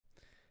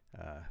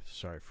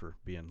sorry for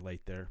being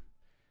late there.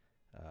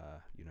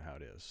 You know how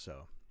it is.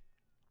 So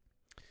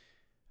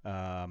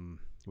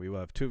we will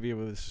have two of you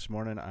with us this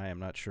morning. I am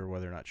not sure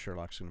whether or not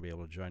Sherlock's going to be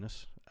able to join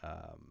us.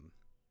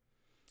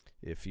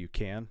 If you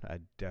can, I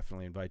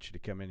definitely invite you to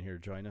come in here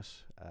and join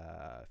us.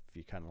 If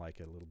you kind of like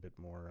a little bit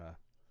more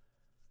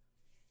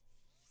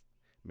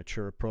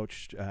mature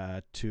approach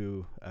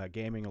to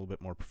gaming, a little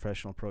bit more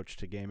professional approach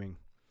to gaming.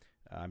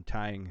 I'm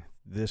tying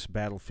this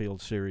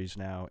Battlefield series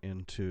now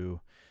into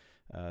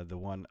the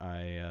one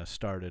I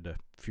started a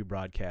few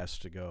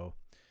broadcasts ago,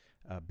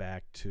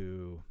 back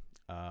to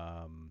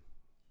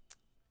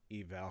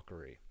EVE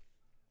Valkyrie.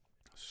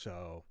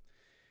 So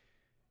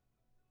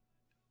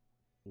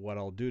what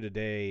I'll do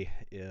today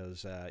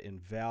is in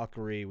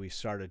Valkyrie we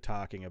started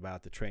talking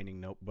about the training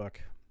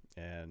notebook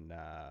and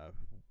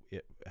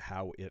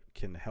how it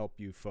can help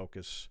you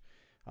focus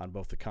on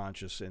both the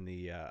conscious and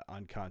the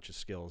unconscious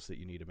skills that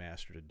you need to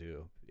master to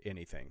do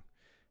anything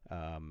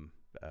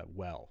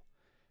well.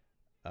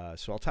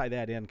 So I'll tie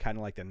that in kind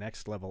of like the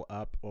next level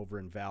up over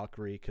in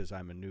Valkyrie, because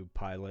I'm a noob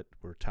pilot.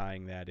 We're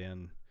tying that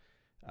in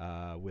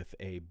with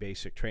a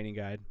basic training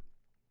guide.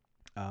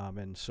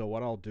 And so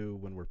what I'll do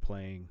when we're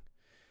playing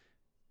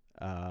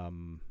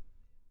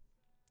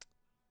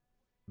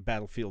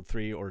Battlefield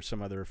 3 or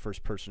some other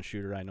first-person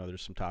shooter, I know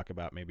there's some talk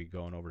about maybe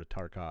going over to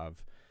Tarkov,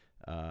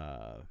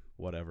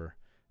 whatever.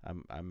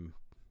 I'm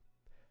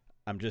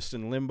just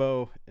in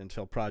limbo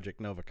until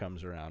Project Nova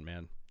comes around,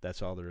 man.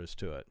 That's all there is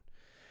to it.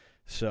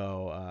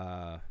 So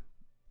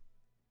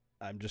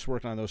I'm just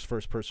working on those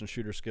first-person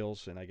shooter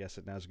skills, and I guess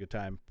now's a good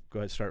time. Go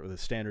ahead and start with the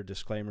standard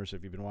disclaimers.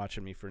 If you've been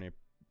watching me for any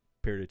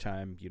period of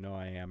time, you know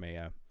I am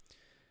a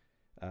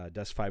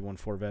Dust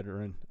 514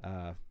 veteran,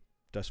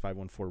 Dust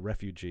 514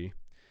 refugee.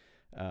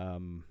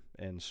 And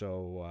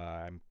so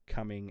I'm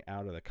coming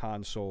out of the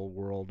console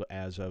world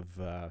as of,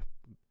 I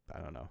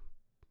don't know,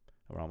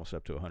 we're almost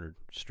up to 100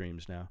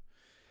 streams now.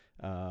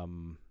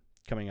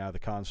 Coming out of the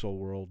console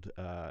world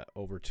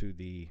over to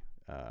the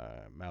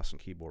mouse and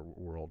keyboard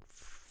world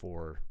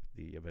for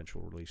the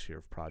eventual release here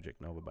of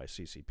Project Nova by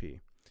CCP.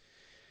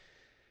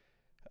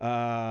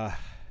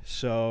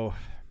 So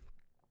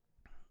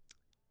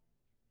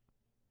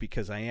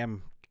because I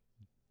am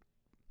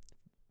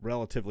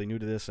relatively new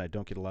to this, I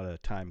don't get a lot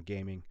of time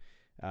gaming,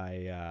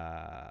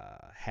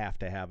 I have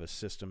to have a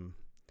system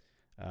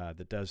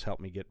that does help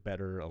me get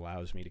better,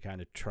 allows me to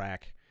kind of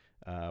track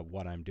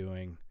what I'm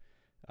doing.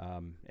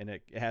 And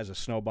it has a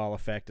snowball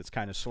effect. It's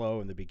kind of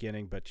slow in the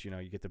beginning, but you know,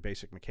 you get the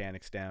basic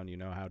mechanics down, you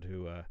know how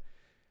to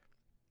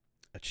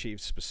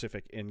achieve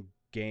specific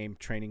in-game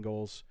training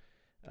goals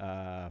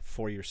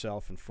for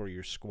yourself and for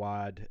your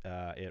squad.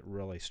 It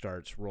really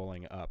starts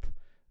rolling up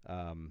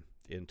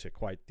into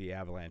quite the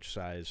avalanche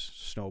size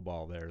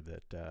snowball there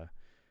that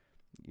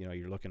you know,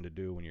 you're looking to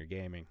do when you're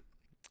gaming.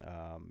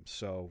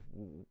 So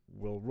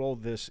we'll roll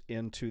this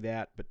into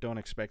that, but don't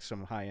expect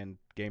some high-end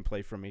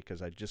gameplay from me,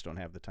 because I just don't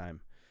have the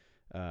time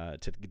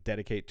to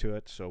dedicate to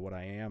it. So what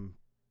I am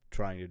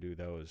trying to do,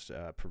 though, is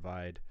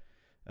provide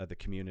the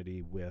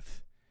community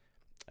with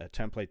a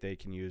template they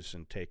can use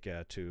and take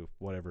to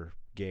whatever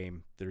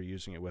game they're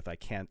using it with. I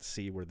can't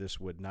see where this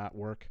would not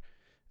work.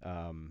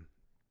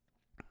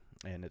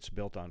 And it's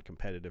built on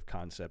competitive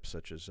concepts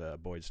such as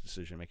Boyd's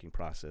decision-making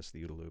process,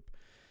 the OODA loop,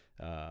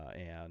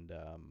 and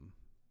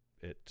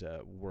it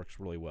works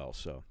really well.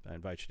 So I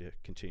invite you to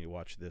continue to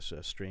watch this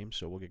stream.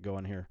 So we'll get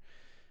going here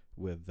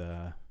with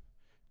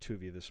two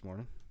of you this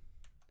morning.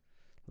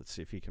 Let's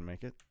see if he can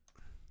make it.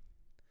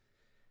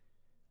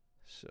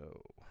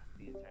 So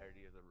the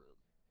entirety of the room.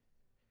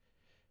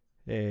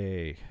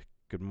 Hey,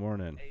 good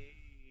morning.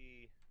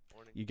 Hey,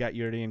 morning. You got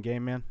Unity in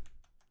game, man?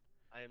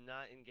 I am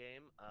not in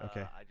game.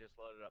 Okay. I just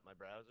loaded up my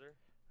browser.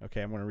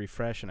 Okay, I'm going to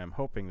refresh, and I'm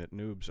hoping that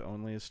Noobs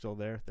Only is still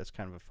there. That's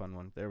kind of a fun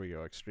one. There we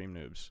go, Extreme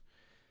Noobs.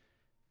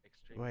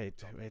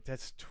 Wait,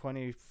 that's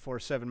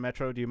 24/7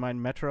 Metro. Do you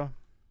mind Metro?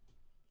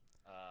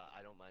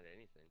 I don't mind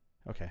anything.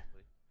 Okay.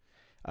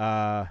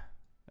 I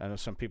know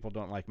some people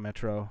don't like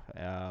Metro,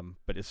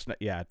 but it's not.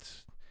 Yeah,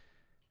 it's.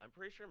 I'm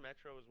pretty sure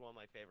Metro is one of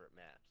my favorite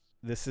maps.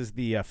 This is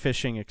the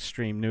fishing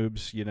Extreme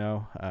Noobs. You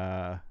know,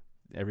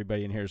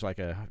 everybody in here is like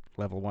a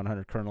level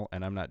 100 colonel,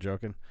 and I'm not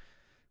joking.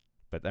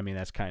 But I mean,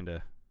 that's kind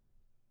of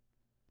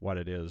what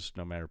it is,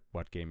 no matter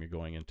what game you're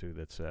going into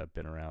that's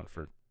been around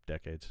for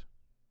decades.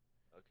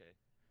 Okay.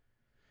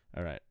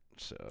 All right,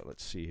 so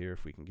let's see here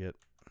if we can get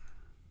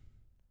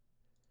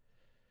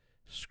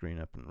screen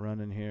up and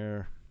running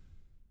here.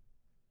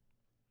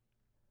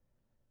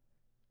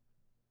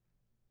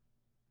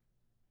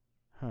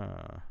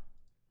 Huh.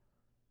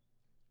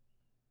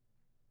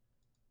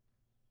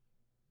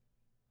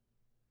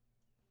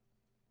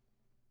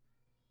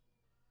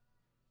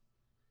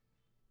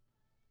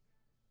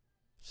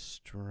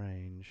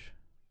 Strange.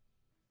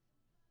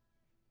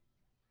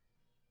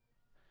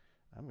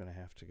 I'm gonna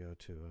have to go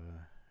to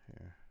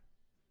here.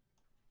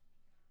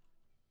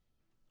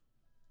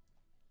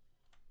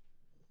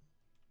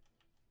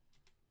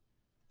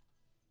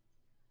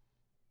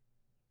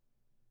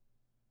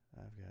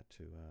 I've got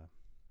to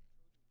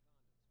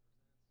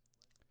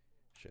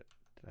shit.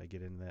 Did I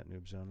get into that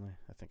noobs only?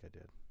 I think I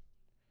did.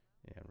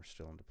 Yeah, and we're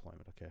still in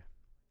deployment. Okay.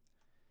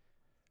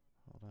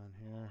 Hold on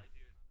here.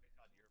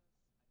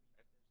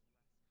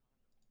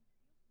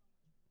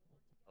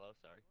 Hello,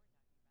 sorry.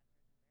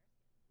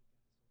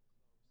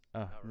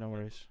 Oh, no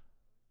worries.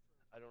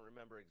 I don't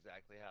remember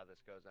exactly how this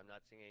goes. I'm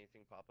not seeing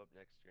anything pop up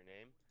next to your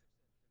name.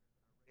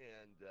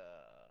 And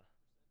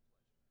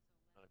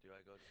do I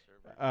go to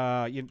server?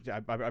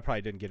 I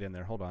probably didn't get in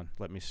there. Hold on.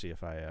 Let me see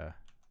if I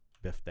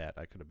biffed that.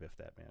 I could have biffed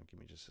that, man. Give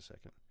me just a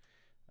second.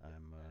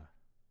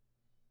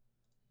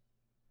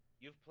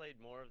 You've played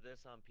more of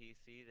this on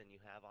PC than you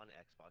have on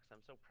Xbox.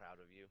 I'm so proud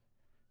of you.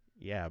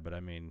 Yeah, but I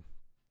mean,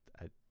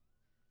 I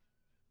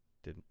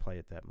didn't play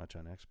it that much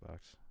on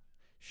Xbox.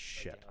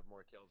 Shit. You have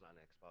more kills on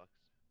Xbox.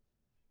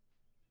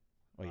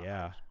 Oh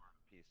yeah.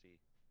 PC.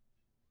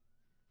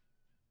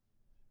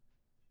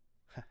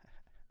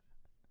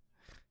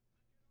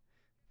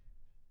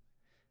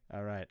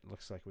 All right.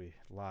 Looks like we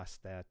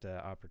lost that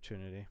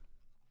opportunity.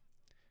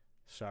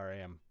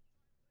 Sorry, I'm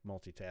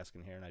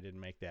multitasking here and I didn't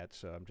make that,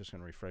 so I'm just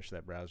going to refresh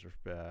that browser.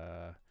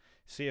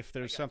 See if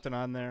there's something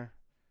on there.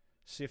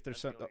 See if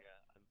there's something.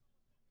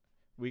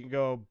 We can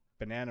go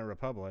Banana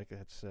Republic.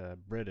 It's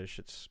British.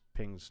 Its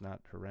ping's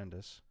not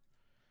horrendous.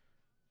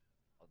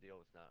 I'll deal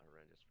with not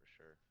horrendous for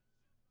sure.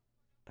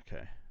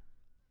 Okay.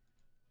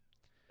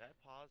 Did I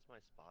pause my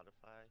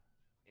Spotify?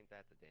 Ain't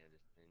that the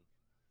damnedest thing?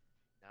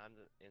 Now I'm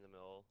in the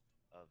middle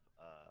of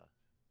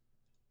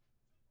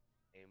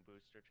aim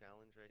booster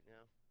challenge right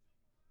now.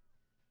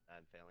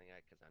 I'm failing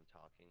at because I'm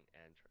talking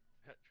and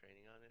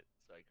training on it,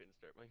 so I couldn't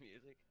start my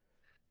music.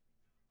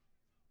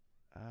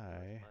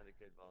 I find a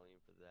good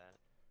volume for that.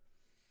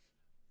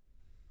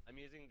 I'm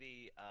using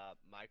the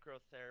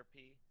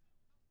Microtherapy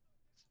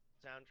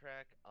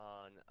soundtrack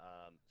on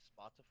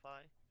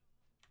Spotify.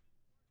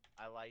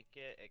 I like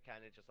it. It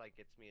kind of just like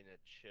gets me in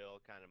a chill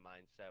kind of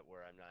mindset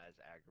where I'm not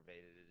as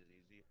aggravated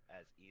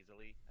as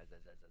easily.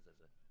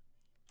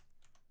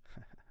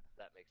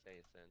 That makes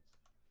any sense.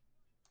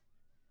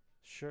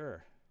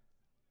 Sure.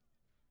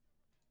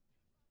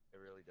 It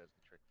really does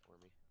the trick for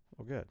me.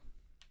 Well, good.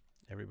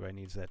 Everybody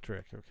needs that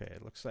trick. Okay,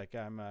 it looks like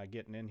I'm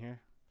getting in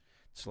here.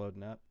 It's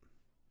loading up.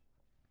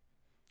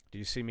 Do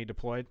you see me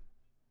deployed?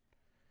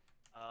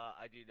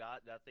 I do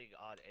not. Nothing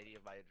on any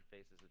of my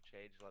interfaces have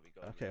changed. Let me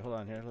go. Okay, hold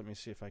on here. Let me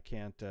see if I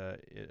can't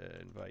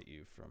invite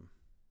you from.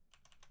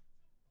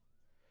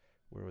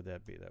 Where would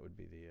that be? That would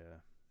be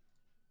the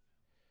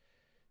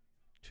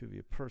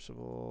Tuvia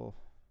Percival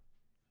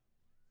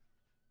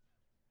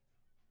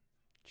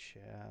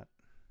chat.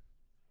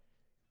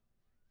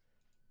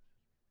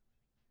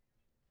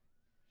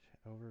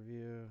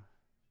 Overview.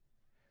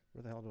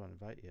 Where the hell do I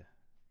invite you?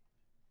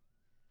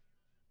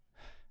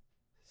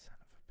 Son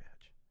of a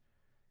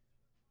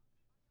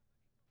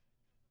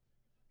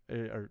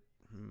bitch.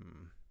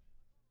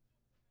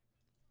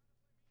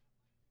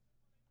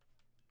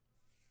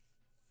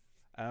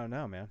 I don't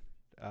know, man.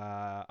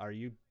 Are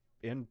you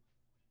in?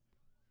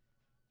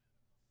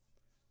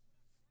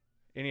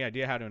 Any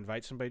idea how to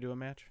invite somebody to a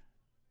match?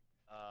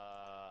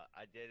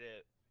 I did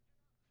it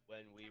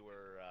when we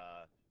were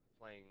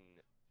playing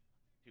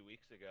 2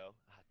 weeks ago.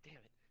 Ah, damn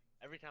it!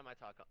 Every time I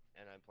talk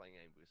and I'm playing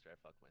Aim Booster, I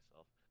fuck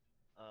myself.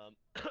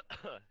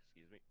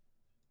 Excuse me.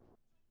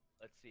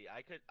 Let's see.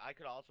 I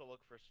could also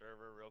look for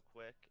server real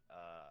quick.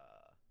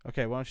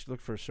 Okay, why don't you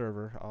look for a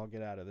server? I'll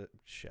get out of it.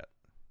 Shit.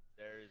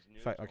 There's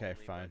new. Okay,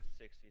 fine.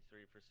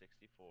 63 for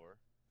 64.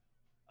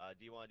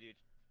 Do you want to do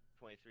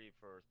 23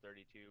 for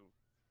 32?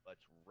 But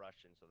it's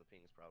Russian, so the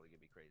ping's probably gonna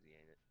be crazy,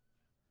 ain't it?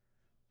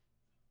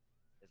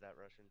 Is that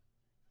Russian?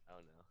 Oh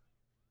no,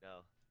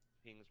 no.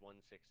 Ping's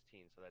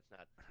 116, so that's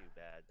not too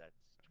bad. That's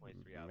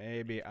 23 out.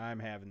 Maybe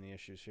I'm having the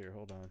issues here.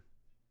 Hold on.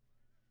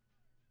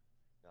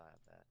 I'll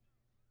have that.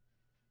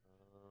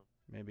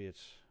 Maybe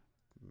it's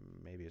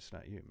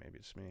not you.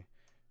 Maybe it's me.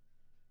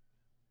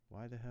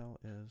 Why the hell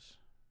is?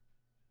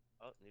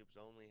 Oh, Noobs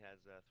Only has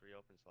 3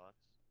 open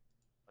slots.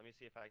 Let me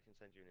see if I can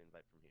send you an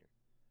invite from here.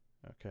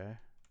 Okay.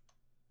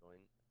 Join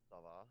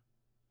Sava.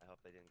 I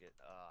hope they didn't get.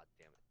 Ah,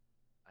 damn it.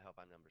 I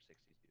hope I'm number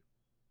 62.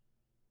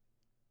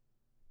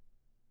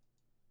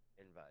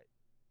 Invite.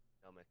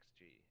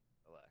 LMXG.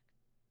 Select.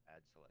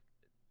 Add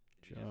selected.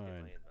 Did you just get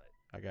my invite?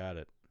 I got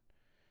it.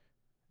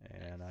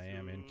 And I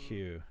am in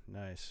queue.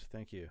 Nice.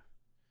 Thank you.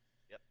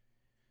 Yep.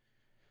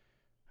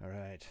 All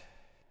right.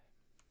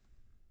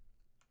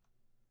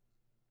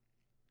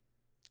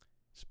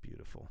 It's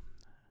beautiful.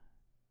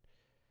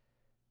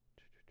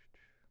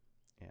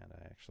 And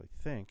I actually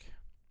think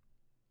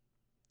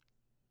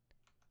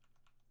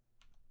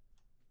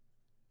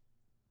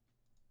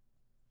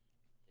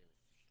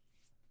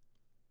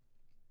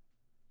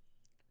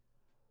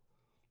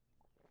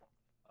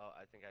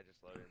I think I just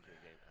loaded into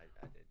a game. I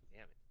did.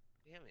 Damn it.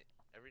 Damn it.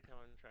 Every time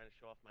I'm trying to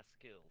show off my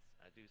skills,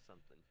 I do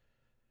something.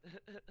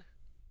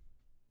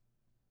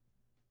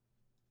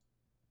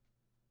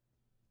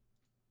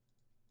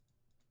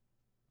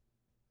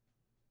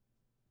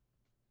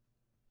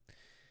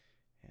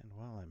 And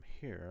while I'm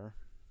here,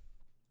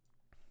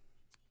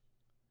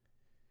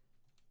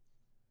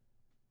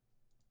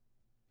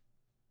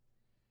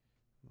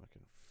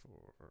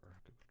 for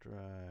Google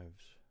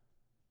Drives.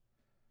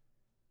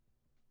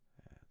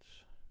 That's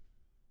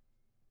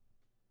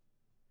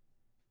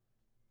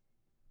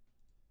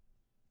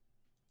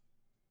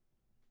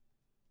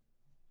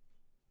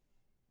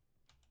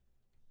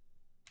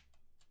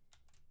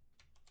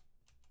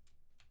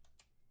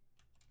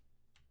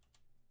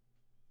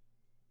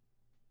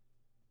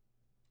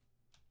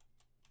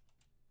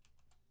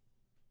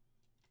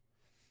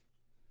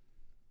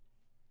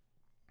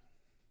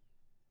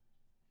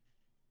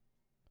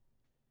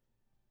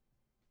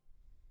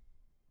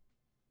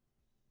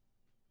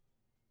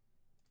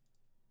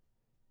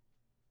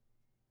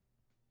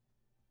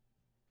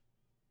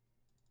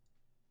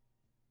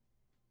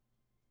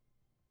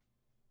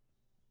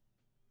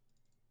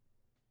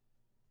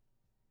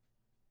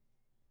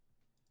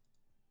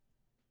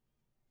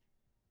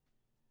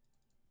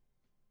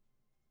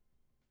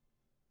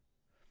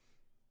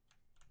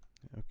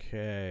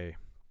okay.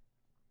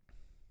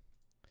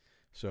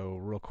 So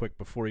real quick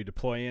before you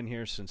deploy in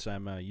here, since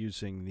I'm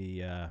using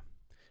the,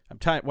 I'm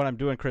tying what I'm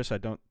doing, Chris. I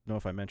don't know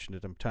if I mentioned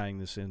it. I'm tying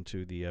this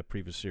into the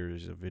previous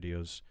series of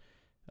videos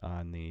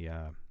on the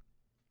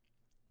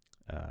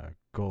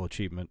goal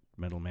achievement,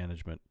 mental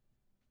management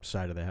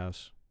side of the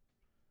house.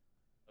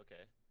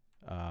 Okay.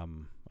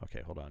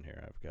 Okay, hold on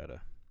here. I've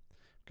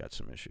got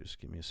some issues.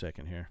 Give me a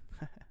second here.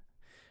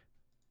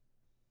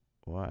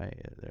 Why?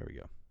 There we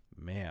go.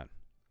 Man.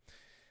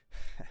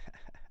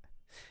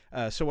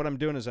 So what I'm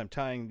doing is I'm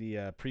tying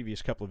the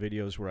previous couple of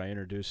videos where I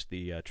introduced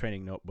the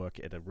training notebook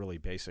at a really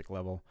basic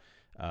level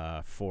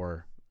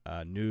for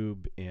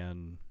noob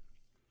in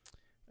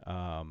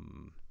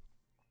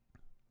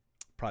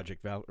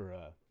Project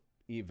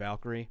EVE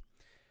Valkyrie.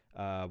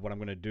 What I'm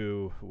going to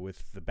do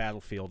with the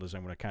battlefield is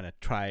I'm going to kind of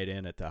try it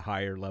in at the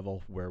higher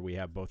level where we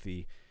have both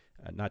the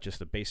not just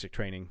the basic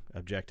training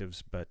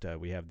objectives, but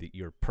we have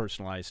your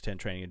personalized 10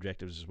 training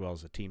objectives as well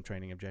as the team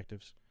training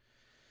objectives.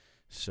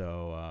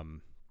 So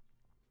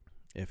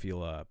if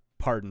you'll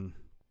pardon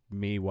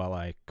me while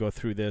I go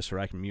through this, or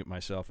I can mute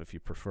myself if you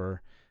prefer.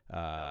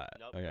 Nope,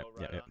 okay, go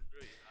right on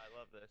through. I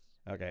love this.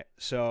 Okay,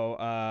 so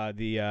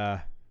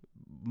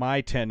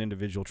my 10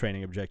 individual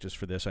training objectives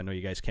for this. I know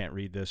you guys can't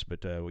read this,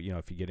 but you know,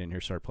 if you get in here,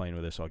 start playing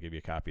with this, I'll give you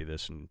a copy of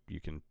this, and you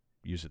can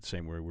use it the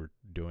same way we're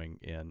doing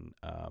in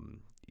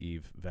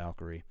EVE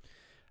Valkyrie.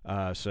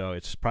 So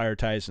it's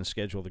prioritize and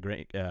schedule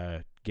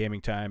the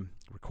gaming time,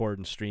 record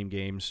and stream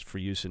games for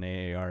use in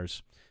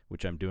AARs,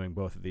 which I'm doing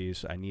both of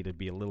these. I need to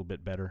be a little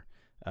bit better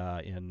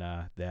in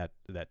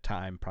that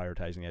time,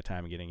 prioritizing that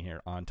time and getting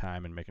here on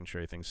time and making sure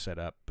everything's set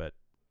up. But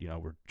you know,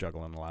 we're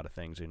juggling a lot of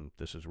things, and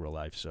this is real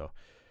life, so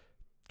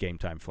game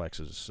time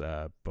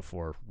flexes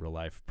before real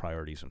life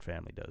priorities and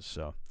family does.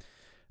 So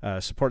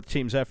support the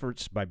team's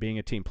efforts by being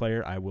a team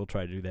player. I will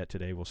try to do that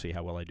today. We'll see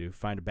how well I do.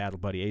 Find a battle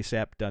buddy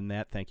ASAP. Done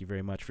that. Thank you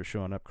very much for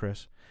showing up,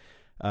 Chris.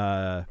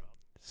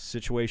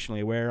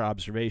 Situationally aware,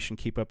 observation,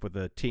 keep up with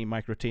the team,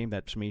 micro team.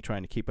 That's me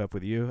trying to keep up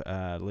with you.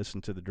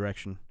 Listen to the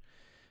direction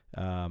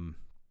of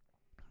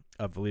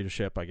the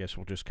leadership. I guess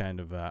we'll just kind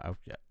of, I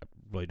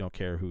really don't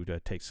care who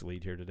takes the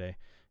lead here today.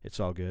 It's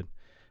all good.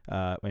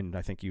 And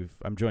I think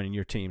I'm joining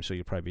your team, so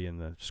you'll probably be in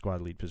the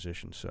squad lead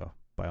position. So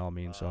by all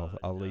means,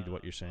 I'll lead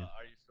what you're saying.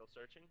 Are you still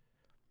searching?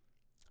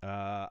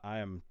 I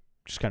am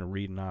just kind of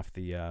reading off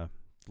the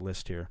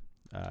list here.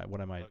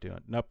 What am I doing?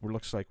 Nope, it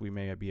looks like we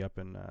may be up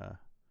in... well,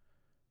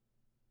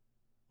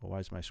 why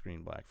is my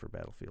screen black for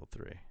Battlefield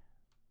 3?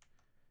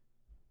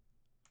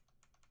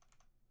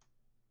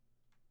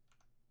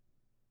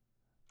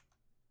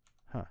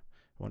 Huh. I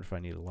wonder if I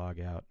need to log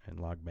out and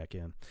log back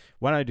in.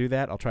 When I do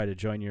that, I'll try to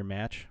join your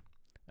match.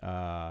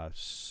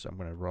 So I'm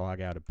going to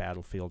log out of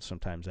Battlefield.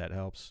 Sometimes that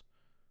helps,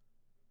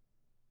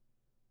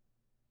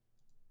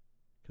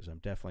 because I'm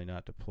definitely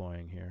not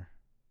deploying here.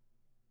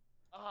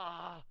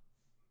 Help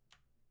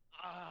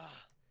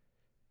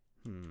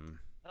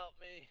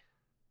me.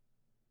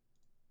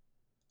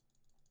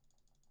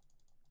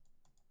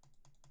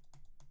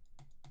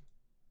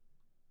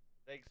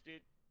 Thanks,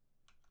 dude.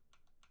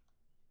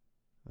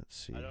 Let's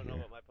see. I don't know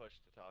here. what my push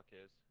to talk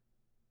is.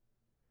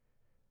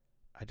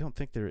 I don't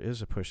think there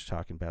is a push to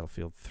talk in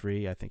Battlefield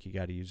 3. I think you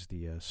got to use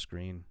the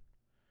screen.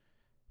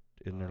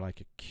 Isn't there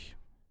like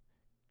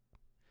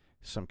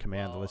some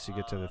command that lets you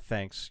get to the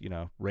thanks, you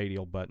know,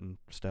 radial button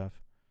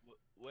stuff?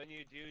 When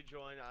you do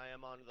join, I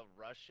am on the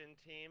Russian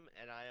team,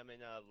 and I am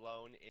in a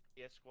lone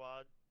India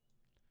squad.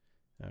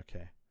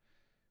 Okay.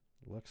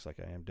 Looks like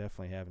I am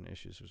definitely having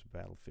issues with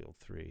Battlefield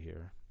 3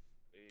 here.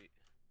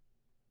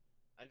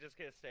 I'm just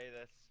going to say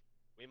this.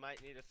 We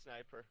might need a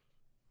sniper.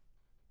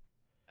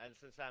 And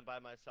since I'm by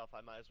myself, I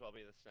might as well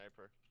be the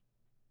sniper.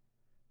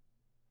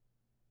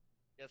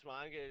 Guess what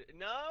I'm going to...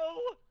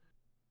 No!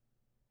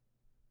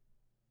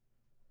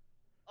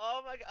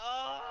 Oh my god!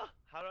 Oh!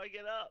 How do I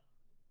get up?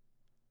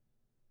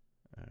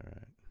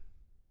 Alright.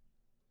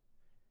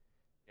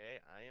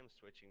 Okay, I am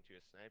switching to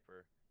a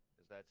sniper,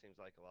 because that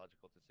seems like a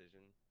logical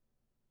decision.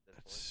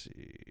 Let's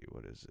see,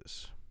 what is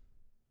this?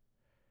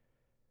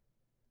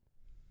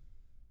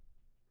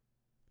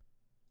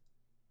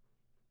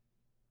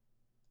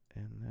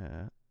 And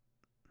that.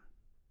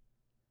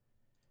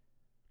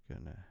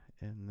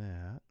 in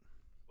that.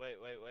 Wait.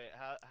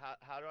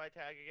 How do I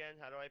tag again?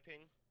 How do I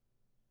ping?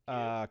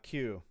 Q?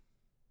 Q.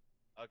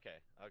 Okay.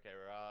 Roger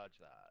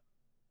that.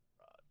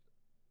 Roger.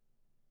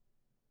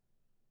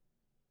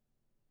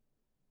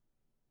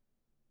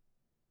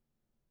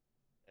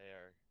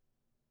 There.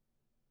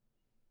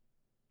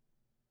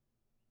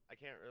 I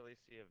can't really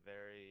see a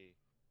very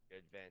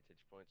good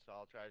vantage point, so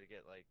I'll try to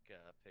get like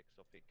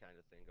pixel peek kind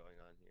of thing going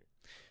on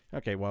here.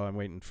 Okay, while I'm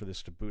waiting for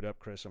this to boot up,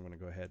 Chris, I'm going to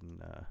go ahead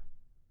and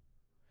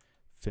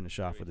finish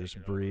off with this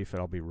brief, and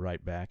I'll be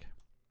right back.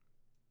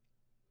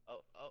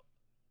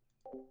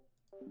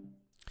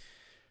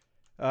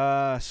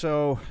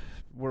 So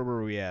where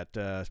were we at?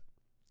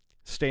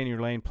 Stay in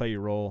your lane, play your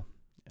role.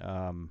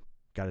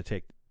 Got to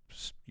take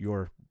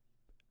your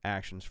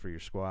actions for your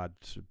squad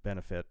to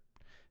benefit,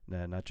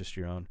 not just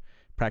your own.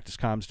 Practice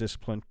comms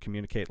discipline.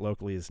 Communicate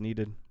locally as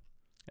needed.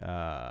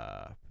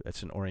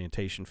 That's an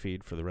orientation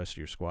feed for the rest of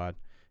your squad.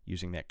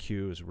 Using that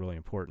cue is really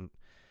important.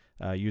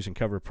 Using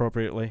cover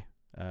appropriately.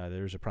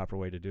 There's a proper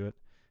way to do it.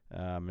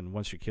 And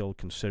once you're killed,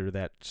 consider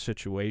that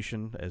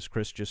situation, as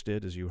Chris just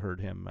did, as you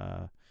heard him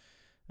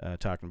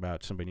talking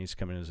about somebody needs to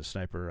come in as a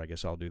sniper. I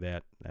guess I'll do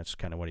that. That's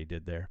kind of what he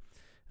did there.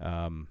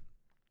 And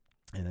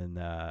then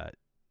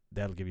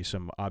that'll give you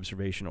some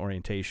observation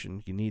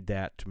orientation. You need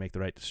that to make the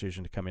right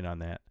decision to come in on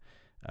that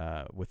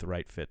with the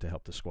right fit to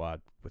help the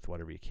squad with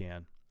whatever you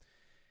can.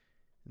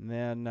 And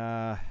then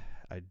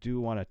I do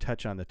want to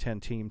touch on the 10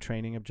 team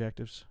training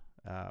objectives.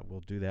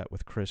 We'll do that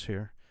with Chris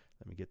here.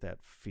 Let me get that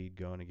feed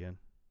going again.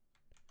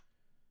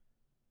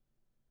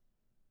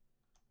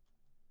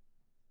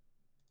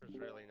 It's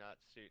really not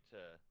suit to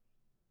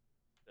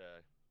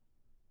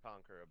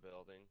conquer a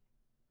building.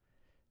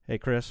 Hey,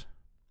 Chris.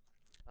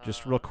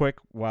 Just real quick,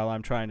 while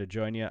I'm trying to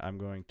join you, I'm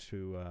going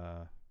to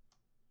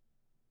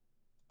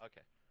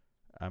okay.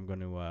 I'm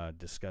going to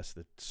discuss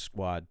the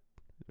squad,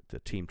 the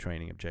team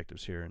training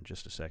objectives here in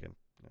just a second.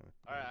 All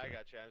right, I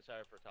got you. I'm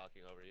sorry for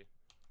talking over you.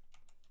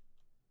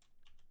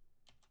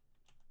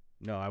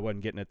 No, I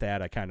wasn't getting at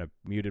that. I kind of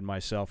muted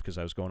myself because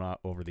I was going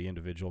over the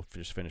individual,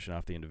 just finishing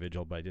off the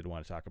individual, but I did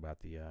want to talk about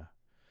the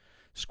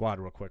squad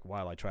real quick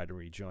while I try to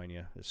rejoin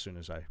you as soon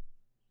as I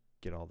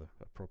get all the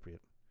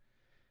appropriate.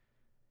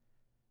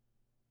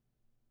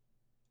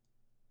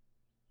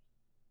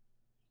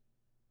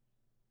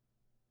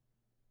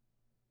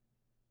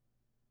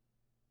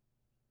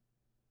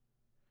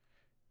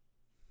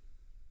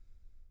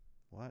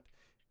 What?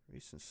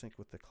 Recent sync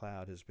with the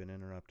cloud has been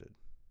interrupted.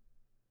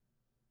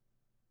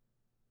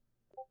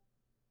 What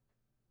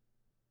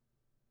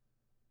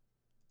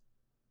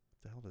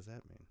the hell does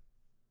that mean?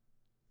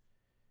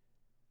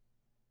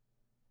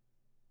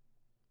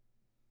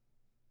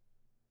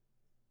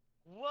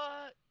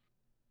 What?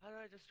 How did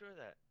I destroy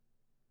that?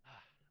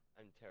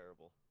 I'm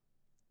terrible.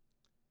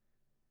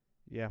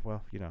 Yeah,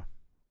 well, you know,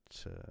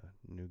 it's a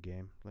new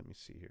game. Let me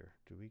see here.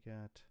 Do we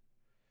got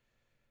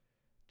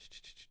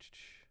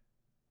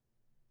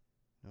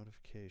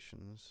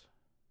notifications?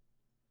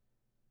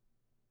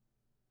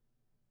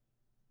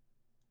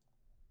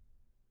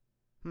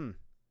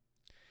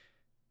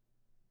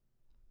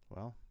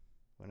 Well,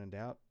 when in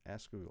doubt,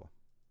 ask Google.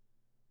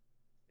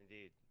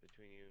 Indeed.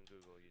 Between you and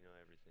Google, you know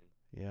everything.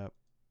 Yep.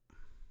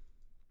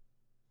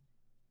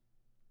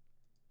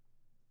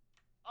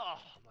 Oh,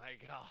 my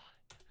God.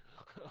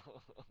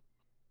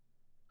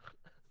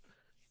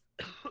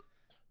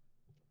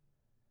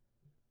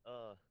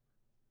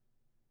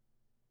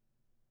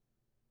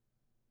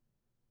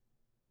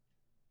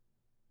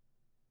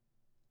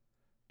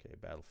 Okay,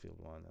 Battlefield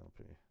 1, that'll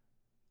be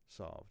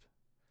solved.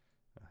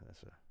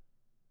 That's a...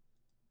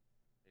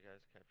 You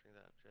guys capturing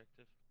that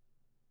objective?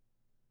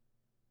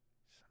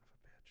 Son of a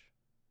bitch.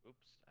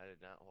 Oops, I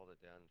did not hold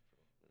it down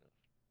for enough.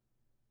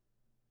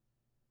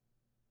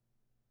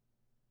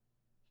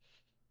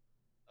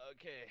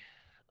 Okay,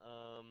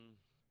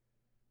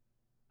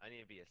 I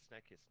need to be a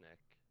snacky snack.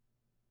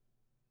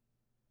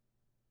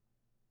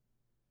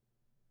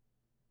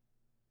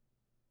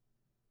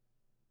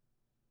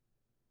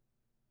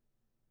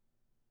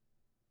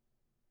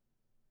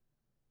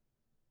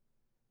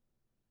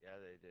 Yeah,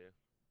 they do.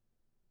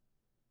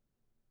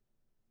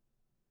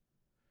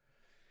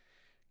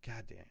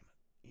 God damn it.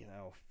 You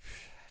know...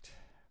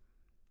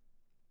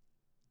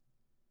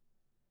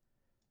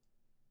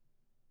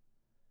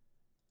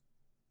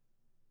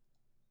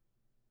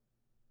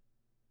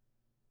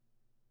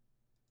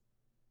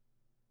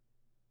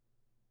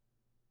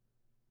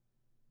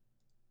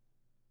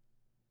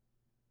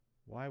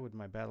 Why would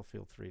my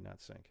Battlefield 3 not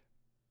sync?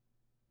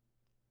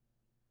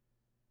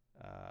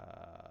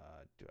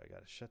 Do I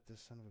gotta shut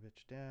this son of a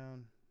bitch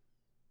down?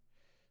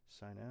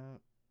 Sign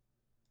out?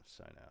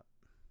 Sign out.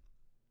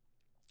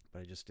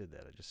 But I just did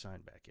that. I just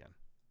signed back in.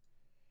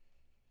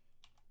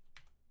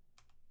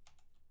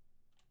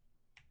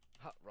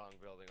 Wrong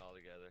building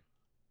altogether.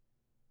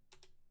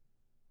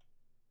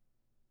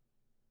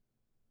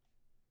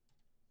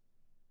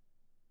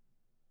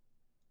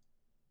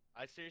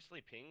 I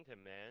seriously pinged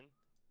him, man.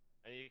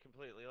 And you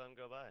completely let him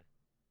go by.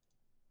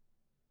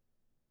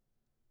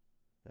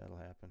 That'll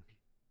happen.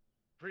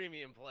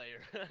 Premium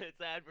player. It's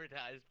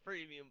advertised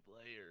premium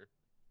player.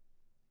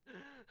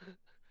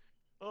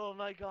 Oh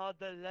my god,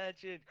 the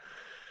legend.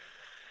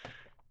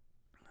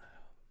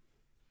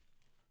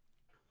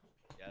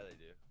 Yeah, they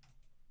do.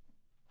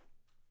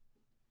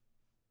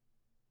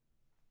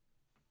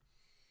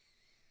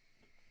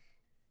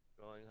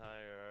 Going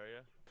higher, are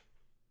you?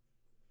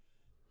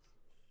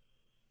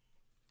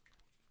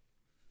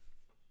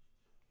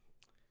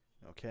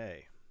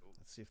 Okay.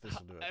 Let's see if this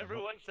will do it.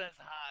 Everyone says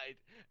hide.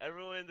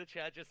 Everyone in the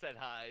chat just said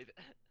hide.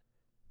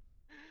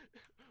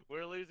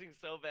 We're losing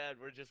so bad,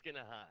 we're just gonna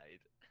hide.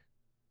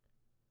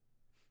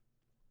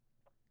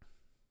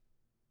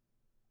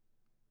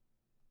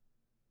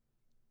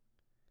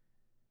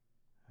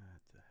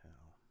 What the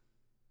hell?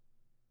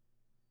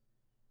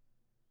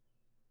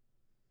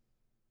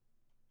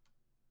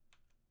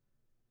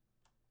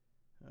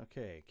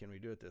 Okay, can we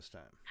do it this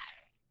time?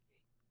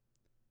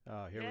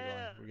 Oh, here we're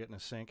going. We're getting a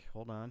sync.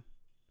 Hold on.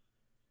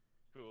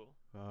 Cool.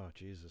 Oh,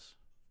 Jesus.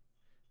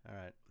 All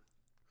right.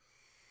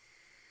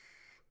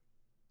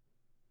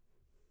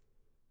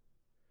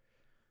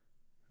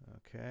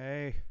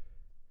 Okay.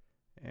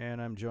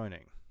 And I'm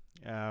joining.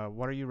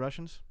 What are you,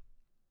 Russians?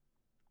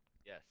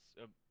 Yes.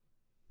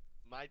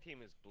 My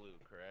team is blue,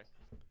 correct?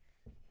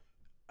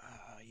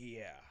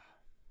 Yeah.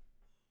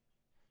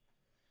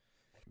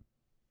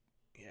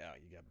 Yeah,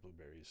 you got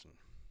blueberries and...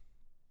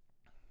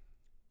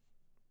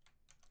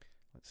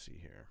 Let's see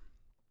here.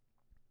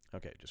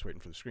 Okay, just waiting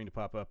for the screen to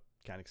pop up.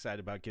 Kind of excited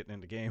about getting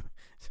in the game.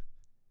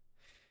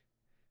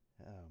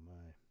 Oh,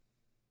 my.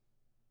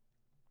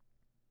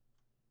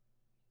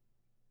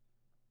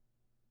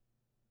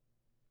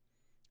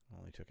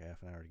 Only took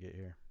half an hour to get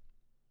here.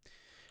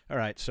 All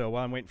right, so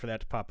while I'm waiting for that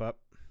to pop up,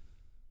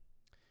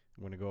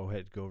 I'm going to go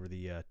ahead and go over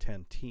the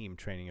 10 team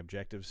training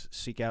objectives.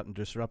 Seek out and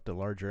disrupt a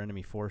larger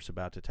enemy force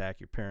about to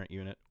attack your parent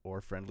unit or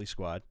friendly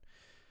squad.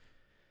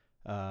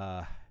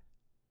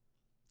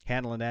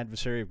 Handle an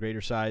adversary of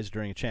greater size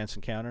during a chance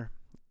encounter.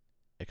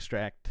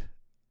 Extricate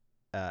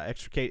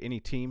any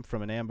team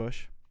from an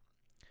ambush.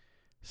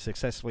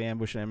 Successfully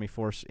ambush an enemy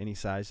force any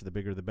size, the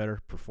bigger the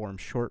better. Perform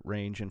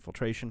short-range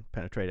infiltration.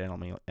 Penetrate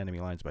enemy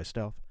lines by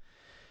stealth.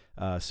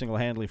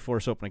 Single-handedly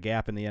force open a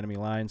gap in the enemy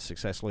lines.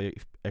 Successfully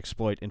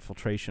exploit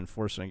infiltration,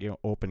 forcing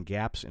open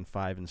gaps in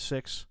 5 and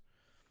 6.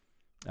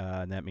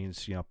 And that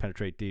means,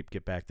 penetrate deep,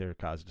 get back there,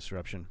 cause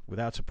disruption.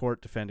 Without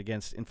support, defend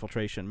against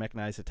infiltration,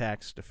 mechanized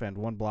attacks. Defend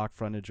 1 block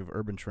frontage of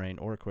urban terrain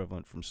or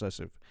equivalent from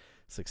successive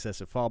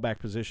fallback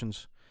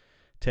positions.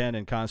 10,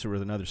 in concert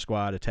with another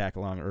squad, attack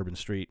along an urban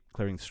street,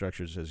 clearing the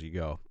structures as you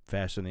go.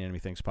 Faster than the enemy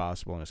thinks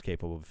possible and is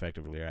capable of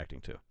effectively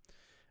reacting to.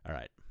 All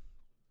right.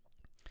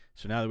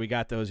 So now that we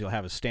got those, you'll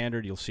have a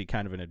standard. You'll see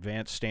kind of an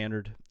advanced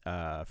standard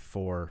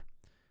for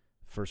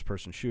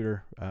first-person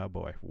shooter. Oh,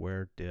 boy.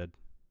 Where did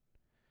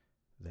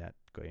that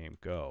game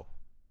go?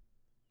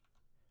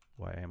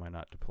 Why am I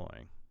not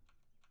deploying?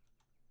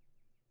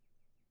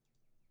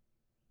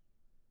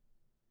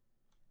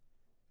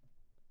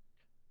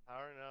 I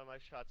don't know. My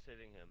shot's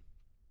hitting him.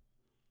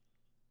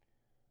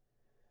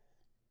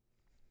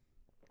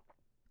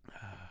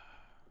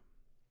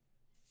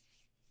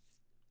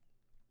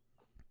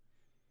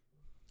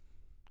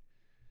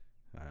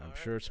 I'm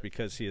sure it's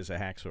because he is a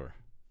hacksaw.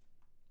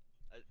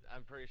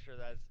 I'm pretty sure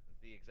that's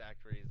the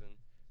exact reason.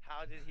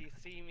 How did he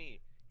see me?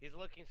 He's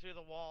looking through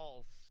the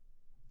walls.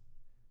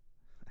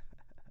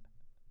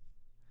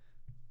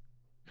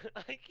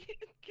 I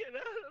can't get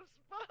out of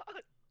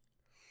spot.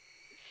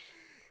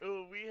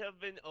 Ooh, we have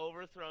been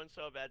overthrown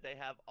so bad. They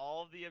have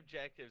all the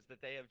objectives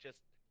that they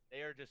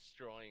are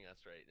destroying us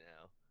right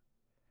now.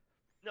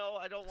 No,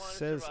 I don't want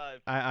to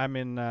survive. I'm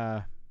in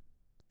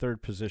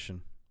 3rd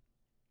position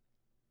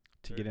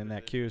to get in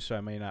that queue, so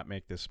I may not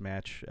make this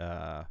match.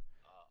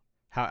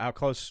 How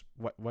close?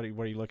 What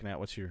are you looking at?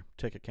 What's your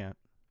ticket count?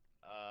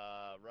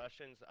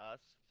 Russians,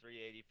 us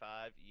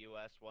 385,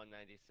 US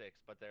 196,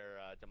 but they're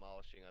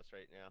demolishing us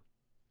right now.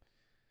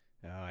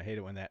 Oh, I hate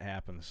it when that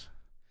happens.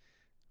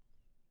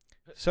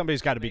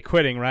 Somebody's got to be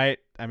quitting, right?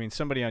 I mean,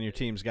 somebody on your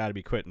team's got to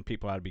be quitting.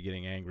 People ought to be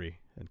getting angry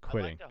and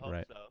quitting, I'd like to hope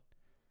right? So.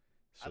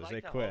 So I'd like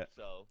they to quit. Hope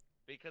so,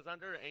 because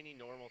under any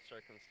normal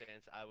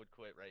circumstance, I would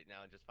quit right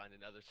now and just find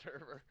another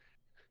server,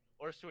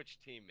 or switch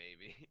team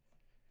maybe.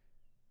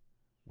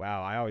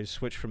 Wow, I always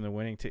switch from the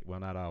winning team. Well,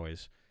 not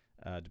always,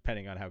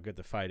 depending on how good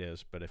the fight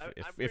is. But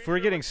if we're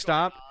getting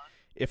stomped,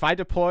 if I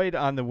deployed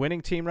on the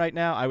winning team right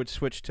now, I would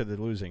switch to the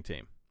losing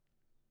team.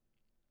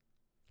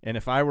 And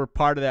if I were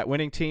part of that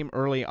winning team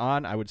early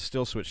on, I would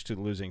still switch to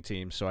the losing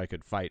team so I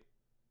could fight.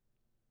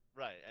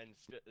 Right, and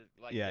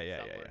learning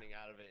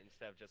out of it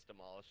instead of just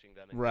demolishing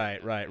them.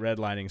 Right,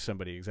 redlining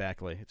somebody,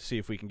 exactly. See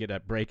if we can get a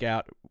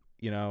breakout,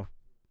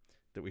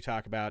 that we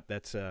talk about.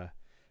 That's a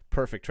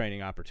perfect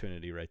training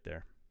opportunity right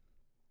there.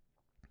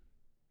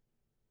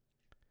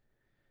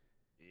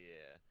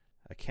 Yeah.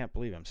 I can't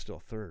believe I'm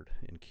still 3rd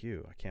in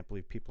queue. I can't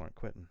believe people aren't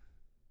quitting.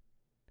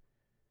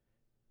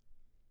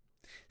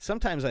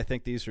 Sometimes I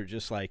think these are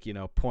just like,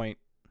 point.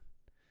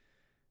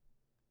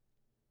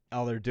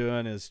 All they're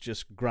doing is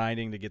just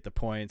grinding to get the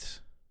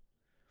points.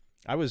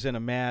 I was in a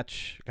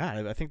match.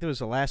 God, I think that was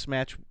the last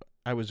match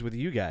I was with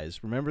you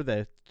guys. Remember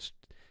the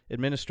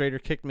administrator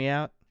kicked me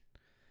out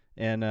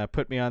and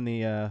put me on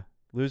the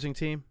losing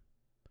team?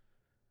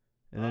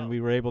 And then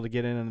we were able to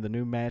get into the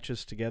new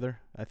matches together,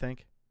 I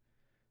think.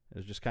 It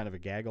was just kind of a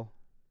gaggle.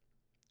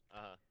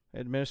 The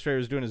administrator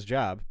was doing his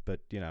job,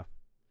 but, you know,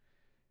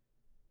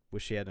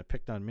 wish he hadn't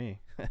picked on me.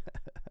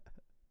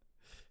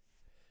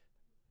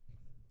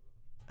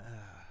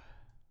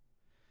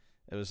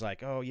 It was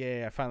like, oh,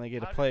 yeah, I finally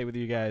get to play with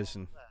you guys.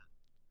 And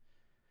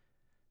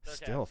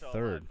still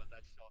third. But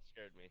that still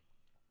scared me.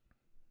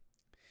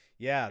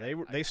 Yeah,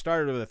 they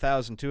started with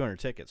 1,200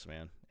 tickets,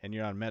 man. And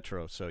you're on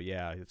Metro, so,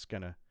 yeah, it's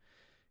going to...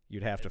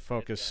 You'd have to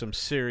focus some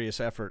serious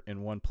effort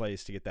in one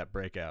place to get that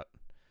breakout.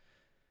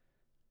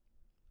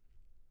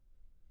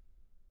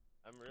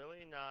 I'm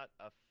really not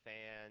a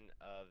fan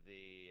of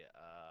the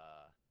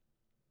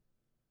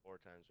 4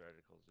 times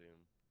radical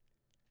zoom.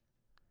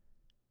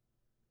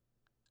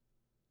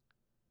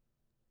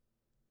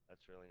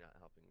 That's really not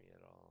helping me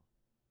at all.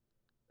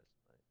 This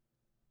might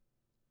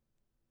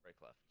break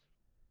left.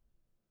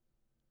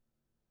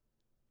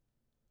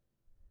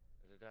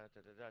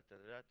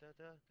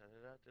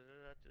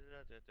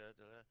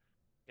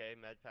 Okay,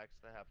 med pack's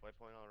the halfway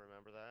point. I'll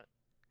remember that.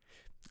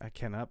 I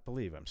cannot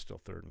believe I'm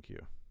still third in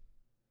queue.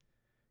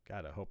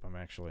 God, I hope I'm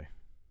actually...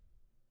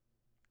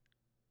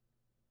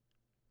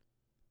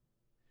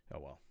 Oh,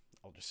 well.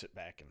 I'll just sit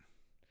back and...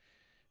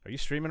 Are you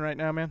streaming right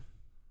now, man?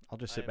 I'll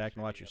just sit back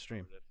and watch you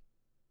stream.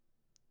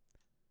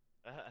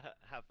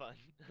 Have fun.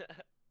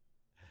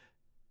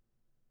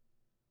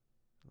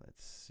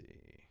 Let's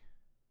see.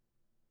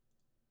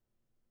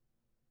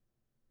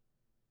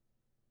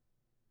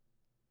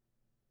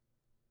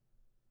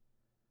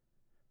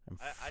 I'm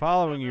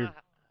following your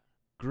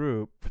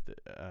group.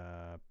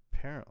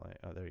 Apparently.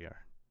 Oh, there you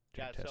are.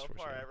 Yeah, so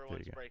far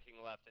everyone's breaking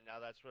left, and now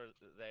that's where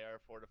they are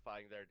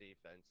fortifying their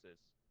defenses.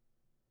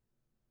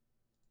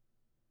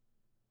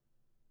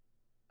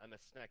 I'm a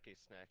snacky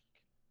snack.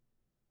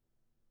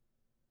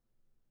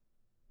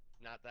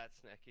 Not that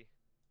snacky.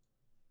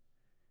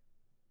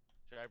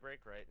 Should I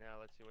break right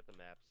now? Let's see what the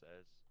map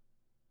says.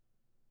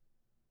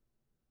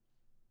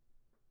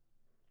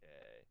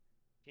 Okay.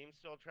 Team's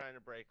still trying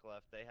to break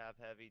left. They have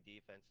heavy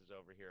defenses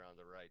over here on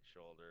the right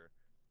shoulder.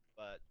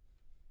 But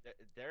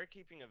they're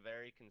keeping a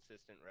very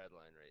consistent red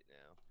line right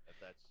now, if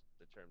that's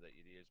the term that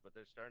you'd use. But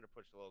they're starting to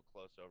push a little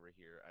close over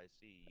here. I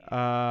see you.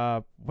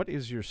 What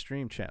is your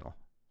stream channel?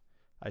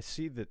 I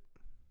see that...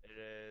 It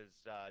is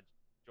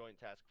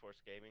Joint Task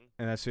Force Gaming.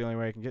 And that's the only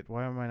way I can get...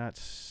 Why am I not...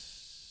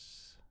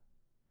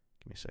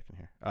 Give me a second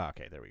here. Oh,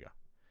 okay, there we go.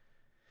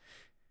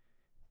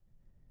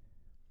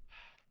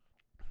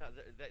 No,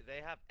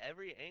 they have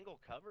every angle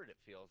covered, it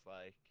feels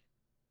like.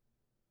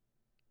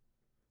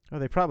 Oh,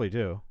 they probably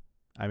do.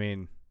 I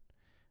mean,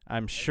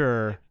 I'm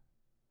sure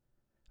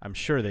they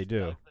do.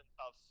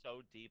 Themselves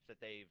so deep that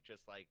they've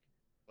just like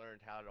learned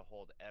how to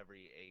hold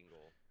every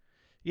angle.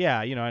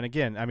 Yeah, you know, and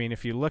again, I mean,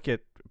 if you look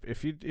at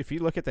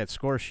that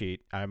score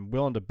sheet, I'm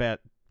willing to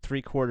bet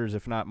 3/4,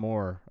 if not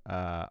more,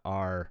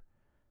 are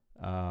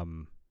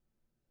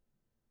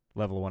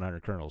level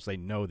 100 colonels. They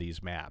know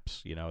these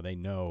maps. You know, they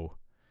know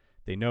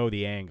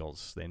the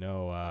angles. They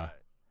know, Right.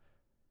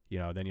 you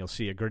know, then you'll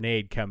see a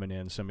grenade coming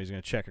in. Somebody's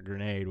going to check a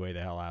grenade way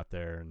the hell out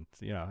there. And,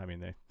 you know, I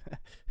mean,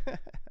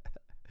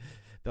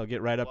 they'll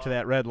get right up to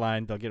that red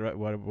line. They'll get right,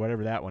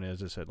 whatever that one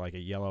is. It's like a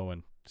yellow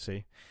and,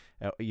 see?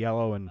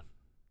 Yellow and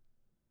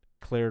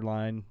clear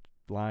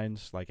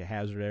lines, like a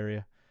hazard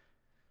area.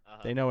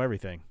 They know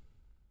everything.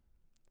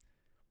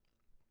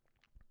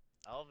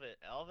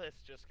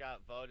 Elvis just got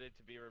voted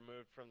to be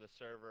removed from the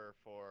server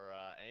for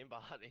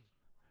aimbotting.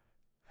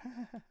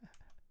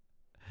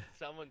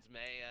 Someone's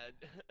mad.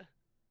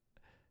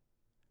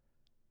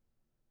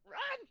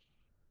 Run!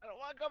 I don't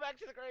want to go back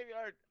to the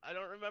graveyard. I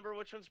don't remember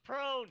which one's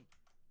prone.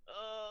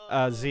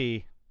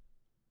 Z.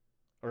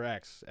 Or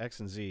X. X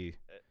and Z.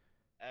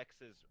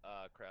 X is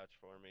crouch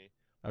for me.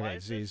 Okay,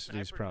 Z's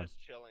prone. Just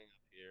chilling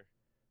up here.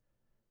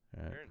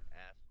 Right. You're an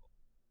asshole.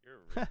 You're a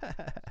real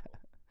asshole.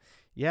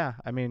 Yeah,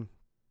 I mean,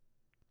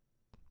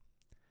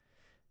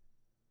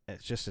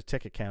 it's just a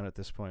ticket count at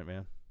this point,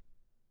 man.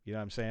 You know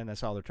what I'm saying?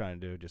 That's all they're trying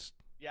to do. Just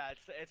yeah,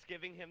 it's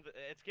giving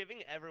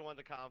everyone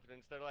the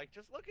confidence. They're like,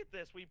 just look at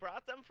this. We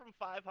brought them from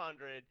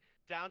 500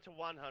 down to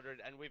 100,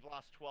 and we've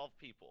lost 12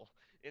 people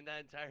in that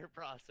entire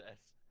process.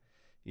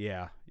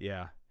 Yeah,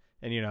 yeah,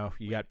 and you know,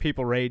 you got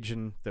people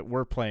raging that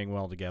were playing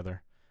well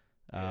together,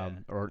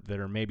 or that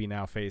are maybe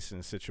now facing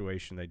a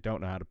situation they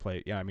don't know how to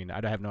play. Yeah, I mean,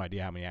 I have no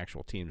idea how many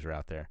actual teams are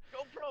out there.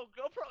 Go pro,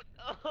 go pro.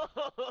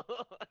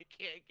 Oh, I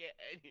can't get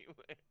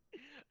anywhere.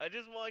 I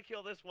just want to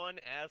kill this one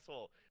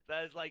asshole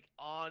that is like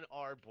on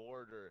our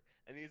border,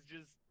 and he's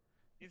just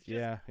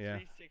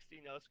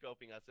 360 no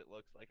scoping us. It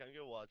looks like. I'm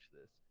gonna watch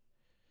this.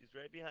 He's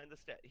right behind the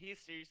He's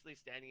seriously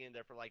standing in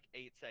there for like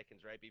 8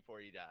 seconds right before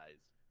he dies.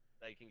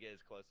 So he can get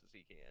as close as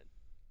he can.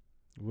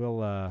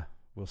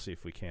 We'll see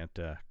if we can't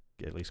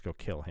at least go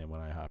kill him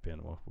when I hop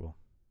in. We'll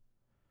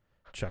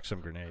chuck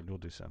some grenade. We'll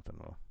do something.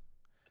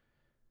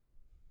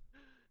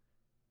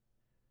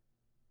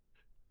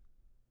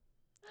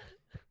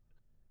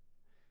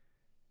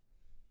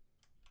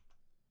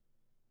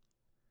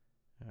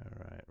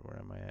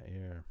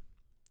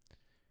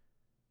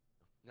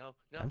 No,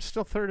 no. I'm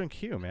still third in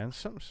queue, man.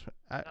 I'm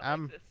Like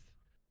this.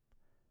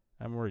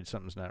 I'm worried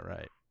something's not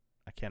right.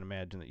 I can't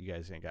imagine that you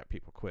guys ain't got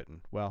people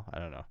quitting. Well, I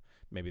don't know.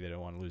 Maybe they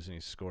don't want to lose any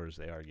scores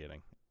they are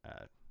getting.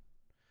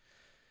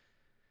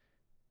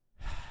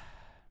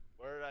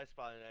 Where did I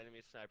spot an enemy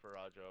sniper,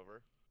 Raj,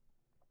 over?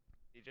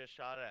 He just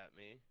shot at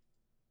me.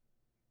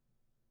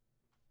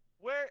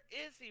 Where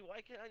is he?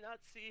 Why can I not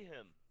see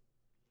him?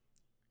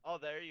 Oh,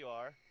 there you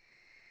are.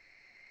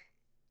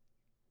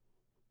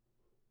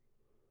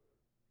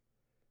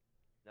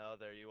 No,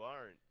 there you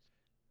aren't.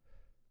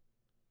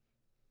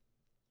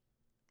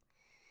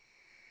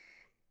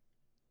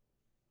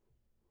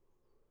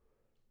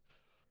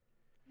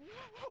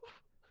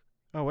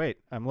 Oh, wait.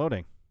 I'm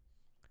loading.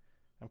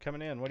 I'm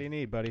coming in. What do you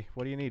need, buddy?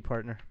 What do you need,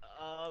 partner?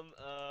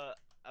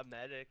 A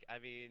medic. I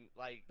mean,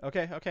 like.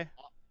 Okay, okay.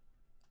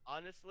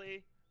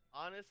 Honestly,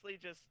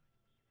 just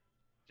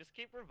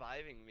keep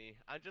reviving me.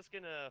 I'm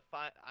gonna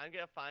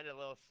find a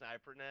little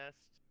sniper nest.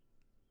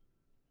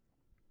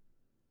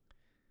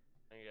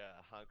 I'm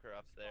gonna hunker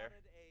up there.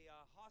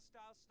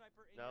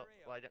 No,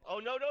 oh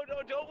no,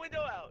 don't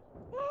window out.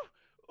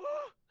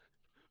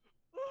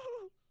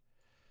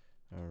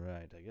 All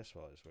right. I guess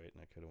while I was waiting,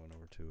 I could have went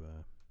over to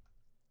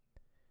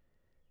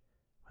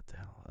what the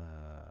hell?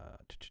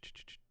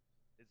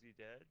 Is he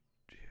dead?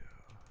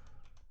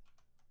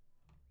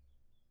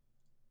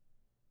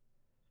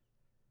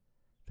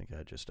 I think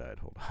I just died.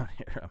 Hold on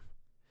here.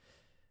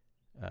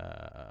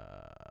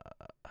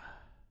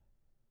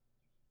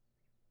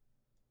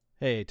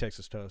 Hey,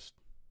 Texas Toast.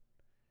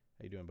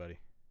 How you doing, buddy?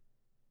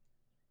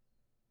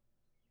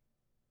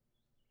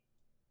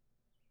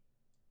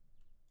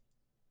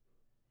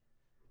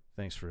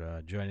 Thanks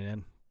for joining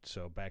in.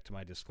 So back to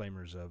my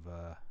disclaimers of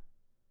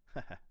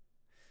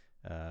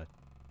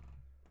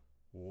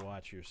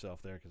watch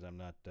yourself there, because I'm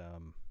not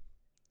I'm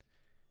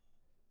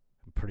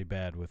pretty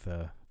bad with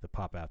the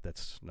pop out.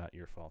 That's not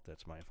your fault.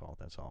 That's my fault.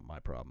 That's all my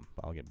problem.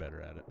 I'll get better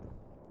at it.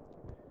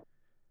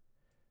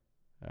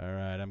 All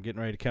right, I'm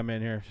getting ready to come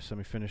in here. Just let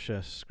me finish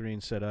a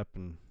screen setup,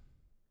 and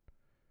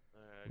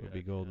we'll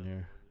be golden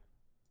here.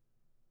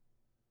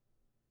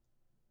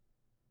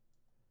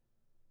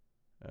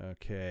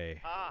 Okay.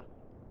 Ah!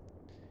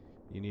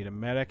 You need a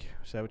medic?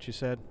 Is that what you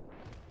said?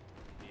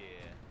 Yeah.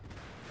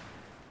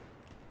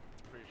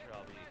 Pretty sure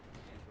I'll be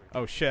super.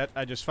 Oh shit,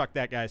 I just fucked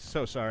that guy.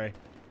 So sorry.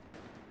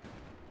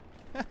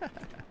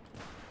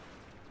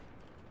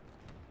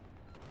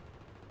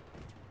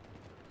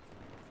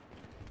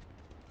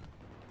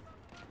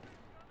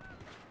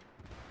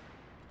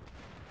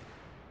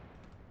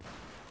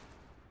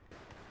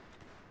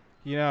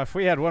 You know, if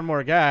we had one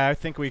more guy, I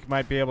think we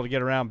might be able to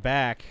get around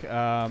back.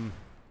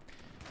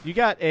 You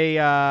got a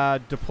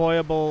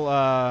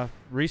deployable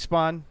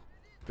respawn?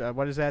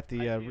 What is that? I do,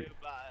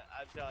 but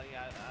I'm telling you,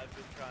 I've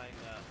been trying.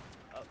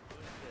 Oh, who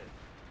is this?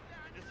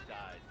 He just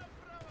died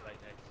right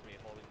next to me,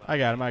 holding my. I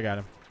got him. I got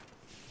him.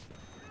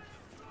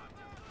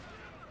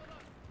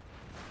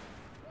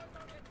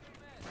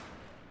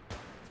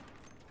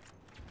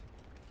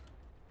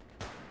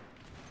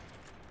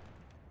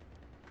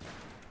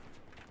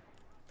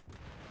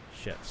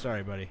 Shit.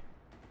 Sorry, buddy.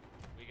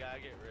 We gotta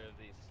get rid of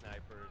these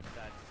snipers.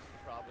 That's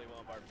probably one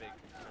of our big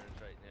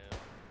concerns right now.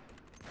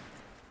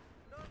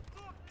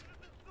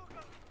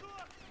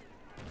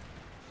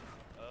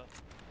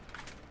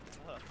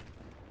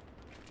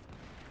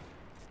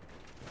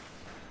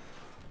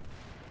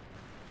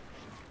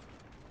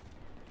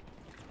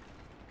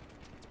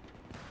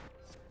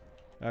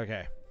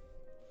 Okay.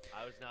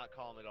 I was not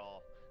calm at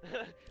all.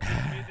 The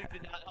music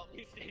did not help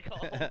me stay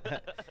calm.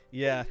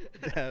 Yeah.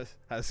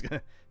 I was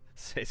gonna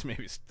say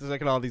maybe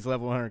look at all these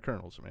level 100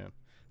 kernels, man.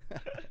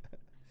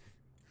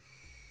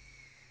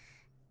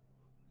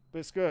 But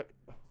it's good.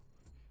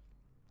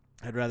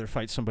 I'd rather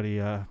fight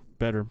somebody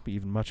better,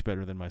 even much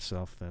better than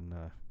myself,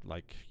 than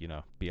like, you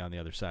know, be on the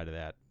other side of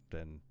that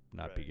than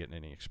not be getting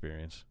any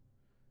experience.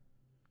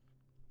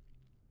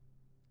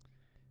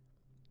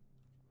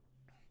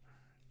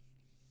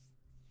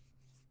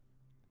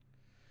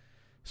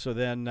 So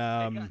then, go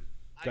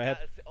ahead.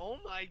 Oh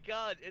my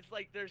god, it's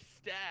like they're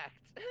stacked.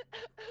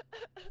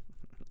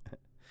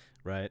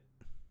 Right.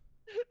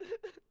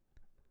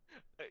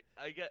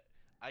 I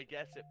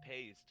guess it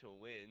pays to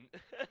win.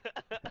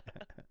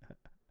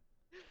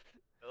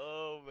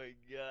 Oh my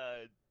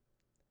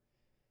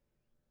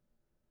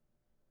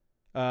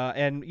god.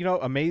 And, you know,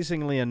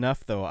 amazingly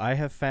enough, though, I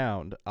have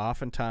found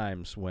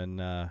oftentimes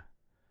when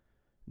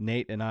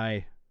Nate and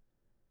I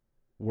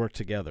work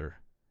together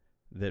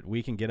that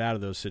we can get out of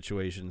those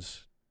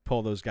situations,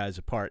 pull those guys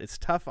apart. It's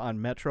tough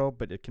on Metro,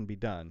 but it can be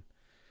done.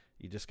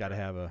 You just got to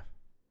have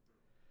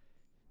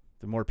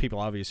the more people,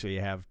 obviously,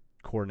 you have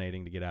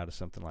coordinating to get out of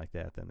something like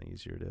that, then the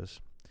easier it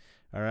is.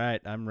 All right,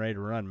 I'm ready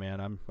to run,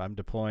 man. I'm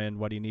deploying.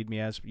 What do you need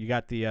me as? You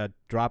got the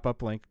drop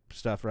uplink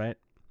stuff, right?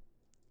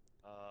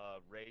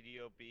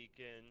 Radio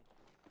beacon.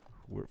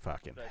 We're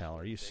fucking hell.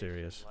 Are you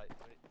serious?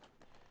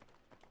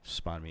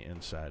 Spawn me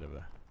inside of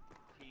a.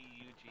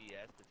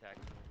 TUGS attack.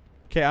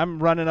 Okay,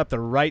 I'm running up the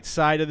right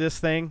side of this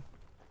thing.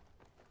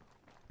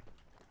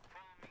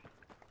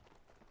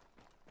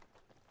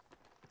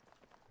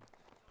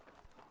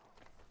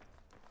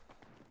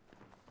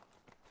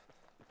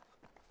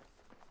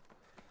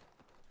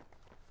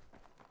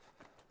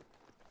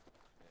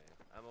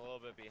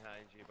 bit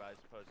behind you, but I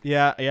suppose.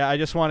 Yeah, yeah. I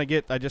just want to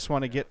get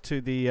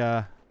to the.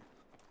 Yeah,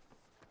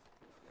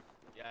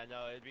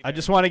 no, it'd be. I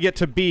just want to get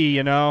to B.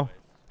 You know,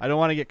 I don't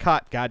want to get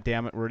caught. God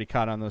damn it, we're already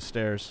caught on those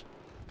stairs.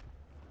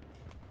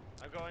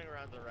 I'm going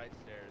around the right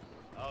stairs.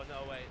 Oh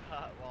no, wait.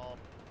 Well,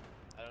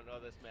 I don't know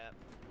this map.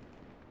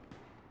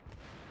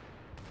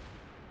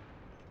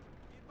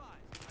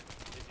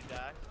 Did you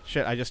die?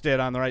 Shit, I just did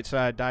on the right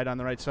side. Died on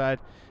the right side.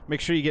 Make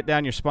sure you get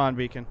down your spawn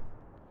beacon.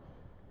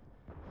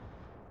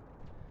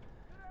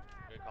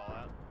 Good call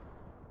out.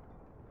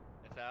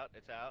 It's out.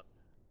 It's out.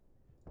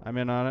 I'm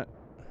in on it.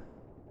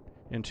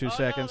 In 2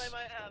 seconds. No, they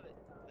might have it.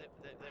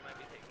 They might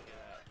be taking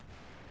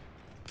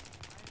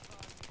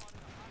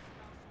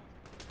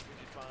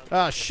it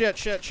out. Oh,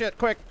 shit,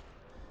 quick.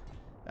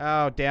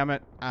 Oh, damn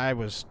it. I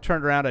was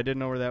turned around. I didn't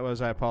know where that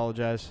was. I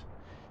apologize.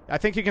 I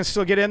think you can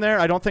still get in there.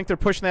 I don't think they're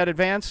pushing that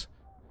advance.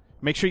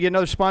 Make sure you get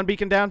another spawn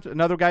beacon down.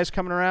 Another guy's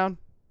coming around.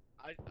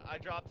 I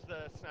dropped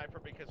the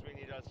sniper because we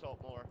need to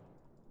assault more.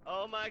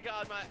 Oh my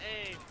god, my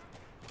aim!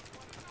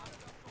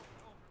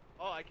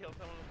 Oh, I killed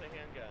someone with a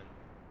handgun.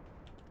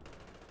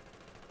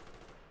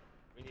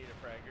 We need a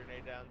frag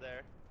grenade down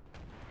there.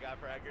 You got a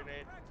frag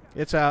grenade?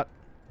 It's out.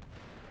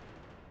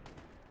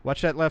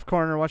 Watch that left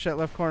corner. Watch that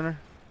left corner.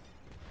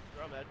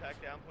 Throw a med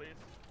pack down, please.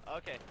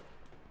 Okay.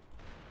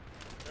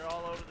 They're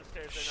all over the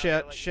stairs.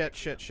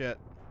 Shit.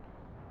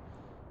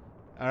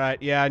 All right,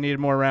 yeah, I needed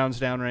more rounds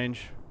downrange.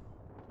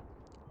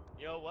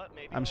 You know what?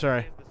 Maybe I'm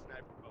sorry. the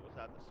sniper but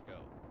without the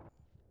scope.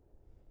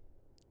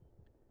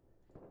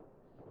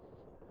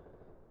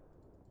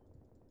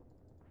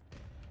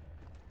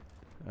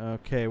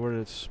 Okay, where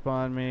did it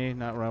spawn me?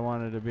 Not where I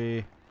wanted to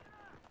be.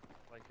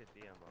 Like a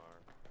DMR.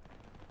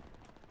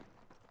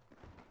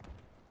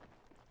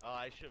 Oh,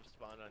 I should have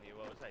spawned on you.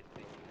 What was I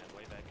thinking? I'm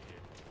way back here.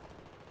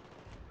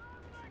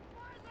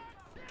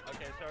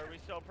 Okay, so are we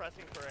still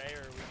pressing for A,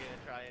 or are we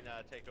gonna try and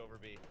take over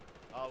B?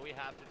 Oh, we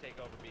have to take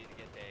over B to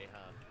get to A,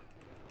 huh?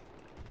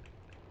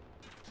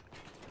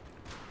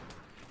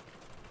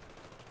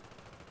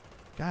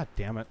 God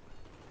damn it.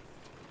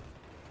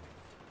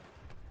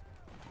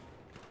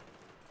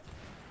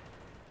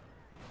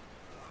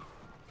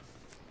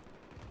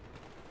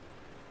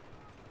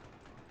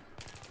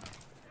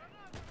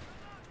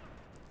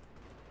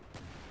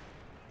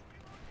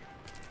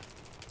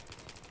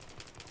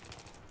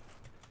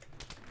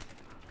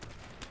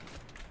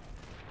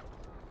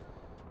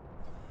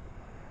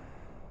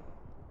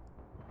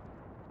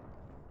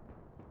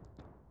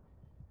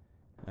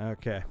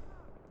 Okay.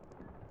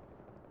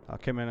 I'll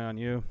come in on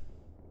you.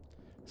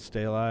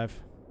 Stay alive.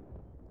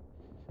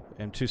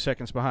 I'm 2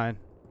 seconds behind.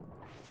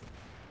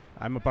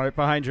 I'm right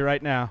behind you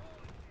right now.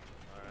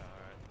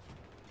 Alright.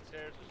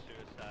 Stairs was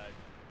suicide.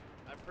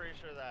 I'm pretty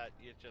sure that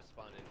you just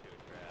spawned into a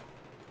trap.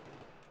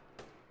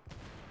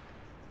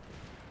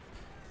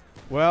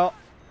 Well,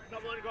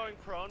 Someone going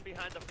prone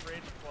behind the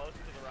fridge close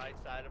to the right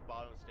side of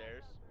bottom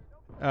stairs.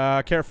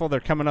 careful. They're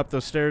coming up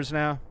those stairs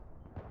now.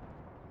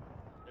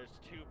 There's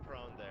two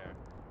prone there.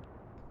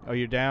 Oh,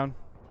 you're down?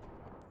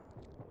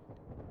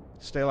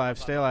 Stay alive,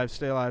 stay alive,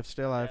 stay alive,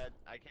 stay alive. Dead.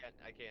 I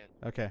can't.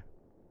 Okay.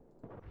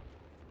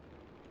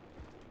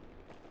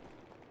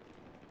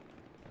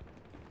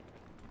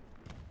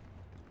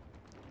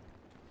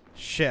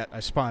 Shit, I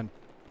spawned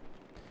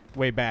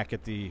way back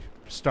at the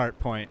start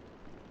point.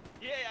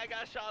 Yay, I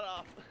got shot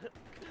off.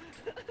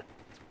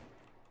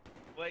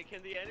 Wait,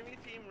 can the enemy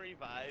team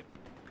revive?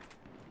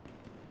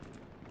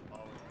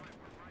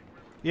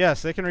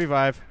 Yes, they can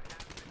revive.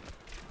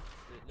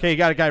 Okay, you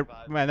got a guy.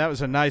 Man, that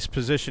was a nice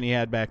position he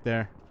had back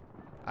there.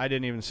 I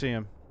didn't even see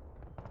him.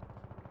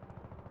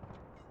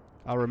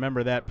 I'll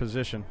remember that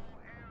position.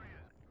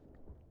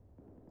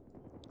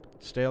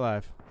 Stay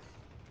alive.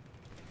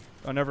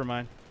 Oh, never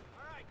mind.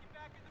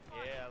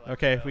 Yeah,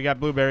 Okay, we got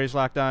blueberries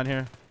locked on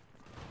here.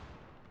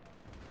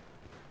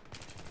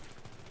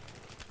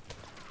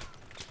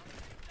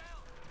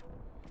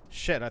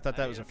 Shit, I thought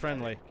that was a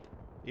friendly.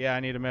 Yeah, I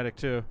need a medic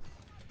too.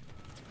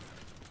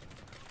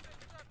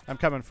 I'm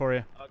coming for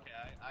you. Okay,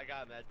 I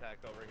got a med pack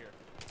over here.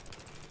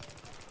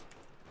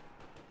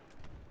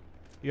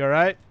 You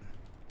alright?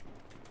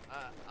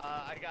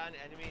 I got an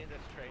enemy in this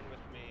train with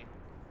me.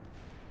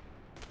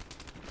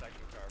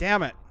 Second car.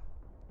 Damn it.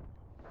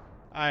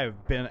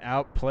 I've been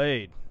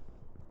outplayed.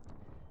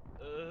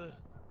 Ugh.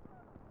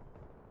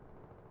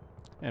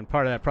 And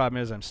part of that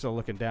problem is I'm still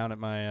looking down at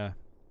my...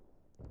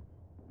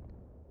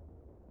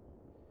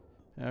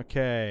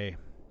 Okay.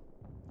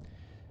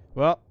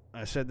 Well,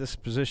 I said this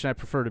position I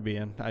prefer to be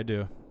in. I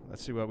do.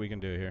 Let's see what we can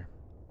do here.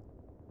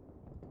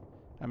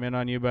 I'm in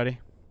on you, buddy.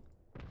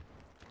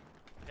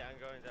 Yeah, I'm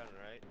going down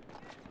right.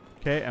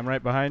 Okay, I'm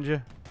right behind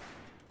you.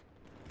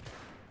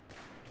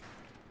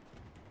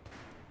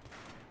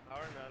 How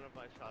are none of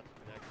my shots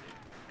connecting?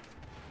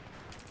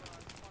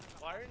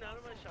 Why are none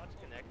of my shots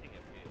connecting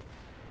at me?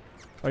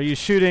 Are you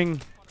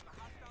shooting...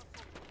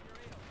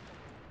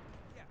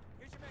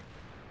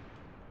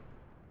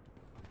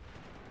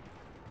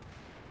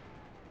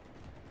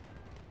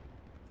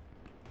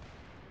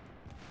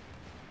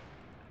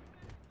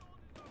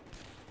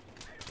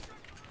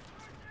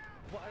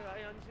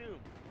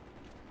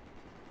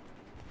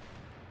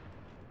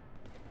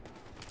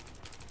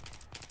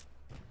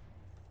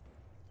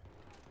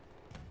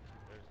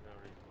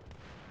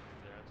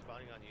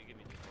 you. Give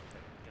me just 1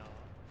 second, y'all.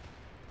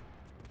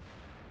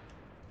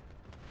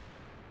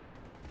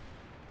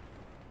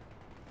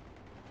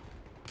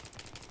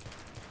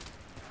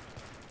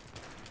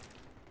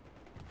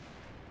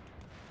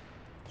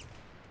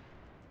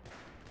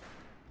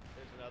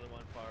 There's another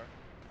one far.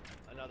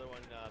 Another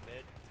one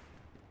mid.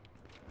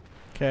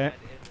 Okay. And in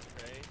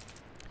the tray.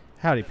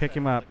 Howdy, This pick side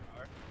him of up. the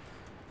car.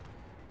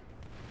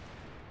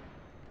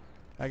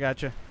 I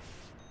got you.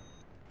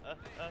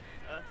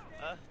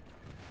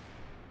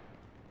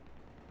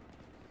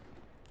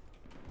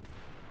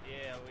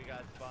 Yeah, we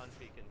got spawn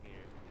peeking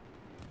here.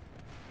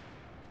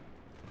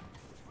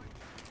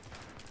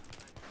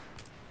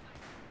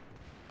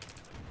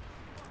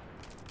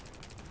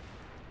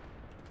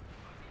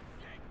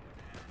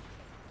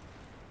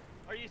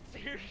 Are you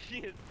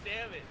serious?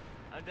 Damn it!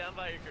 I'm down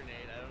by a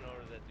grenade. I don't know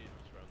where that dude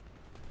was from.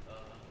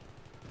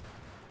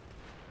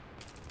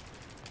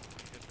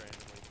 Just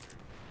randomly threw.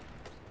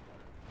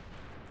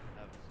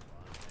 Have a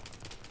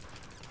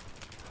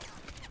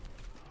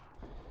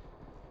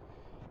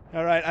spawn.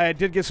 All right, I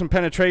did get some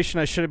penetration.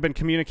 I should have been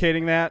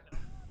communicating that.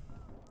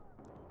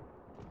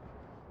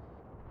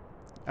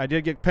 I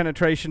did get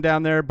penetration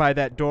down there by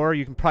that door.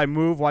 You can probably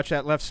move. Watch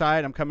that left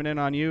side. I'm coming in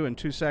on you in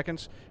 2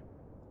 seconds.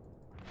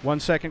 1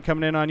 second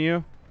coming in on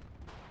you.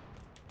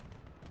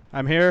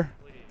 I'm here.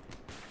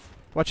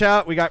 Watch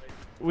out. We got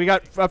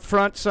up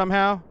front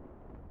somehow.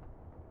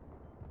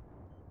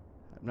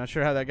 I'm not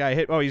sure how that guy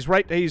hit. Oh, he's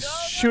right. He's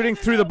shooting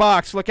through the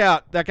box. Look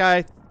out. That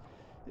guy.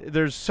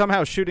 There's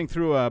somehow shooting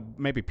through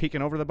maybe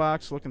peeking over the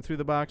box, looking through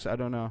the box. I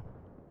don't know.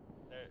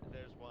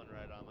 There's one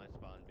right on my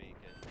spawn beacon.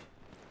 Just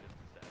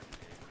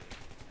assassinated me.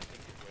 I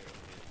think he's way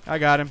over here. I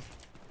got him.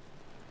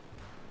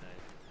 Nice.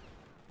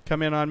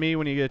 Come in on me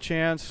when you get a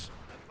chance.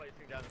 I'm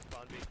placing down the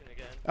spawn beacon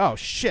again. Oh,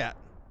 shit.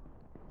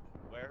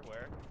 Where?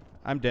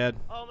 I'm dead.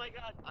 Oh my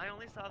god, I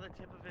only saw the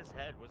tip of his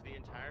head. Was the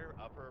entire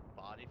upper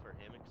body for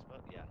him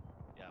exposed? Yeah.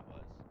 Yeah, it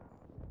was.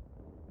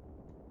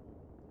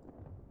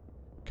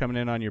 Coming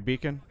in on your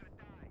beacon.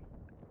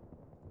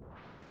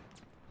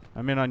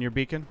 I'm in on your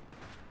beacon.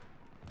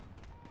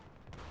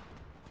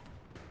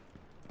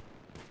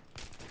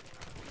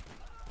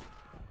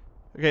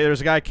 Okay,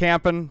 there's a guy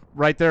camping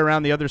right there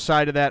around the other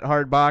side of that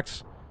hard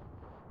box.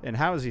 And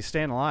how is he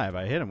staying alive?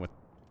 I hit him with...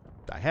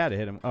 I had to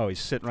hit him. Oh, he's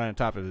sitting right on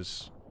top of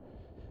his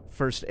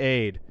first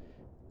aid.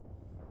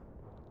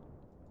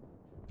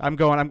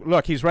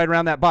 Look, he's right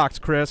around that box,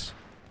 Chris.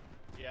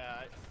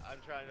 Yeah, I'm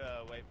trying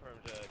to wait for him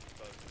to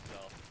expose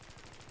himself.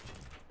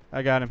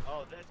 I got him.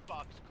 Oh, this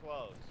box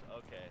closed.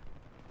 Okay.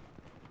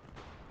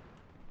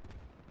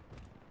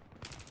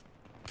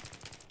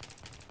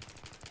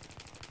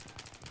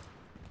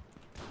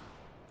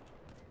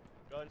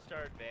 Go and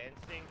start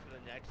advancing to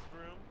the next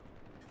room.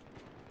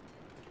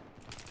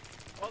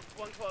 Oh,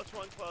 one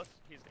close.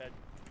 He's dead.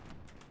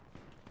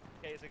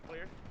 Okay, is it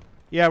clear?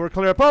 Yeah, we're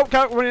clear up. Oh,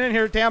 God, we're in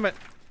here. Damn it.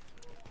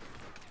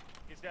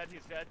 He's dead.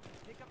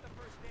 Pick up the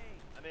first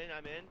aid.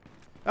 I'm in.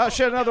 Oh,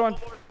 shit, another one.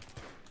 more.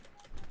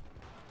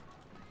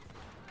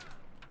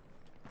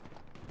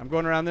 I'm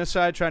going around this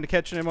side, trying to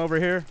catch him over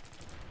here.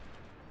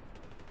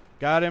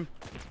 Got him.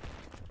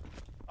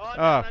 Oh,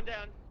 I'm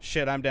down.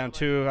 Shit, I'm down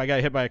too. I got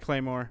hit by a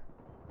claymore.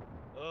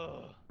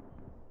 Ugh.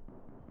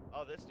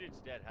 Oh, this dude's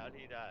dead. How did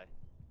he die?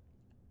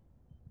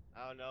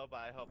 I don't know,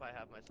 but I hope I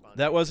have my spawn.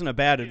 That wasn't a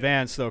bad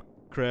advance, though,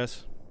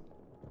 Chris.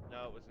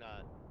 No, it was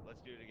not.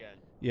 Let's do it again.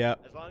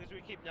 Yep. As long as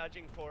we keep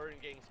nudging forward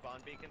and getting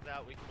spawn beacons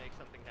out, we can make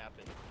something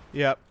happen.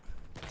 Yep.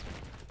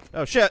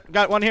 Oh, shit.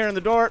 Got one here in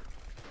the door.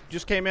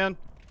 Just came in.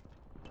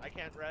 I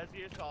can't res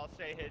you, so I'll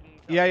stay hidden.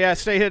 Yeah,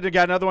 stay hidden.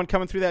 Got another one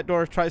coming through that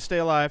door. Try to stay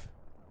alive.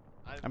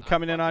 I'm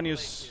coming in on you.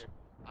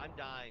 I'm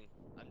dying.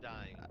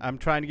 I'm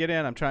trying to get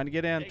in. Throwing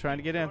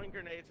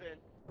grenades in.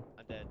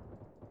 I'm dead.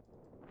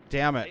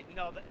 Damn it.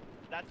 No,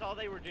 that's all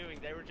they were doing.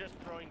 They were just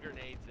throwing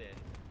grenades in.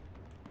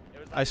 It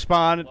was like, I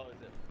spawned. what was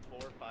it,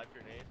 4 or 5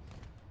 grenades?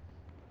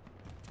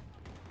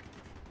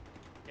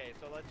 Okay,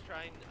 so let's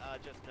try and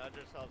just nudge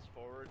ourselves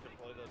forward,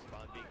 deploy those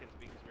spawn beacons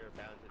because we were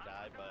bound to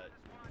die, but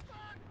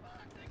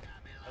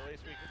at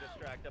least we could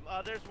distract them.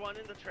 There's one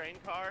in the train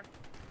car.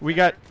 We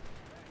got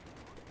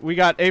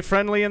a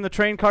friendly in the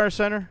train car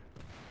center.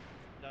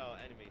 No,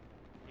 enemy.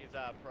 He's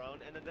prone,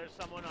 and then there's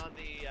someone on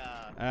the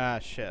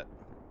Shit.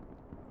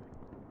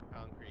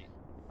 concrete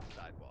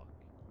sidewalk.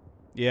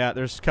 Yeah,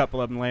 there's a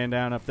couple of them laying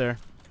down up there.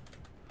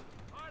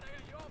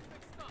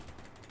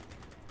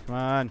 Come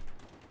on.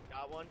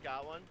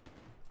 Got one.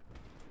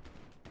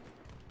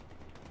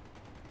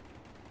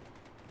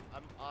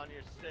 I'm on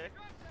your 6.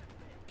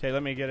 Okay,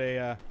 let me get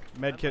a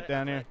med kit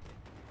down here.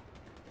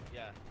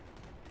 Yeah.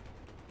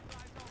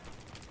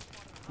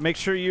 Make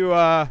sure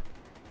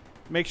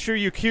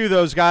you cue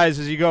those guys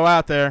as you go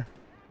out there.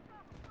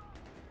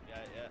 Yeah.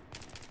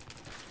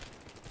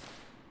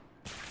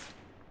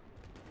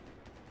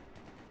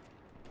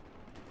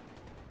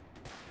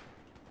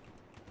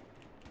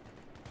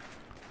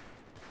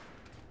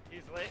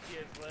 He's lit.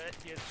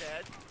 He is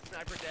dead.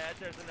 Sniper dead.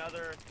 There's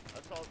another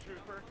assault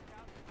trooper.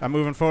 I'm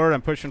moving forward.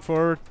 I'm pushing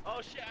forward.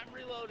 Oh shit, I'm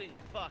reloading.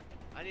 Fuck.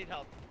 I need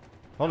help.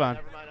 Hold on.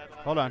 Never mind, I'm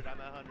at Hold on. 100, I'm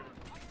at 100.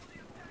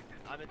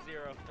 I'm at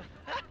 0.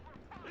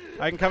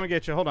 I can come and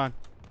get you. Hold on.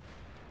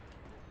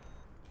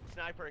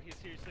 Sniper, he's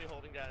seriously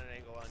holding down an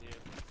angle on you.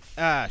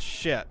 Ah,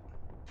 shit.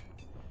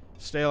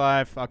 Stay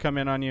alive. I'll come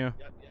in on you. Yep,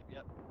 yep,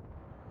 yep.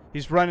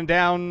 He's running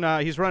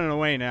down. He's running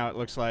away now, it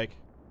looks like.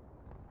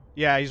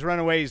 Yeah, he's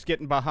running away. He's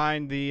getting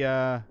behind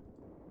the...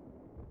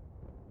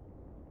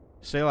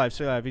 Stay alive,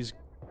 stay alive. He's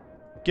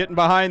getting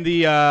behind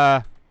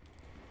the...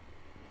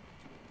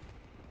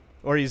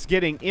 Or he's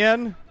getting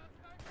in.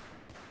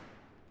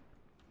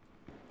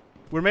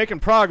 We're making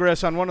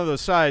progress on one of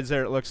those sides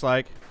there, it looks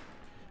like.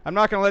 I'm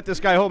not going to let this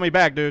guy hold me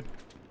back, dude.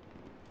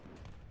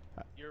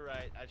 You're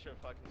right. I should have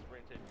fucking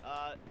sprinted.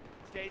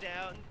 Stay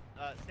down.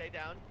 Stay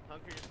down.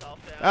 Hunker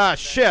yourself down. Ah,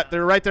 shit.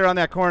 They're right there on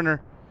that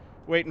corner.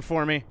 Waiting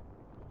for me.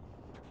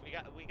 We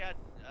got,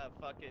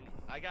 fucking...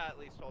 I got at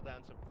least hold down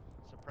some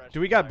suppression.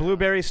 Do we got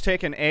blueberries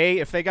taking A?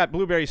 If they got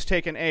blueberries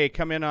taking A,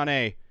 come in on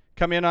A.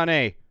 Come in on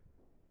A.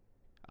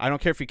 I don't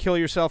care if you kill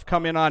yourself,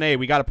 come in on A.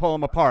 We got to pull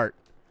them apart.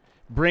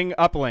 Bring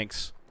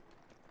uplinks.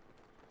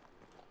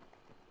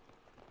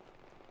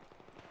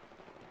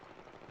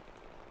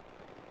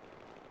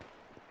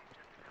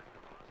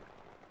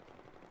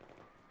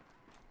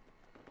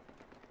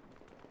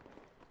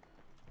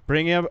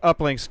 Bring in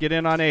uplinks. Get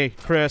in on A,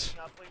 Chris.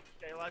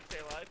 Stay alive, stay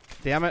alive.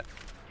 Damn it.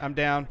 I'm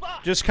down.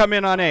 Fuck! Just come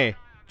in on A.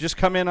 Just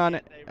come in on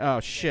A. Oh,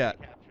 shit.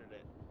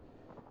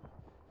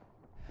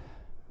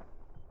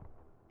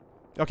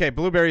 Okay,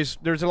 blueberries.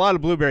 There's a lot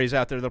of blueberries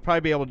out there. They'll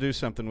probably be able to do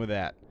something with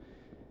that.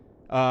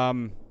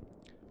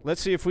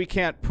 Let's see if we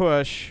can't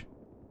push.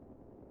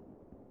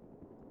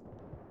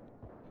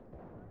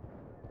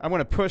 I'm going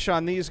to push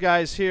on these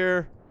guys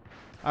here.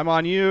 I'm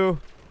on you.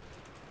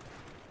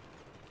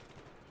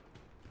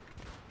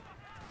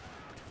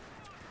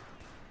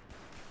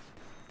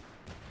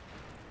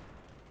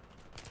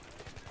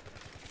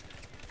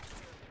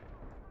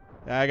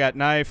 I got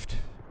knifed.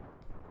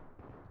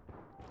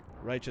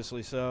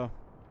 Righteously so.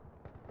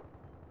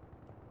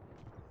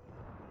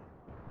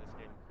 This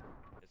game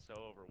is so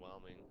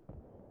overwhelming.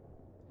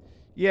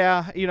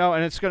 Yeah, you know,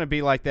 and it's going to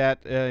be like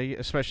that,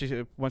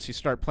 especially once you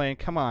start playing.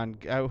 Come on,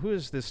 who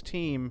is this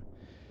team?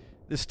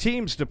 This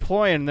team's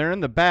deploying. They're in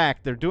the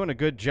back. They're doing a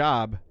good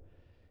job.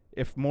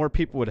 If more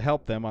people would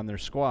help them on their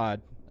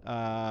squad.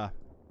 I'm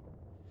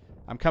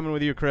coming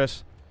with you,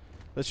 Chris.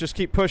 Let's just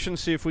keep pushing,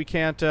 see if we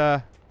can't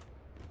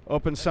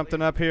open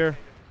something up here.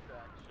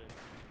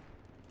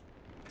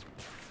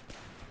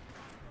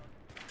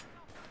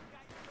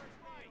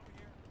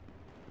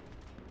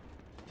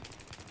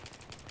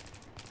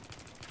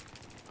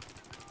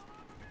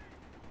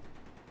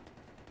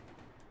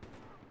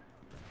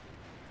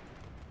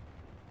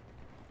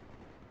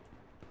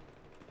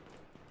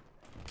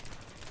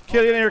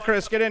 Get in here,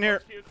 Chris. Get in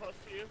here. Close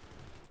to you.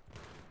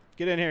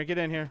 Get in here. Get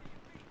in here.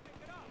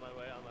 On my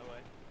way, on my way.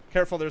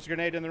 Careful, there's a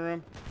grenade in the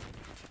room.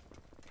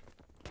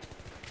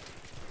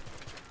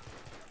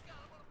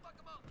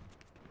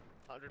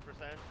 100%.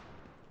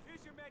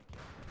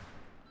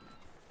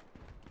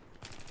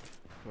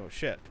 Oh,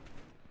 shit.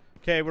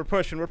 Okay, we're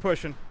pushing. We're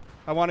pushing.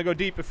 I want to go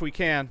deep if we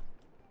can.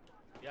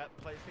 Yep,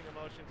 placing a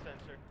motion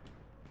sensor.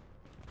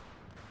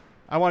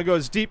 I want to go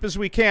as deep as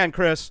we can,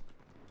 Chris.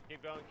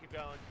 Keep going, keep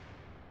going.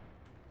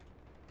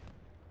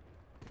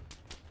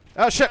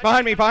 Oh, shit.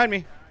 Behind me. Behind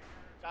me.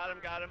 Got him,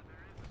 got him.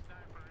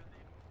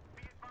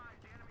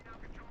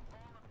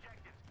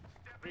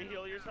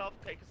 Reheal yourself.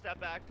 Take a step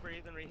back,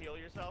 breathe, and reheal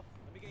yourself.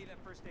 Let me get you that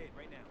first aid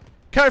right now.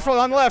 Careful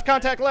on the left.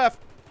 Contact left.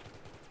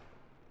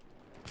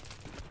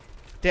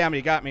 Damn it.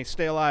 He got me.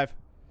 Stay alive.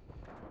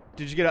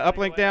 Did you get an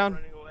uplink down?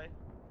 Running away.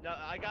 No,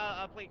 I got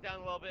an uplink down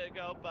a little bit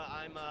ago, but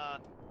I'm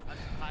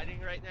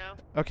hiding right now.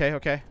 Okay,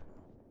 okay.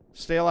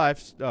 Stay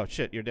alive. Oh,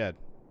 shit. You're dead.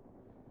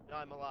 No,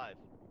 I'm alive.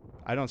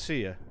 I don't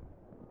see you.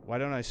 Why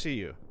don't I see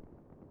you?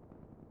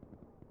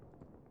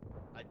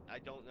 I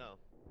don't know.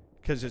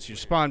 Because it's your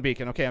spawn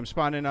beacon. Okay, I'm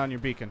spawning on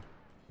your beacon.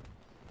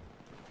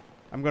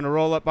 I'm going to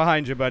roll up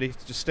behind you, buddy.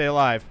 Just stay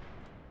alive.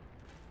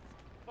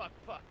 Fuck,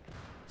 fuck.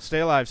 Stay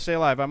alive. Stay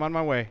alive. I'm on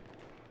my way.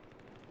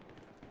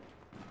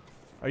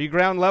 Are you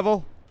ground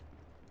level?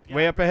 Yeah,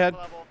 Way up ahead?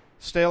 level.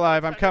 Stay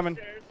alive. I'm coming.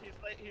 Upstairs. He's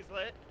lit, he's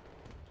lit.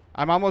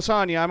 I'm almost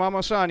on you. I'm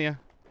almost on you.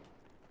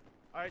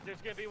 Alright,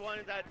 there's gonna be one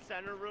in that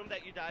center room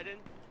that you died in.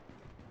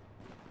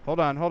 Hold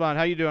on. Hold on.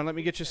 How you doing? Let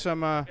me get you some...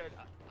 Good.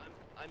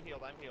 I'm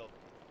healed. I'm healed.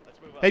 Let's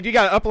move up. Hey, do you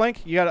got an uplink?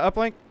 You got an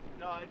uplink?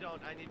 No, I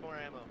don't. I need more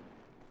ammo.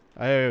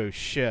 Oh,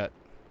 shit.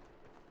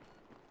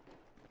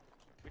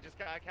 We just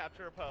gotta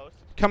capture a post.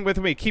 Come with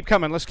me. Keep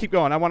coming. Let's keep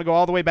going. I want to go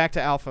all the way back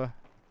to Alpha.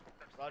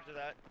 Roger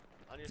that.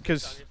 On your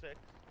 'Cause- six, on your six.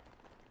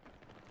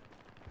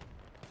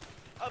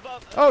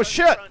 Above. Oh,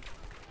 shit!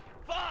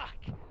 Fuck!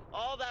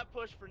 All that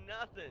push for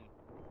nothing.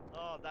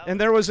 Oh, that And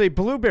there was a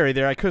blueberry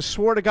there. I could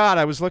swore to God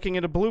I was looking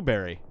at a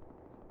blueberry.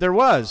 There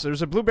was. There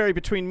was a blueberry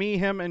between me,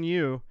 him, and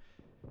you.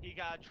 He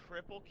got a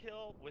triple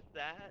kill with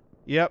that?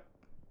 Yep.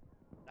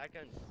 That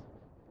gun's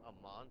a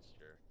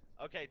monster.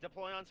 Okay,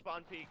 deploy on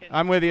spawn beacon.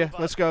 I'm with you. Move up.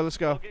 Let's go. Let's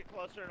go. I'll get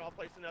closer and I'll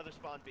place another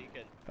spawn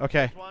beacon.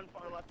 Okay. There's one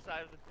far left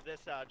side of this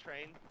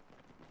train.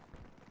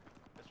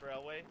 This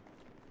railway.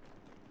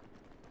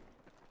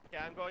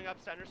 Yeah, I'm going up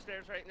center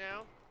stairs right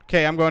now.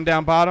 Okay, I'm going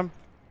down bottom.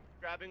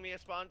 Grabbing me a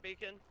spawn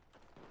beacon.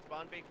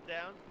 Spawn beacon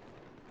down.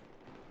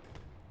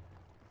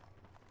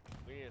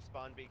 We need a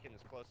spawn beacon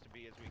as close to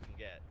B as we can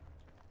get.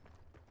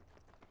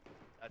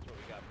 That's what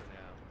we got for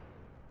now.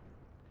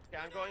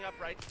 Okay, I'm going up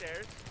right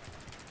stairs.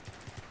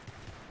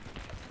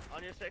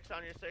 On your six,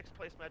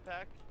 place med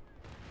pack.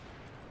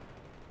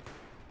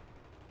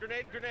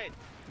 Grenade, grenade.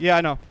 Yeah,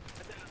 I know.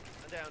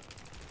 I'm down.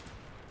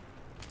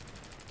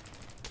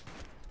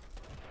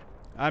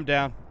 I'm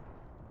down.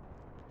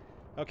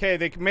 Okay,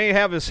 they may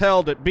have us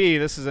held at B.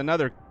 This is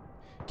another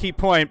key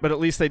point, but at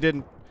least they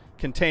didn't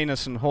contain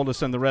us and hold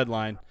us in the red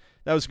line.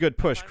 That was a good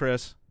push,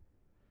 Chris.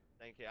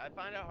 Thank you. I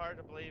find it hard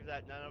to believe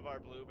that none of our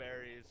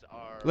blueberries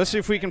are... Let's see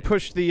if we can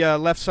push the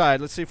left side.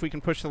 Let's see if we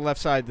can push the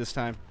left side this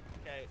time.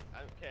 Okay,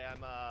 I'm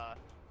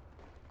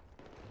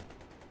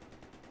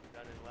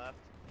gunning left.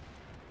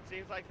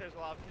 Seems like there's a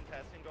lot of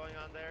contesting going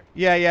on there.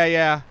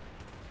 Yeah.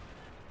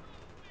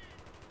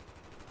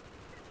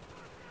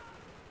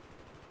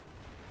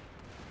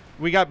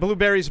 We got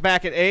blueberries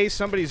back at A.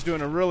 Somebody's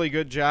doing a really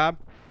good job.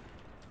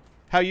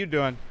 How you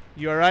doing?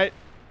 You all right?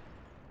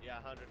 Yeah,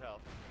 100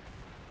 health.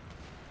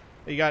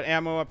 You got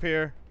ammo up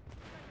here?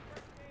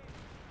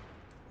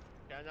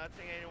 Yeah, I'm not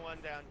seeing anyone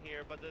down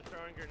here, but they're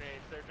throwing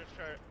grenades. They're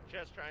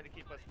just trying to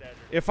keep us dead.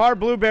 If our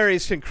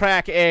blueberries can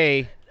crack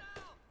A,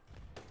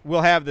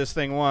 we'll have this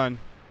thing won.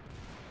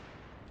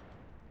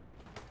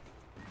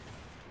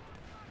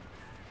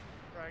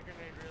 Try a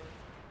grenade, really?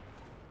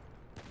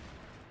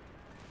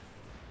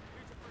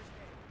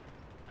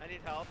 I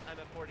need help. I'm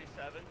at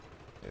 47.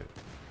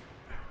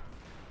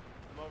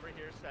 I'm over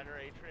here, center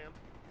atrium.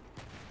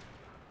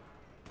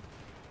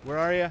 Where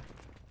are you?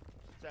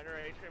 Center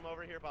atrium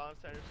over here, bottom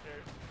center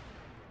stairs.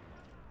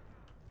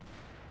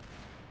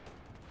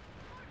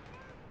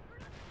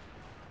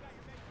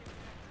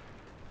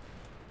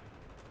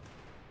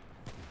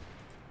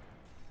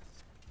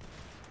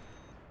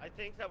 I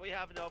think that we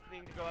have an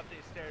opening to go up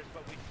these stairs,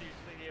 but we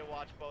seriously need to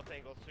watch both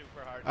angles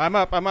super hard. I'm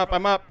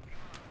up.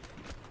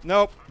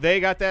 Nope, they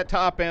got that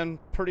top end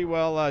pretty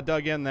well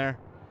dug in there.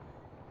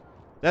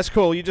 That's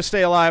cool. You just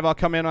stay alive. I'll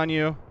come in on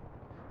you.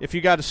 If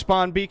you got a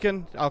spawn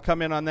beacon, I'll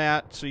come in on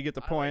that so you get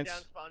the points.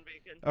 Down spawn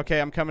beacon.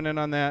 Okay, I'm coming in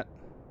on that.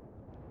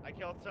 I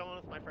killed someone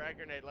with my frag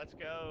grenade. Let's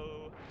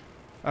go.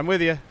 I'm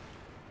with you.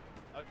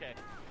 Okay.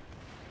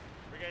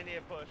 We're going to need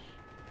a push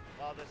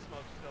while this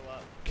smoke's still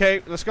up.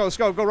 Okay, let's go.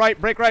 Go right.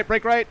 Break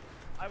right.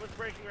 I was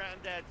breaking right. I'm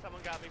dead.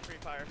 Someone got me free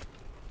fire.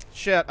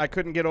 Shit, I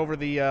couldn't get over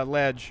the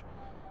ledge.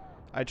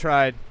 I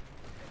tried.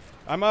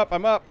 I'm up.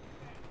 I'm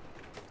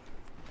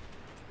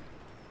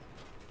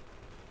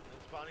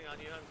spawning on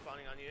you.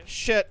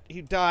 Shit,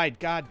 he died.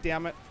 God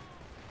damn it.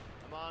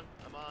 I'm on.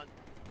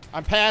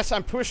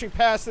 I'm pushing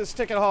past this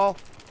ticket hall.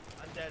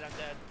 I'm dead. I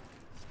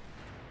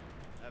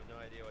have no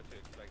idea what to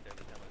expect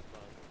every time I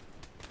spawn.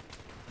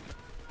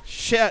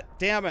 Shit,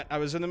 damn it. I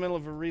was in the middle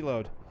of a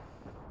reload.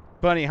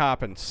 Bunny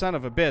hopping. Son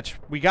of a bitch.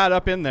 We got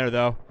up in there,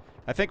 though.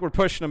 I think we're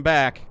pushing them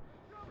back.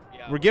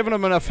 Yeah, we're giving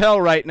them enough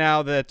hell right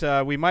now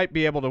that we might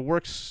be able to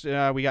work.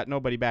 We got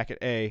nobody back at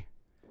A.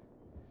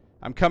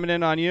 I'm coming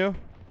in on you.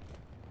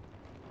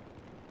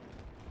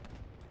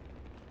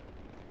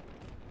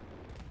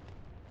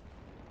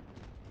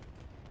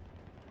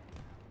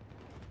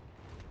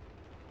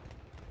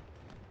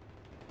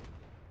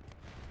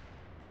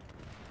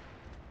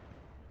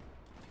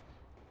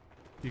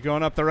 You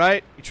going up the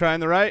right? You trying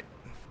the right?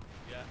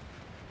 Yeah.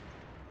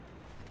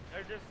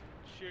 They're just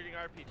shooting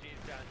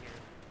RPGs down here.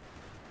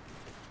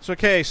 It's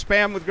okay.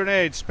 Spam with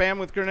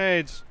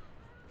grenades.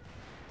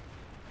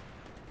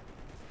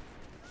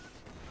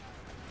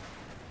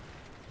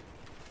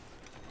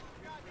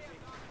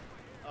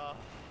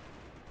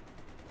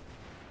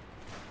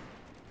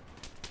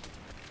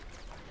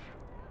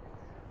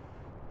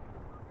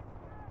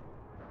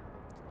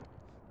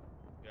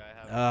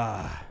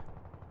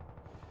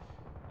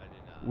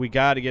 We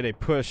got to get a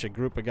push, a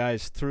group of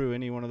guys through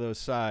any one of those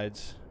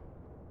sides.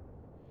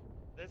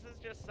 This is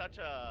just such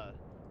a...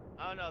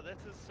 I don't know, this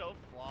is so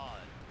flawed.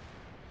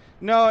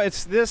 No,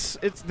 it's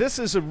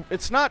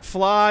not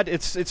flawed.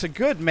 It's a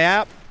good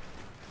map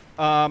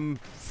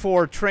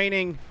for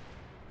training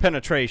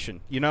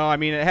penetration. You know, I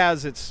mean, it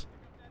has its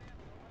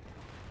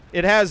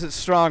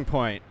strong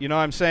point. You know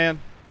what I'm saying?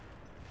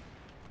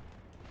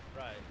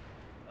 Right.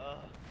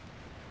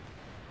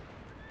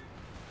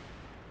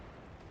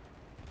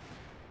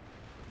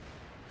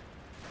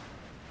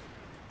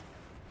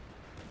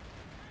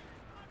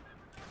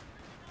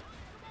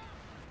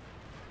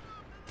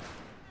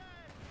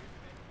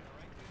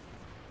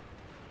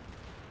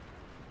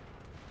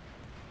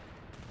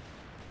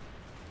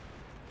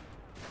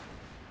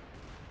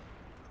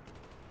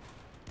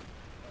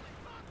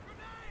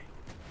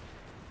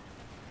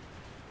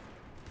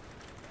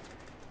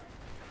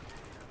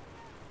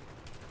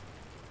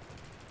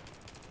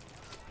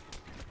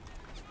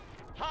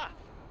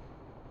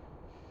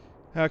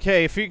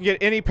 Okay, if you can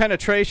get any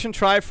penetration,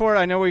 try for it.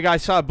 I know we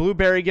guys saw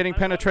Blueberry getting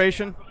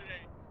penetration.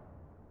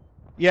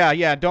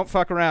 Yeah, don't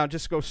fuck around.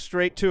 Just go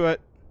straight to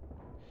it.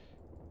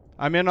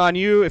 I'm in on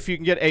you. If you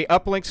can get a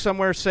uplink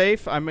somewhere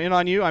safe, I'm in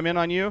on you. I'm in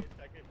on you.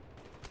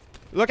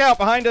 Look out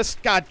behind us.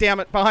 God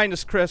damn it. Behind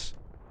us, Chris.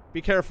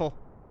 Be careful.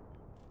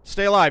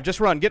 Stay alive. Just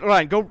run. Get in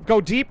line.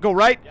 Go deep. Go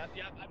right. Yep.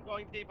 I'm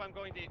going deep. I'm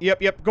going deep.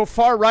 Yep. Go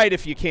far right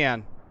if you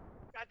can.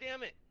 God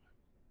damn it.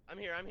 I'm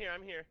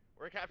here.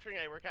 We're capturing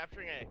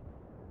A.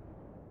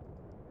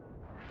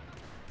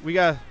 We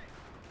got...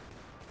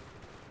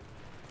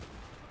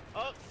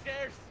 Oh,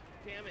 stairs.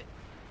 Damn it.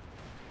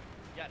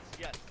 Yes.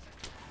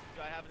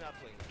 Do I have an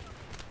uplink?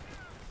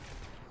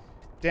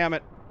 Damn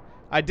it.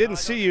 I didn't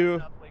see you.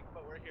 Have an uplink,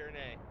 but we're here in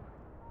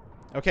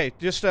A. Okay,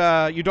 just,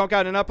 you don't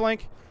got an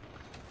uplink?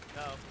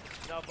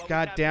 No, but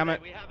God damn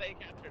it. We have A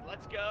captured.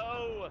 Let's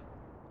go.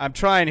 I'm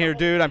trying here,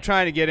 dude. I'm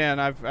trying to get in.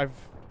 I've...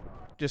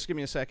 Just give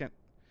me a second.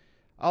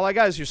 All I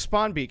got is your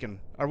spawn beacon.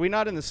 Are we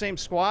not in the same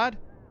squad?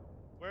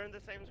 We're in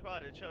the same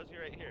squad. It shows you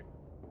right here.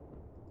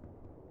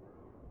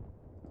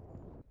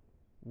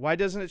 Why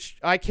doesn't it...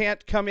 I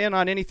can't come in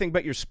on anything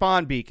but your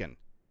spawn beacon.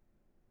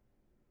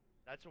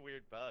 That's a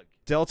weird bug.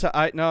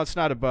 Delta, no, it's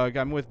not a bug.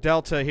 I'm with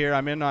Delta here.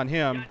 I'm in on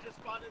him. Yeah, just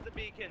spawn in the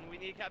beacon. We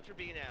need to capture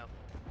B now.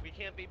 We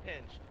can't be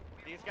pinched.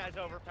 These guys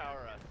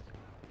overpower us.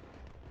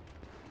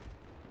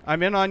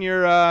 I'm in on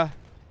your, I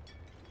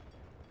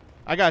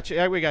got you.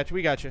 Yeah, we got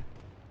you.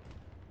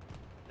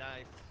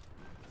 Nice.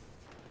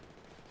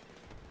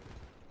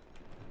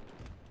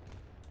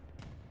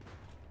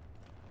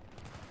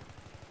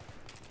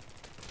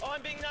 Oh,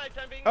 I'm being knifed.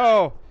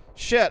 Oh,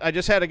 shit. I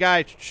just had a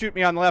guy shoot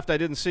me on the left. I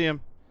didn't see him.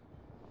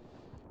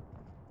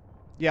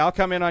 Yeah, I'll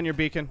come in on your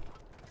beacon.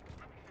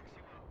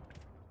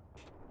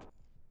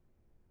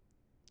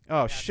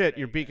 Oh, shit.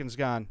 Your beacon's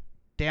gone.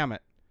 Damn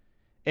it.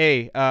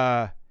 A,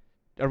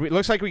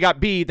 looks like we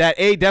got B. That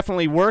A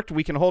definitely worked.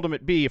 We can hold them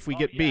at B if we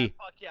get B.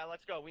 Fuck yeah,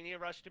 let's go. We need a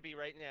rush to B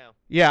right now.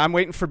 Yeah, I'm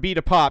waiting for B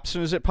to pop. As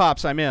soon as it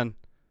pops, I'm in.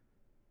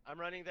 I'm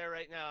running there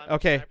right now. I'm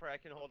okay. A sniper. I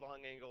can hold long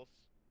angles.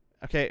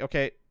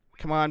 Okay.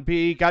 Come on,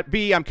 B. Got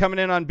B. I'm coming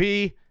in on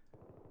B.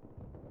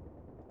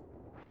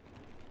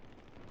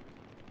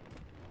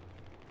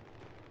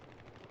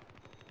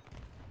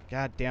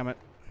 God damn it.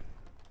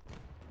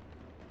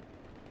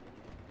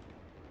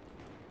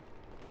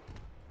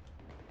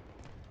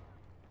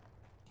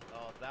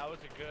 Oh, that was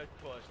a good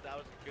push.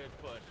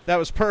 That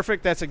was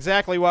perfect. That's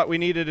exactly what we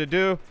needed to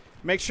do.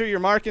 Make sure you're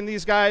marking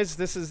these guys.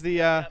 This is the...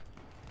 Yep.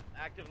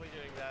 Actively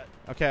doing that.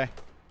 Okay.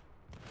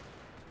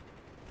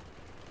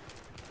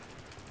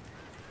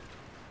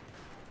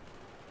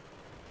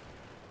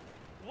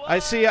 What? I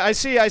see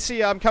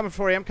you. I'm coming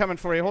for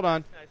you. Hold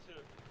on. Nice.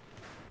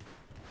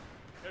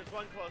 There's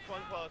one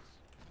close.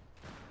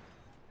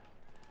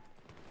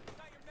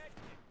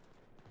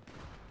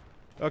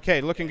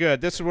 Okay, looking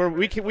good. This is where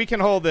we can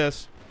hold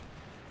this.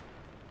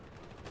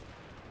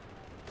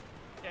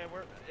 Okay,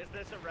 is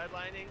this a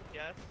redlining?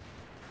 Yes.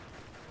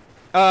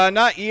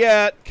 Not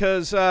yet,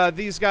 because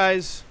these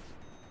guys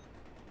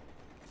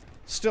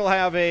still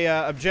have a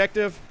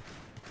objective.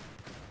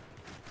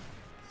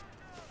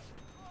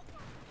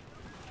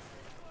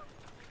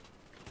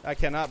 I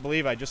cannot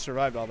believe I just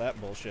survived all that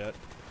bullshit.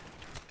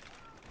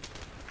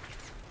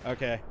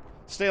 Okay.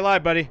 Stay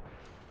alive, buddy. No,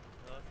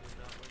 do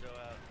not window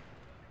out.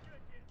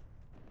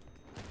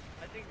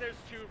 I think there's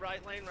two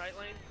right lane.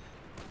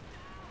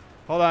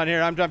 Hold on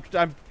here.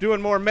 I'm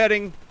doing more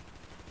medding.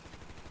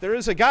 There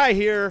is a guy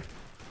here.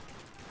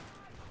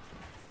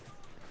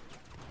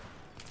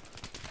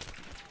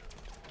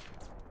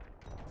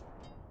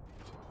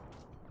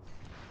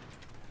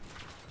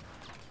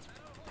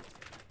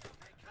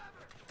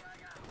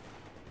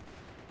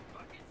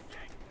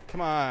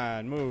 Come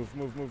on,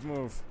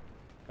 move.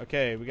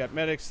 Okay, we got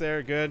medics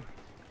there, good.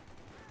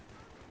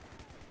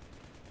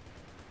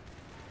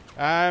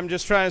 I'm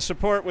just trying to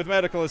support with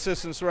medical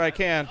assistance where I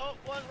can. Oh,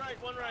 one right.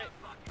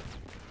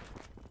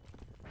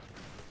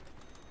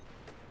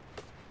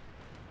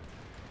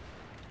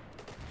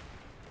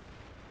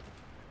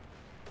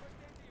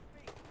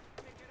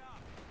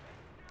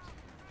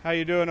 How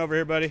you doing over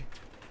here, buddy?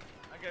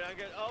 I'm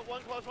good. Oh,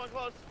 one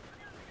close.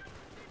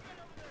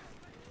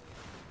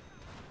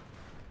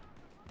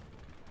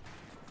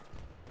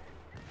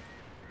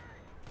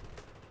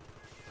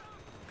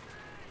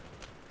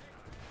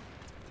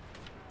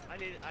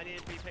 I need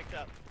to be picked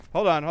up.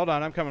 Hold on.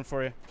 I'm coming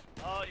for you.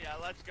 Oh, yeah,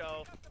 let's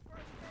go.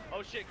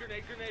 Oh, shit,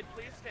 grenade.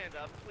 Please stand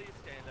up.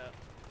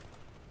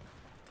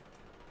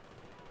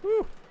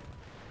 Whew.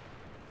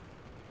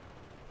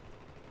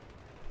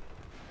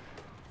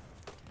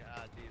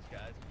 God, these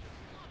guys are just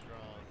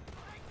strong.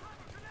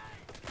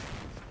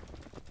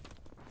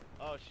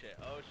 Oh, shit.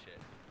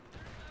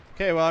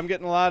 Okay, well, I'm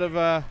getting a lot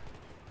of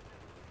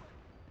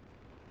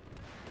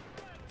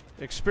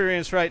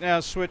experience right now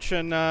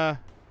switching.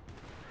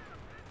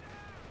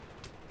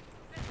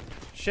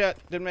 Shit,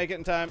 didn't make it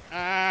in time.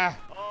 Ah!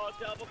 Oh,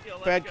 double kill.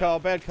 Bad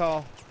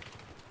call.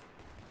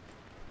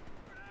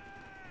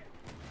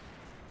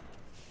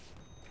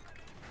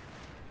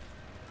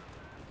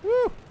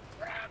 Woo!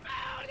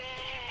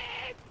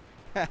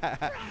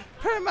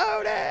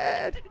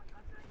 Promoted!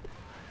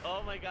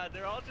 Oh my god,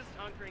 they're all just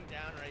hunkering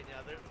down right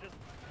now. They're just...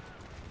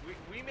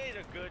 We made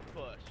a good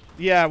push.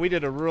 Yeah, we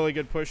did a really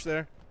good push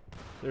there.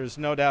 There's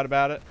no doubt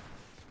about it.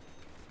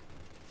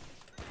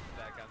 I'm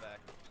back.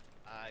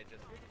 I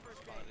just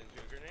spawned into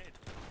a grenade.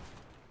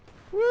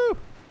 Woo!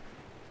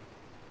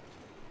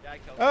 Yeah, I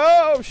killed him.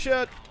 Oh,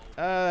 shit!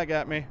 That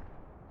got me.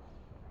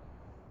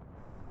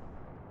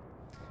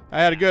 I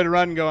had a good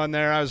run going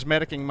there. I was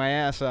medicing my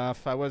ass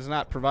off. I was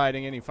not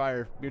providing any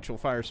mutual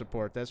fire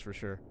support, that's for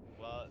sure.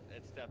 Well,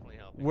 it's definitely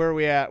helping. Where are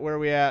we at? Where are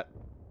we at?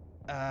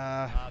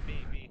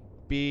 B.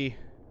 B.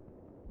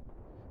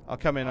 I'll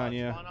come in on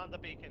you. Spawn on the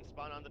beacon.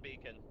 Spawn on the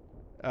beacon.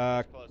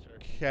 Closer.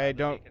 Okay,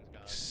 don't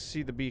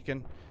see the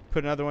beacon.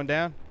 Put another one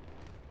down.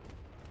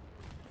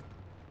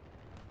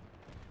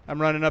 I'm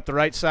running up the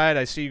right side.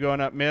 I see you going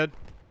up mid.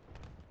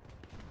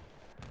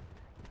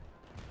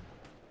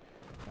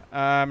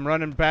 I'm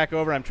running back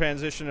over. I'm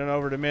transitioning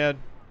over to mid.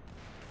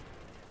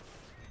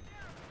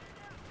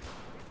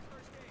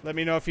 Let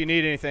me know if you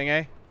need anything,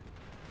 eh?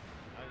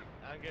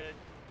 I'm good.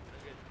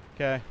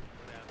 Okay.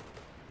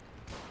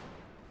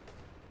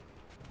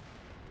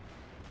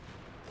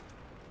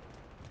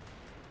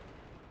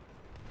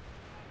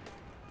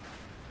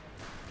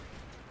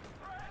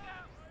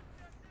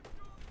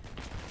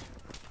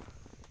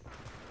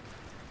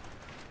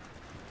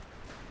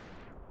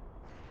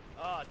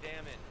 Oh,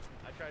 damn it.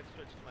 I tried to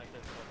switch to my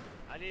pistol.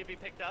 I need to be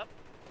picked up.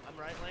 I'm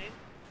right lane.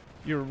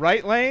 Your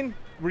right lane?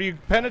 Were you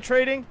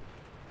penetrating?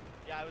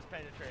 Yeah, I was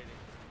penetrating.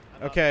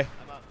 Okay.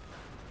 I'm up.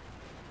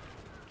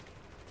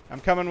 I'm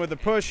coming with the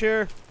push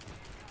here.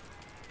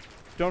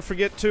 Don't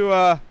forget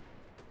to,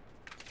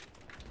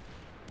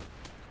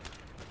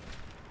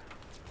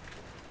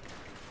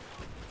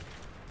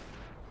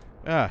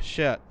 Ah,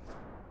 shit.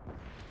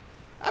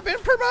 I've been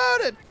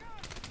promoted!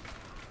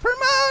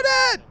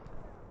 Promoted!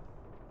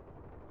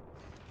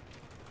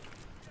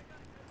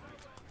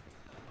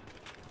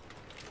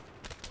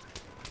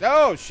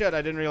 Oh, shit,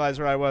 I didn't realize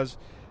where I was.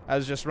 I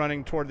was just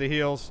running toward the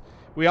heels.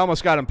 We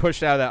almost got him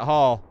pushed out of that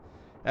hall.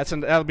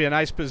 That'll be a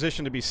nice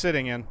position to be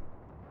sitting in.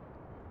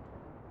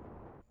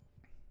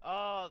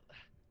 Oh,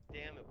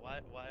 damn it. Why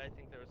I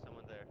think there was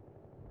someone there?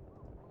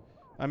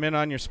 I'm in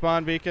on your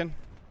spawn beacon.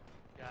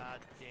 God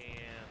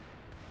damn.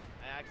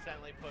 I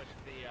accidentally pushed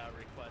the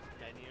request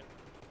menu.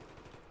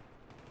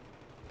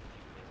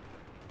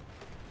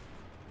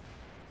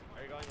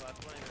 Are you going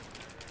left lane or...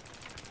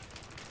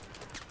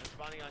 I'm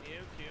spawning on you.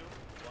 Q.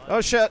 One.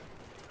 Oh, shit.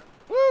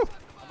 Woo!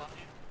 I'm on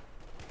you.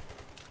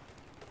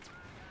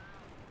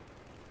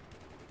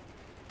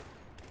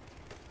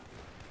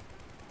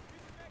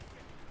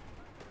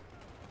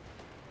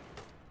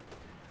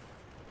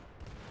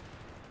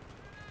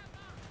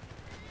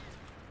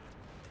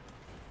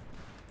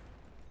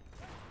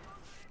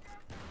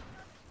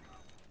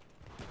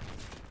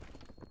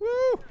 Woo!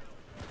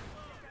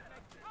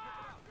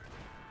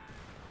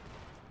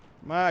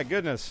 My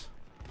goodness.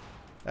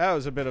 That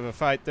was a bit of a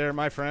fight there,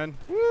 my friend.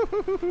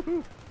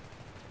 Woo-hoo-hoo-hoo.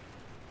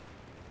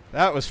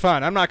 That was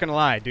fun. I'm not going to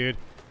lie, dude.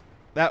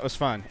 That was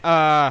fun.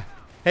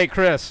 Hey,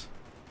 Chris.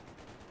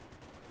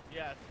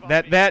 Yeah,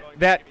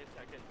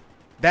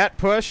 That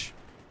push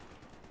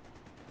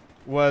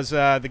was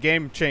the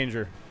game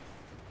changer.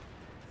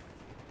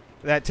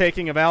 That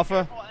taking of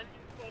Alpha. Oh, enemies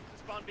close to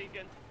spawn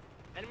beacon.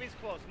 Enemies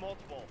close,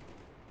 multiple.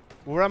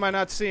 Where am I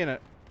not seeing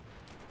it?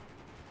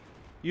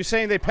 You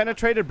saying they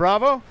penetrated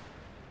Bravo?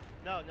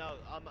 No,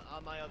 on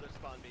my other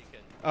spawn beacon.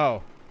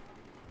 Oh.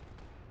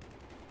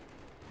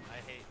 I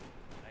hate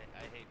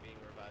being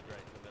revived right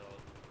in the middle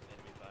of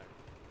enemy fire.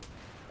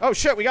 Oh,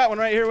 shit, we got one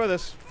right here with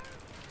us.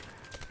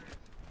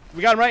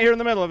 We got him right here in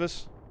the middle of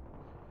us.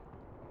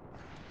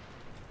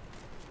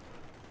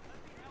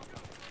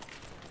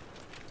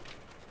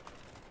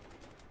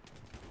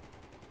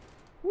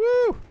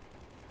 Woo!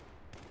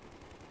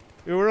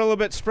 We're a little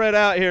bit spread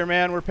out here,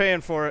 man. We're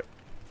paying for it.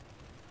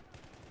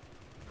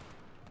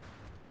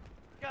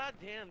 God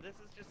damn, this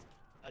is just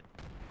a...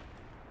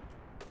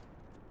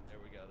 There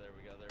we go.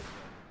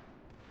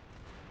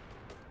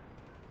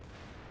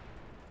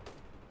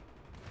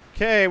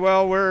 Okay,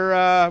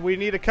 well, we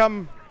need to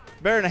come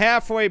better than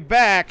halfway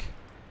back.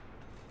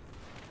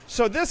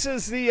 So this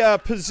is the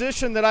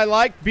position that I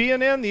like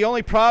being in. The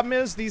only problem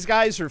is these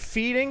guys are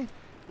feeding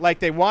like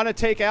they want to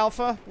take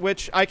Alpha,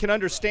 which I can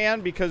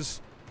understand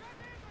because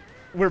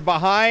we're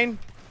behind.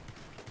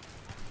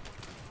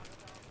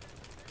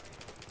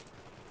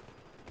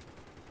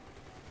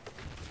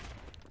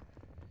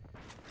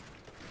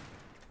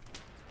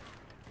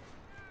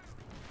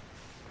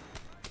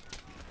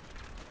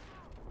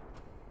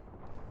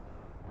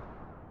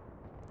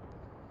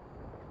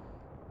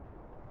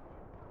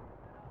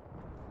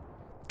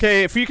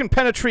 Okay, if you can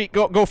penetrate,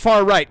 go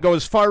far right. Go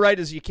as far right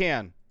as you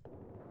can.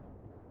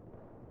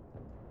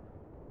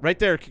 Right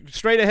there,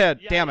 straight ahead.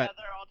 Yeah, Damn it. Yeah,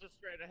 they're all just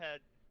straight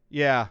ahead.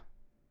 Yeah.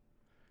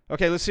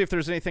 Okay, let's see if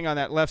there's anything on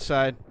that left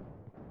side.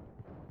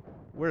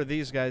 Where are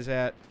these guys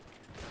at?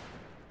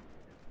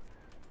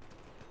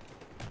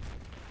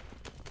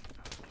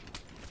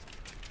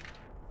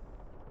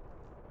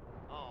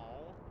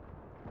 Oh.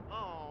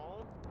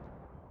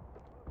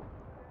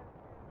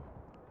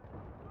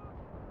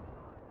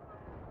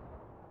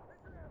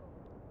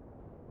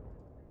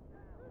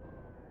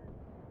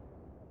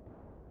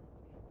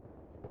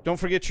 Don't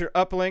forget your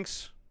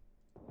uplinks.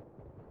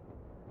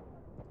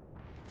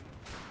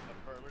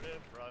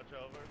 Affirmative. Roger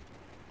over.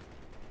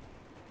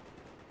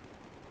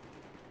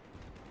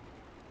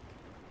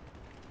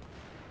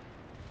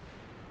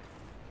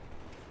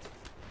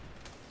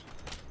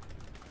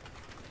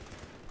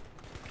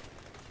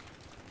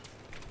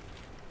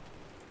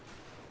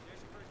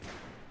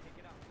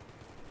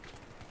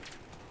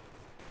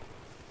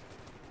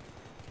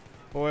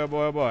 Boy, oh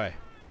boy, oh boy.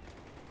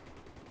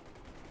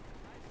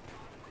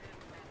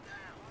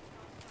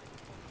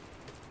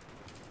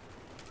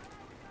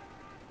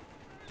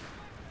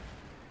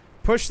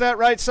 Push that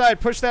right side.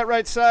 Push that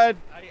right side.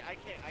 I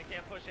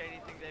can't push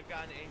anything. They've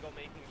got an angle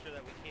making sure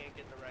that we can't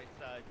get the right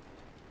side.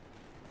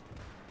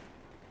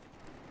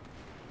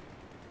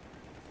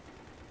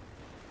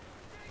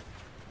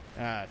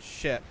 Ah,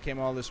 shit. Came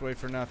all this way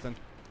for nothing.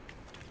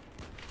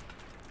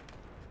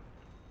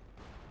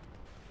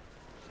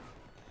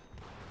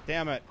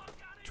 Damn it.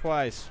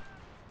 Twice.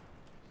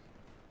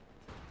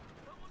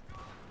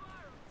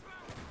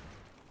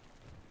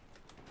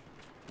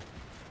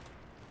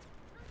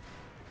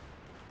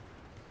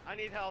 I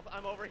need help.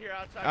 I'm over here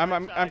outside.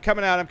 I'm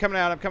coming out. I'm coming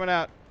out. I'm coming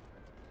out.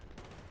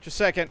 Just a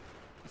second.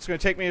 It's going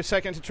to take me a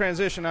second to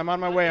transition. I'm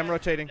on my way. I'm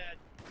rotating.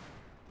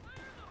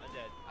 I'm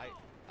dead.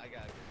 I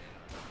got a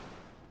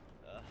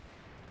grenade on.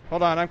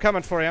 Hold on. I'm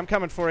coming for you. I'm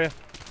coming for you.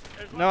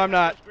 No, I'm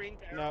not.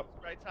 No.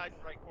 Right side,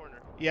 right corner.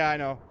 Yeah, I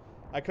know.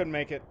 I couldn't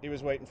make it. He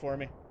was waiting for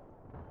me.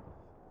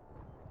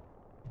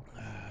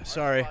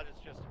 Sorry. Our squad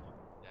is just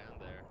down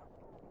there.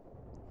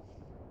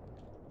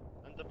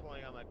 I'm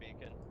deploying on my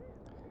beacon.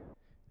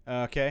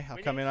 Okay, I'll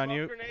come in on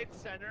you. Grenades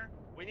center.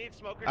 We need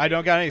smoke grenades. I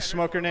don't got any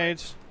smoke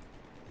grenades.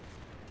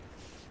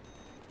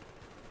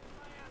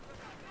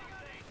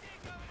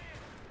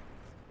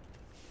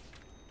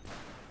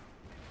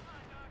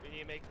 We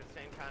need to make the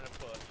same kind of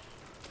push.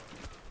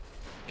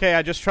 Okay,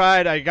 I just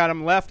tried. I got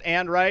him left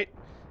and right.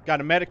 Got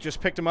a medic,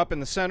 just picked him up in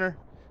the center.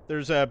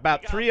 There's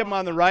about 3 of them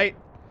on the right.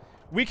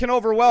 We can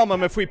overwhelm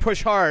them if we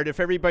push hard, if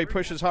everybody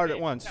pushes hard at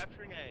once.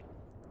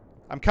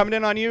 I'm coming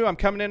in on you. I'm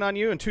coming in on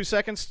you in 2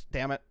 seconds.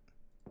 Damn it.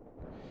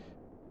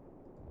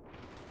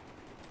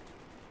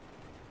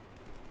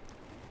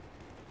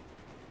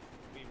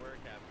 We were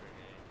capturing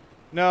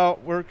A. No,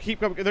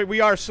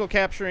 we are still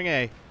capturing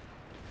A.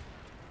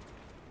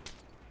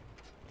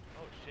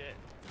 Oh shit.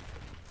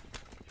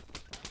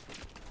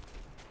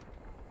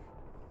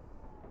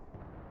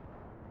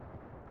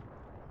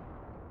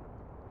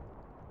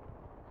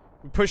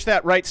 We push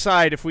that right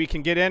side if we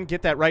can get in.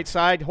 Get that right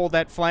side. Hold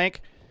that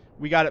flank.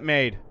 We got it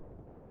made.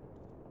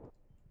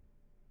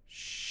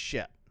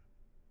 Shit.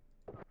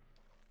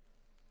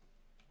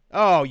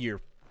 Oh,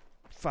 you're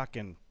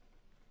fucking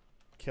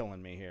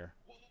killing me here.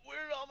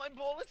 Where did all my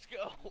bullets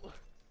go?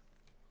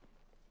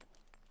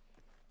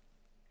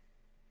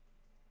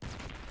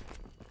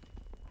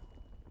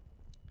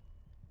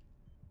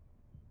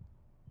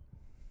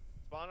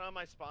 Spawn on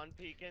my spawn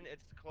beacon.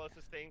 It's the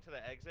closest thing to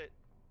the exit.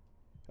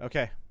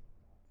 Okay.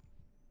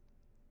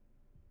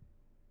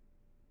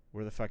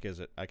 Where the fuck is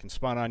it? I can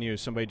spawn on you.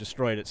 Somebody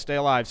destroyed it. Stay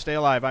alive. Stay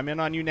alive. I'm in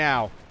on you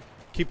now.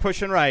 Keep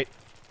pushing right.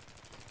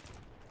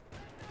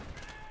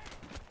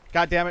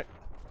 God damn it.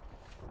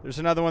 There's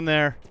another one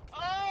there.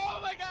 Oh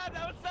my god,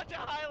 that was such a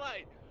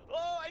highlight.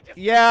 Oh, I just...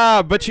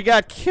 Yeah, but you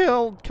got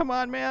killed. Come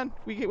on, man.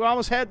 We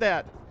almost had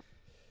that.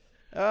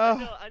 I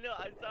know,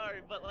 I'm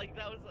sorry, but like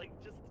that was like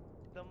just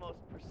the most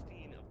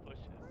pristine of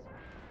pushes.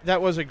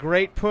 That was a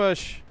great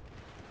push.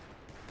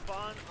 Spawn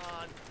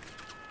on...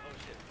 Oh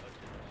shit.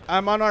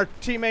 I'm on our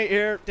teammate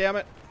here. Damn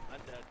it. I'm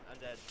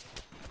dead.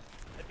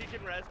 If you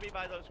can res me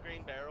by those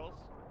green barrels.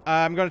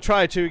 I'm going to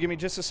try to. Give me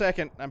just a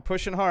second. I'm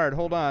pushing hard.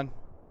 Hold on.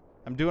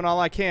 I'm doing all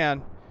I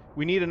can.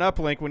 We need an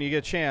uplink when you get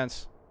a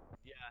chance.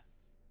 Yeah.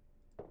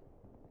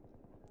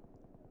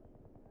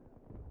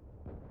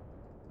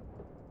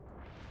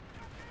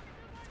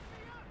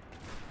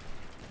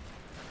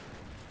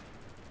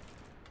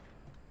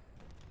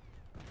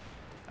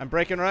 I'm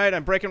breaking right.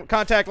 I'm breaking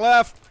contact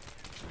left.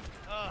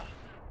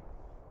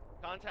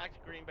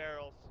 Contact green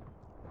barrels.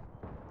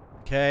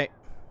 Okay.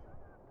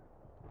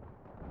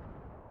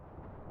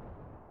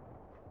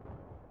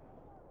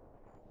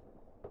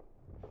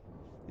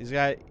 These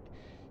guys,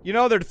 you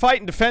know, they're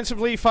fighting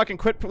defensively. Fucking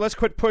quit. Let's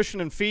quit pushing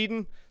and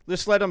feeding.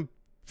 Let's let them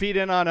feed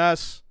in on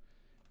us.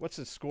 What's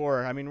the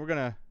score? I mean,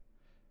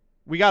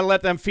 we got to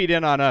let them feed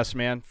in on us,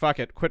 man. Fuck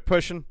it. Quit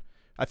pushing.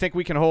 I think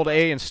we can hold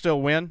A and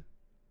still win.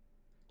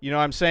 You know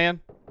what I'm saying?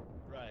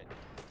 Right.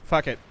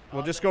 Fuck it.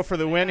 We'll just go for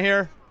the win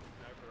here.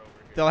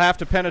 They'll have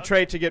to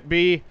penetrate to get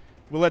B.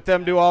 We'll let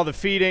them do all the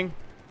feeding.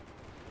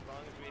 As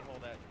long as we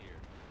hold that here.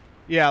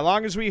 Yeah, as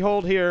long as we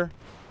hold here.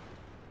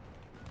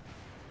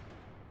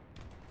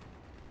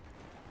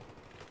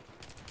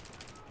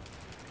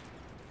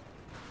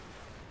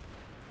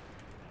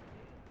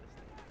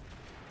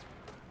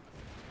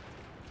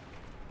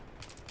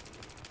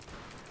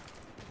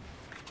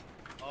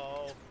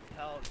 Oh,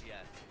 hell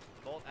yes.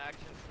 Bolt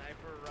action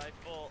sniper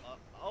rifle.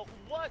 Oh,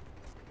 what?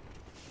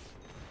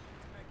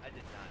 I did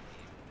not need.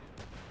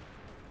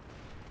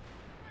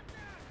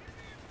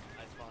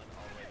 spawn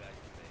all the way back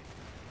to base.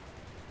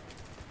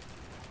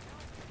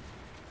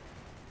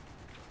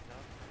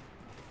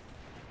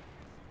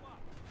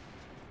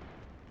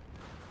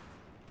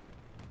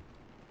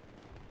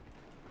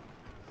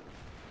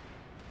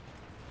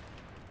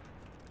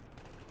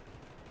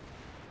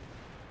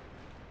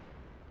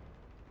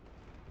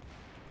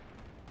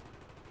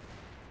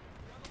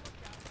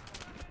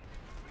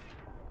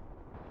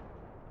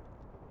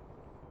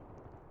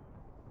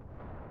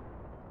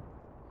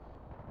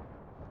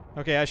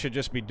 No? Okay, I should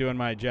just be doing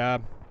my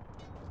job.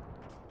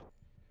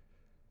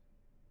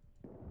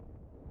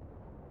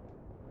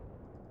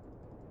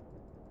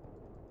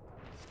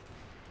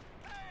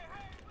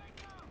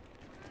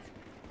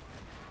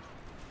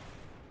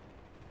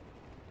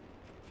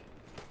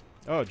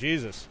 Oh,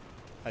 Jesus.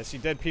 I see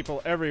dead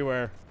people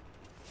everywhere.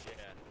 Yeah.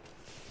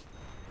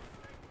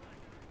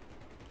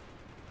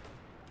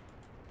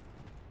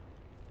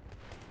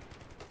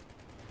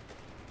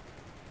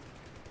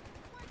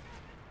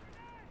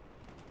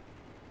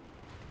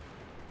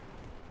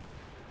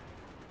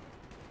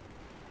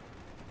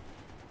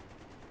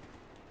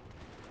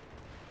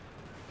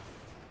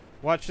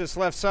 Watch this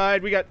left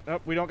side. We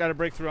don't got a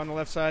breakthrough on the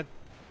left side.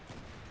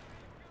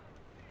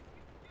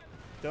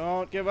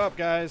 Don't give up,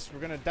 guys. We're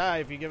gonna die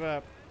if you give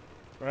up.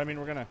 Or I mean,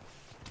 we're gonna.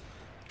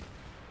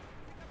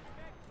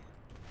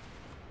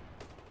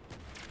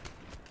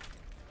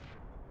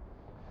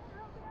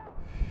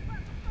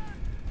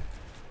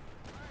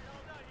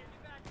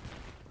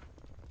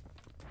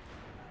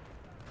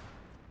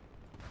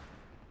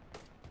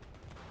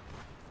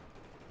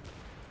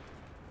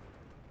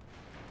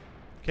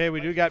 Okay,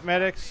 we do got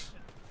medics.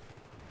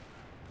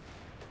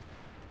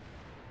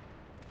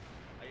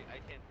 I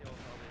can't deal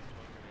with all these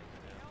smoke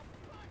grenades now.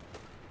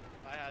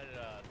 If I had a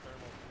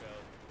thermal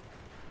scope.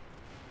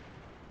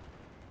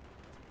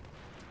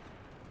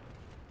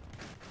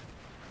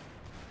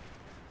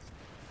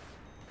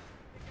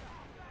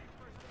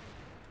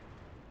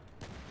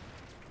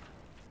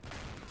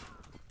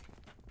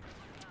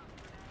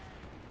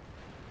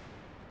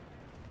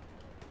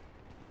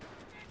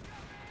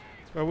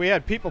 Well, we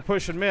had people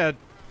pushing mid.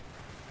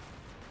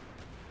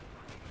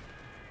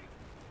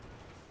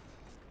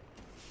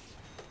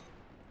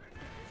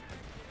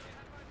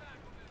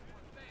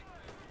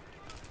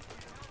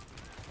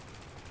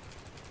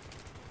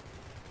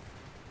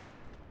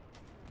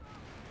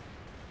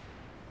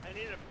 I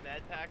need a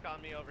med pack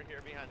on me over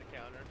here behind the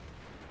counter.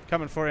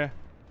 Coming for you.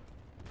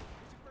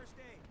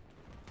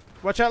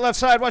 Watch that left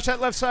side. Watch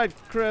that left side,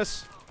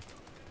 Chris.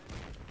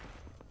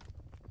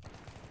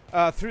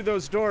 Through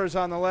those doors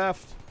on the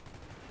left.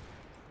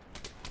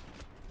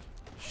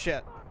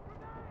 Shit.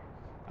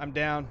 I'm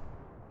down.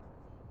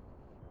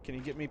 Can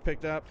he get me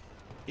picked up?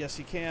 Yes,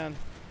 he can.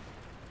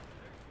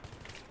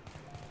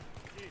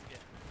 Dude, yeah.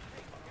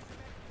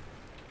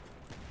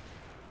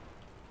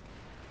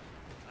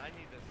 I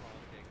need this long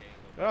dick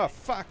angle. Oh,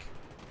 fuck.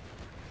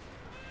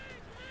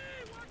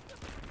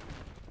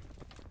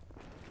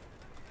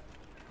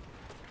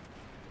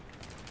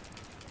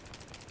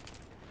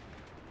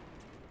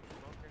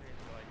 Smoke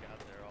grenades are like out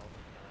there all the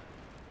time.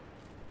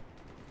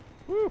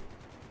 Woo.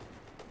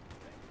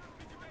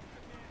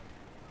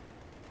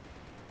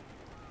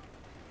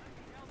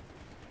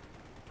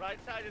 Right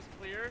side is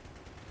clear.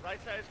 Right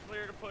side is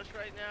clear to push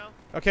right now.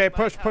 Okay,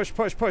 push, push,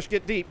 push, push.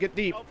 Get deep, get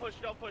deep. Don't push,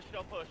 don't push,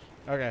 don't push.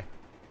 Okay.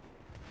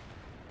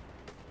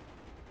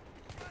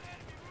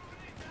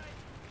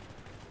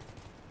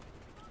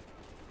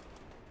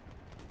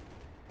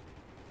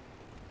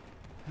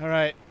 All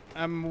right,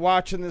 I'm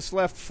watching this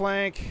left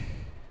flank.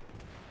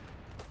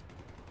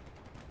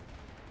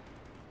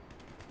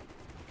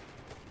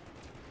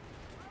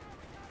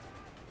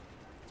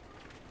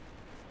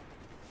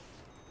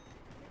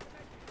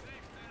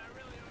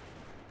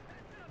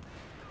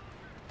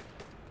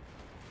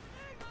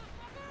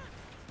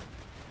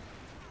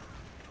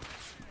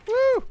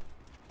 Woo!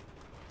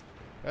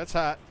 That's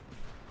hot.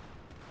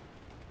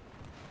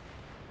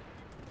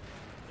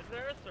 Is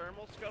there a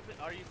thermal scope?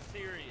 Are you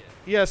serious?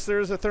 Yes,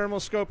 there's a thermal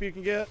scope you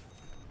can get.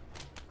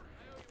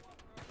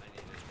 I need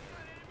it.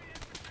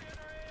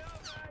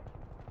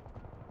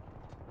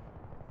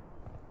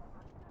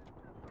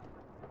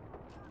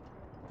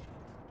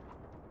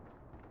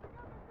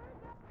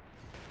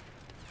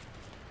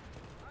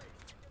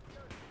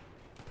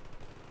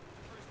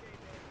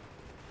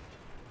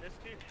 This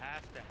dude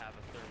has to have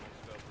a thermal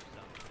scope or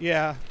something.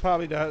 Yeah,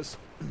 probably does.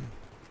 No,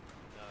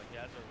 he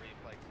has a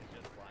reflex. He's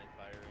just blind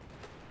firing.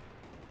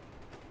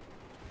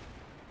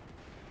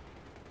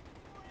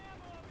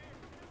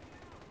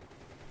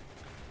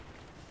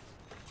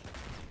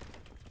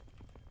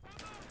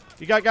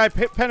 You got guy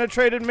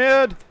penetrated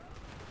mid.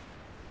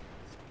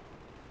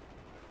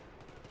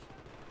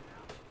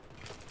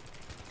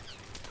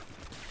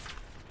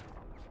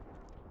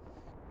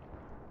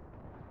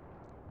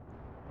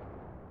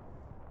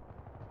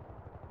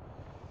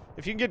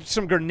 If you can get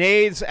some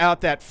grenades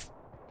out that,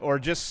 or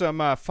just some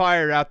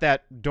fire out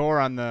that door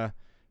on the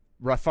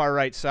far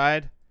right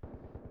side,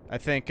 I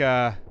think.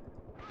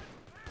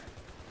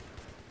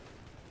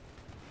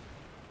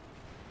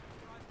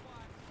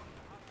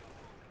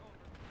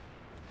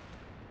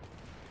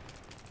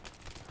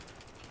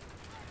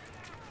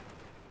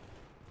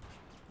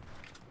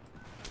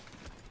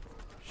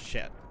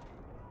 shit.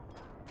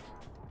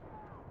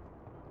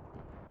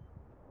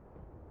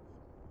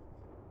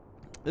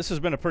 This has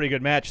been a pretty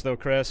good match, though,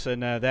 Chris.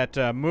 And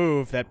that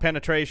move, that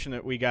penetration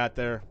that we got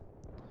there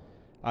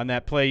on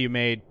that play you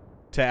made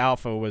to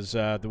Alpha was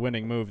the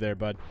winning move there,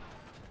 bud.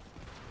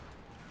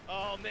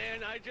 Oh,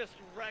 man, I just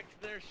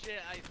wrecked their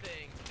shit, I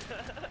think.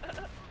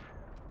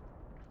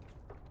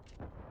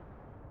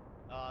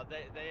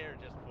 They are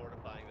just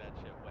fortifying that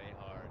shit way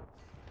hard.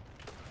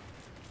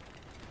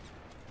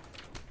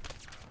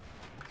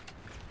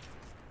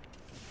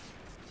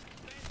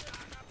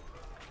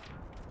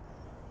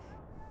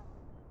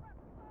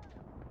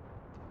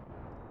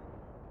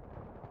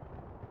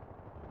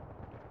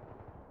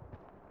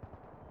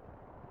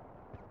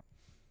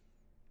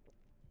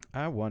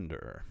 I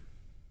wonder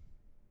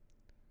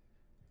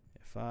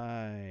if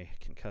I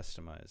can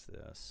customize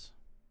this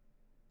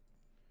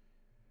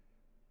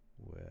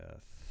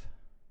with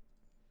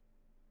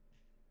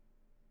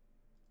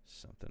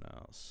something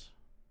else.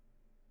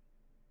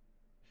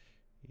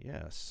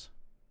 Yes.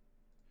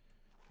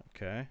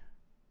 Okay.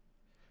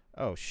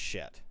 Oh,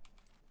 shit.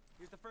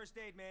 Here's the first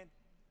aid, man.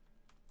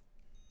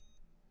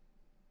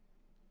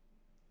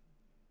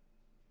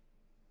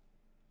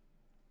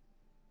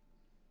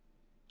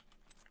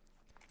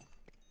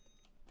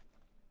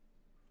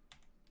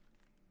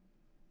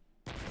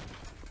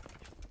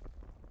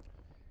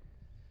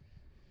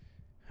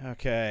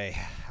 Okay,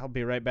 I'll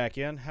be right back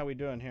in. How we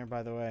doing here,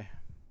 by the way?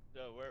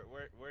 So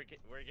we're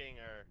getting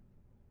our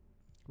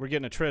We're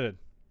getting it tritted.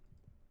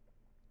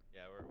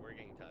 yeah we're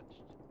getting touched.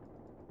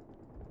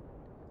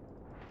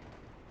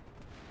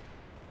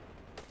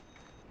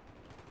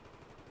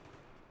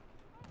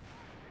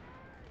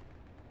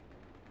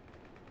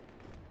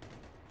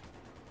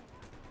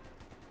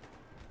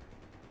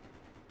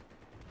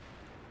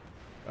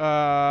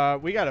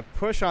 We got a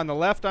push on the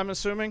left, I'm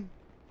assuming.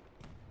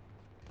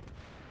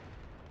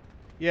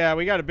 Yeah,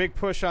 we got a big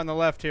push on the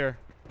left here.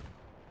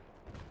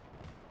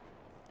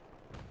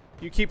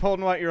 You keep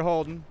holding what you're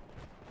holding.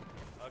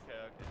 Okay,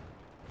 okay.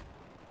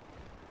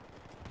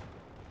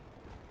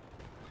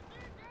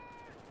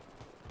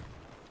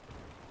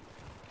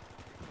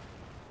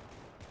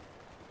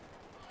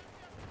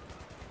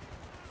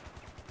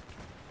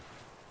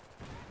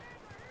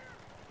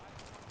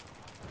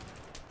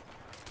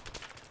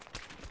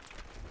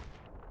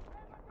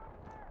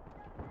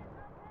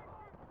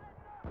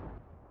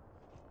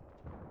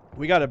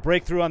 We got a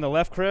breakthrough on the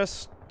left,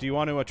 Chris. Do you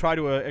want to try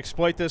to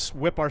exploit this,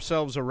 whip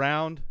ourselves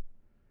around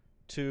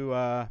to...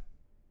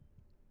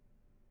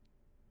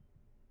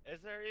 Is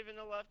there even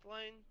a left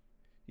lane?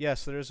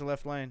 Yes, there is a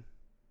left lane.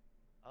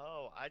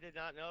 Oh, I did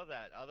not know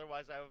that.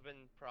 Otherwise, I would have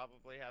been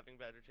probably having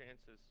better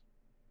chances.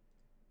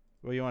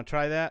 Well, you want to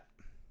try that?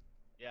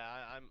 Yeah,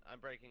 I'm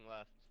breaking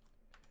left.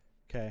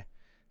 Okay.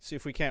 See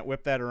if we can't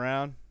whip that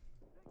around.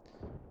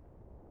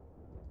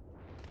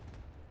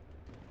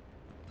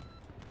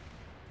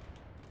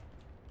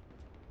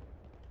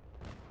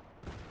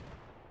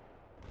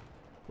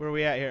 Where are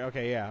we at here?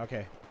 Okay, yeah,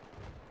 okay.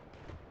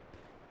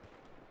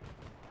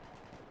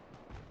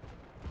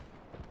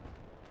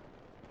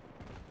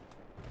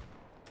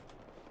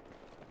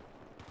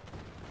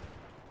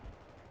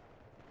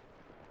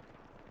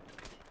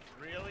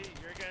 Really?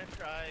 You're gonna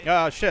try?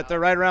 Oh, shit. They're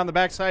right around the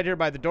backside here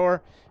by the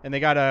door, and they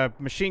got a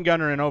machine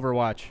gunner in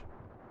Overwatch.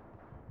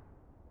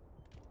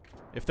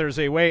 If there's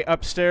a way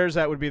upstairs,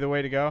 that would be the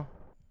way to go.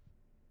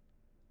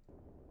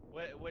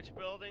 Which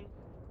building?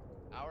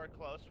 Our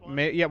close one?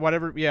 Yeah,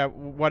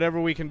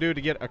 whatever we can do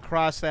to get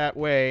across that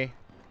way.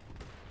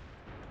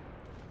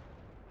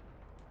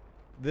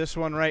 This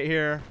one right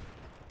here.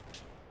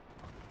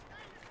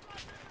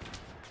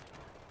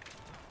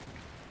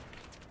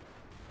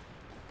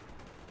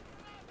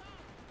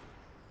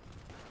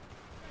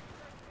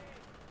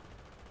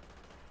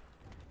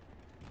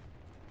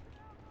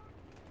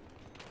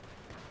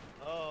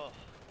 Oh.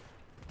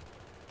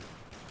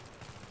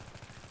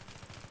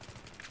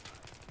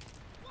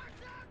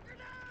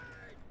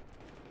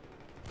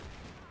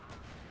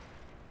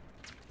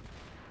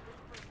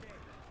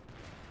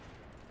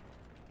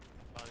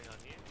 Spawning on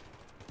you.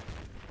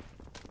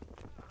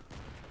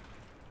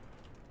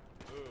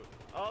 Ooh.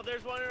 Oh,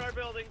 there's one in our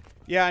building.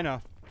 Yeah, I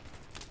know.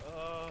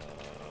 Oh.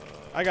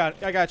 I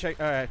got you.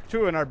 All right,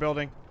 two in our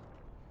building.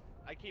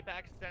 I keep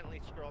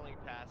accidentally scrolling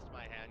past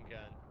my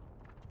handgun.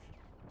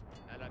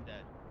 And I'm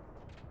dead.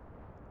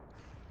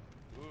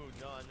 Ooh,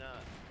 no, I'm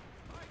not.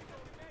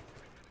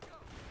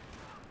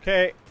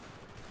 Okay.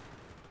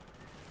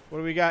 What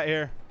do we got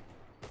here?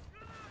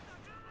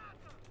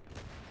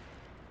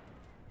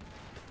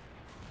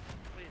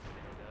 Please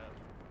stand up.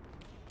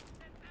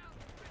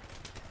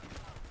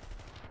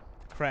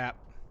 Crap.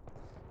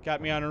 Got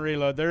me on a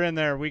reload. They're in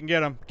there. We can get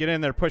them. Get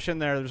in there. Push in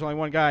there. There's only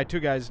one guy. Two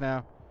guys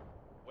now.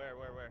 Where?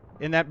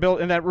 In that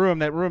room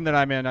that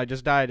I'm in. I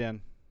just died in.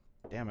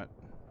 Damn it.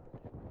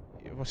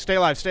 Well, stay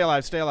alive. Stay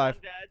alive. Stay alive.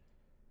 I'm dead.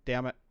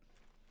 Damn it.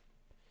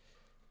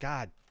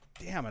 God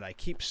damn it. I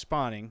keep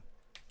spawning.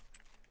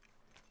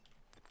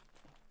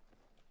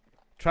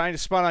 Trying to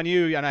spawn on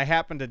you, and I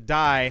happen to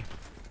die.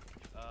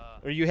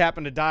 Or you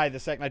happen to die the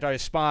second I try to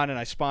spawn, and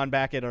I spawn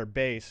back at our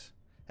base.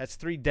 That's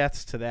 3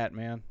 deaths to that,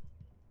 man.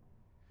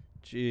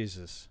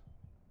 Jesus.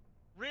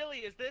 Really?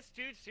 Is this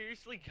dude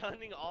seriously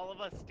gunning all of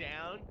us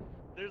down?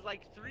 There's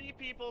like 3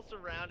 people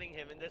surrounding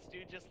him, and this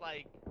dude just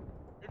like...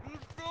 It's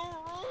so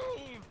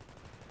rude!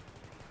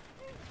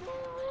 It's so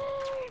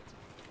rude!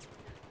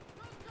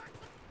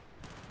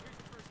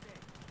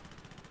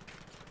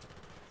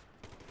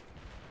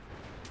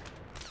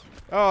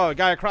 Oh, a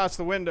guy across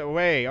the window.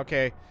 Way.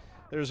 Okay.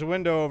 There's a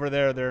window over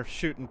there. They're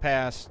shooting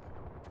past.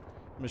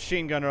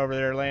 Machine gunner over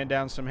there laying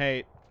down some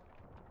hate.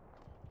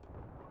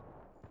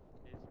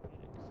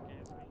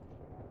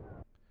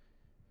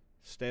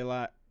 Stay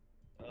alive.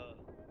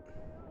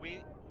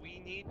 We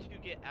need to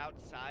get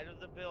outside of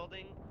the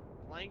building,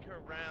 flank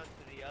around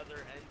to the other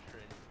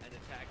entrance, and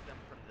attack them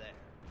from there.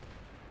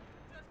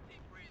 Just keep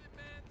breathing,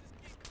 man. Just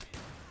keep breathing.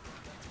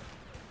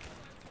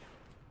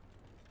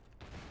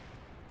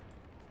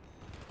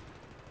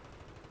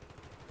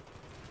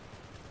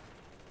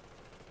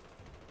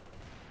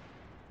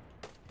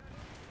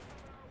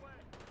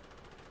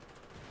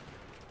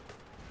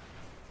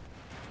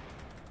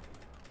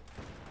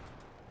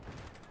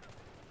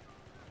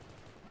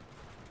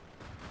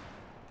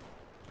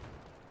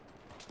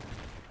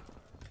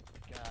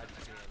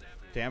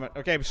 Damn it.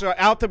 Okay, so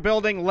out the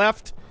building,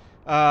 left,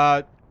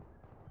 down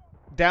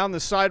the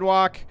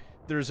sidewalk.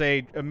 There's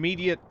a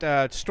immediate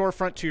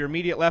storefront to your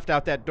immediate left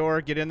out that door.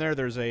 Get in there.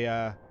 There's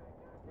a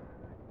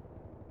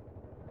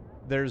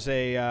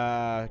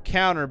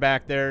counter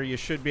back there. You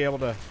should be able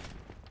to.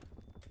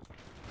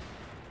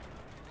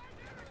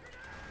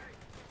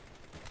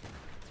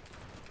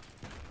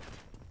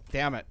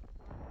 Damn it.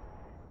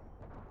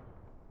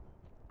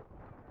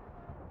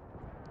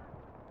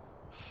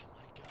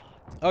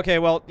 Okay,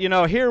 well, you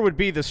know, here would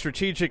be the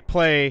strategic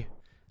play.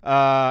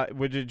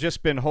 Would have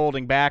just been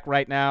holding back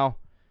right now.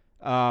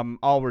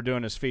 All we're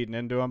doing is feeding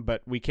into them,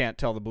 but we can't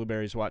tell the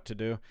blueberries what to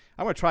do.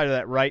 I'm going to try to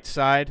that right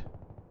side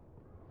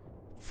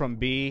from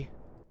B.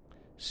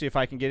 See if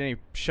I can get any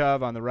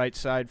shove on the right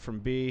side from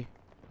B.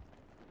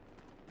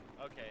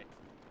 Okay.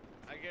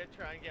 I'm going to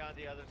try and get on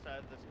the other side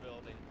of this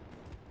building.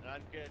 And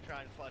I'm going to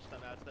try and flush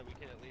them out so that we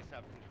can at least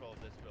have control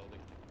of this building.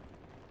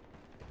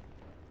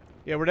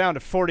 Yeah, we're down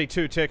to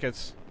 42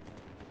 tickets.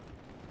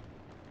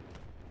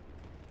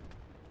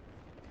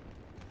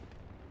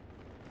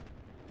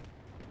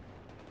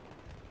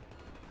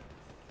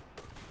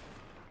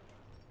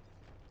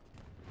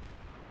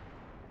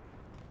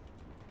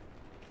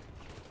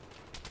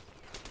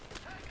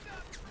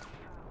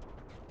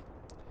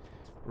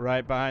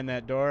 Right behind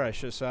that door. I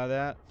should have saw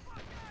that.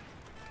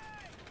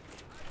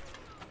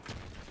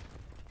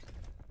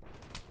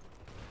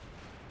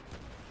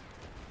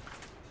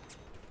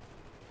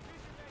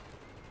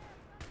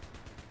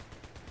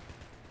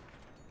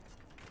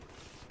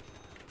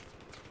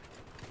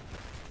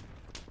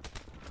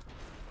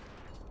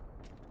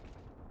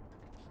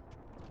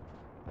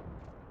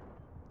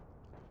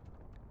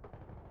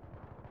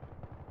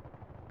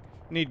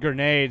 Need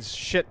grenades.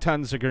 Shit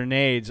tons of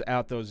grenades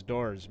out those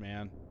doors,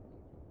 man.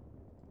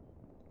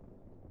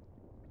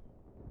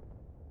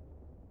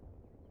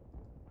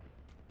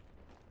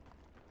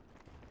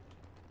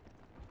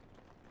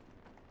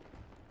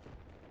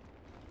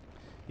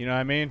 You know what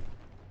I mean?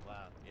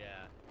 Wow,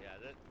 yeah.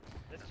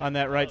 This On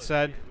that right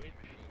side?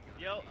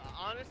 Yo,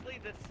 honestly,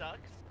 this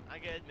sucks. I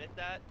can admit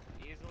that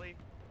easily.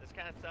 This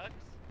kind of sucks.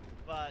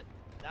 But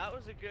that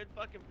was a good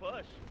fucking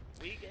push.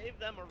 We gave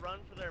them a run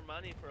for their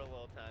money for a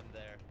little time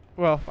there.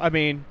 Well, I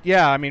mean,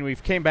 yeah, I mean,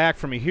 we've came back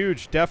from a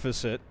huge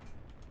deficit.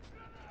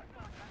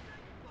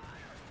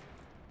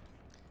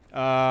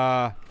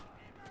 And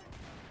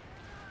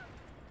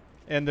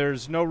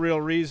there's no real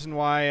reason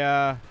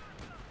why,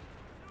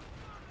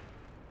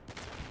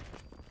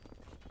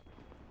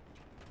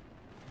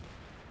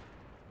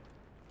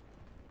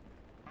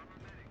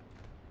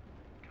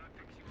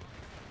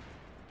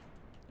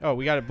 Oh,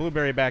 we got a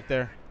blueberry back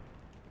there.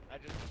 I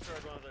just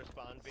destroyed one of their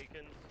spawn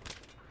beacons.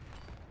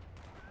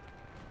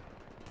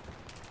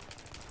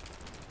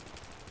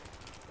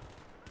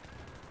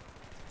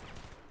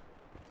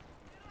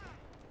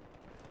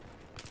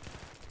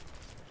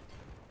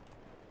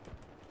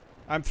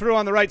 I'm through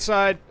on the right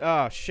side.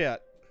 Oh,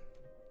 shit.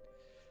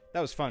 That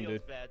was fun, Feels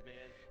dude. bad, man.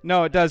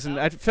 No, it doesn't.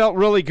 It felt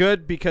really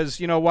good because,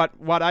 you know,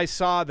 what I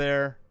saw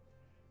there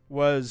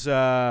was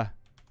I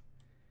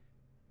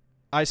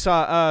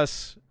saw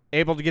us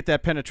able to get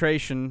that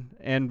penetration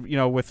and, you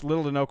know, with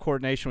little to no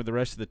coordination with the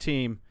rest of the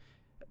team,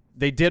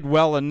 they did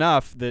well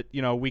enough that, you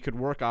know, we could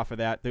work off of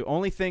that. The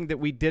only thing that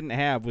we didn't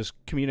have was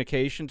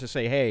communication to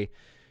say, hey,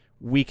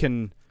 we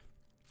can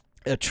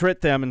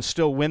attrit them and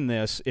still win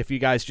this if you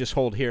guys just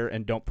hold here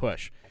and don't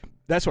push.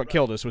 That's what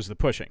killed us was the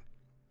pushing.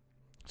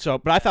 So,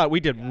 but I thought we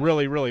did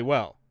really, really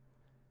well.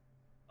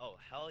 Oh,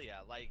 hell yeah.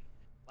 Like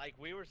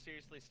we were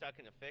seriously stuck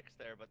in a fix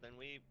there, but then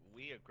we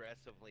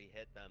aggressively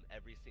hit them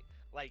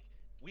like,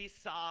 we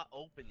saw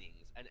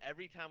openings, and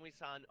every time we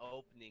saw an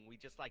opening, we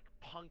just, like,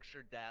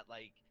 punctured that,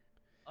 like,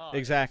 Oh,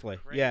 Exactly.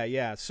 it's Yeah, crazy.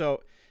 yeah.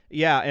 So,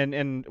 yeah,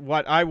 and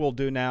what I will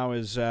do now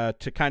is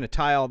to kind of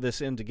tie all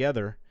this in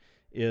together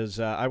is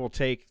I will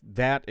take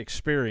that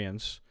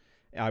experience,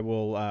 I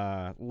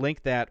will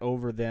link that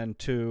over then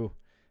to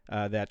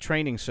that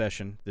training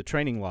session, the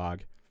training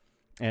log,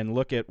 and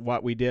look at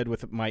what we did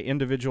with my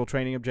individual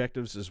training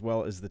objectives as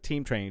well as the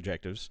team training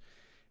objectives.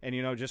 And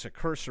just a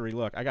cursory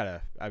look.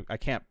 I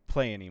can't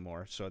play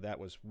anymore, so that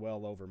was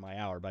well over my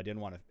hour. But I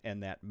didn't want to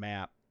end that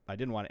map. I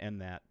didn't want to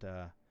end that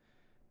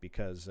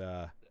because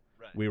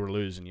Right. we were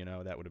losing.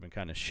 That would have been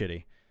kind of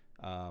shitty.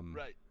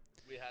 Right.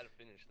 We had to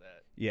finish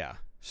that. Yeah.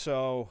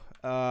 So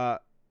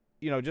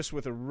just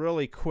with a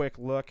really quick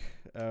look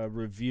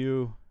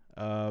review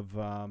of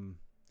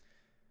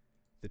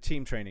the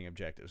team training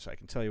objectives, I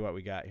can tell you what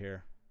we got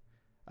here.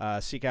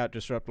 Seek out,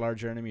 disrupt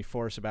larger enemy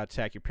force about to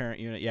attack your parent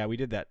unit. Yeah, we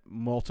did that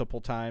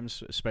multiple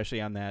times,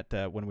 especially on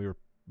that when we were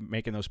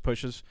making those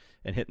pushes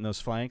and hitting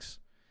those flanks.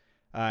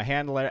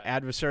 Handle an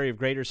adversary of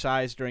greater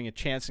size during a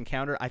chance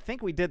encounter. I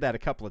think we did that a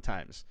couple of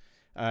times.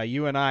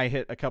 You and I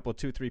hit a couple of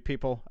 2-3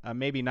 people.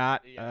 Maybe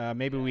not.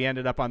 Maybe we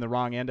ended up on the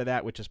wrong end of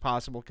that, which is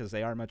possible because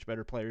they are much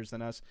better players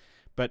than us.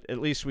 But at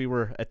least we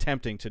were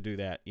attempting to do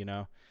that,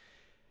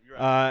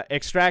 Right.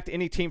 Extract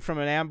any team from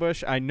an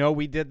ambush. I know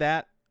we did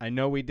that.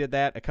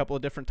 A couple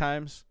of different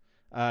times.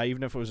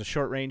 Even if it was a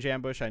short-range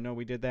ambush, I know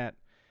we did that.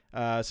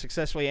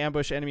 Successfully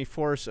ambush enemy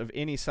force of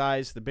any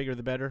size. The bigger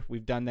the better.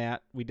 We've done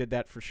that. We did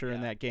that for sure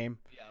in that game.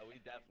 Yeah, we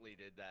definitely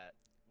did that.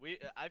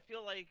 I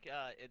feel like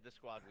in the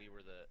squad we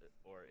were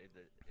or in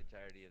the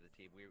entirety of the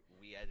team,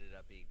 we ended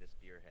up being the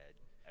spearhead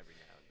every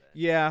now and then.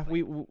 Yeah,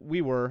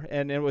 we were,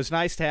 and it was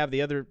nice to have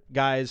the other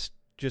guys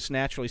just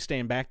naturally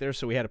staying back there,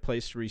 so we had a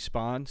place to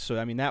respawn. So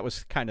I mean, that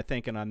was kind of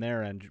thinking on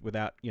their end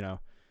without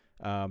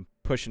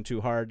pushing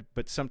too hard.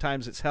 But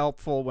sometimes it's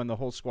helpful when the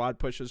whole squad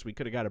pushes. We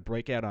could have got a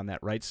breakout on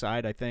that right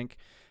side, I think.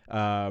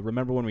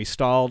 Remember when we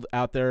stalled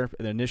out there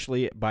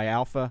initially by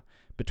Alpha,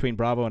 between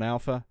Bravo and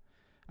Alpha?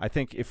 I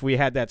think if we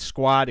had that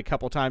squad a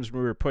couple times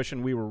when we were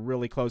pushing, we were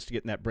really close to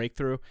getting that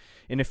breakthrough.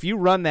 And if you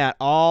run that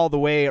all the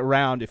way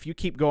around, if you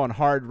keep going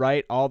hard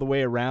right all the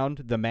way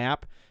around the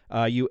map,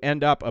 you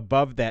end up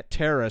above that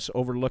terrace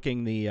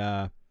overlooking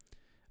the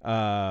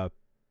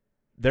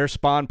their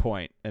spawn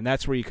point, and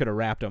that's where you could have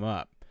wrapped them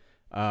up.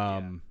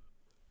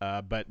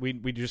 But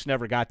we just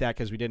never got that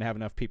because we didn't have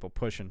enough people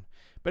pushing.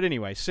 But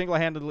anyway,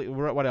 single-handedly,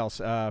 what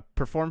else?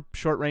 Perform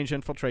short-range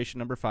infiltration,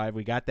 number 5.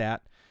 We got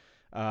that.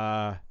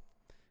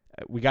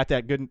 We got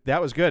that good.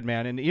 That was good,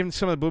 man. And even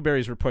some of the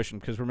blueberries were pushing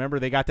because remember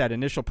they got that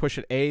initial push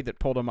at A that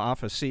pulled them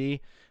off of C,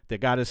 that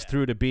got us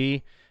through to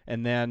B,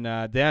 and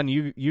then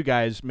you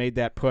guys made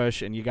that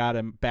push and you got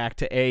them back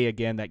to A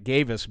again. That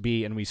gave us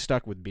B, and we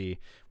stuck with B.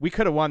 We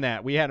could have won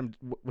that. We had them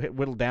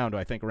whittled down to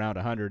I think around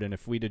 100, and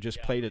if we'd have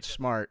just played it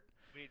smart,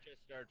 we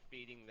just started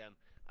feeding them.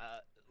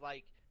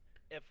 Like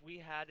if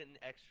we had an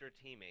extra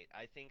teammate,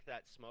 I think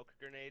that smoke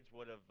grenades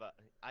would have.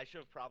 I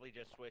should have probably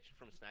just switched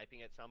from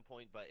sniping at some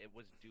point, but it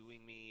was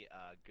doing me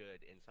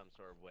good in some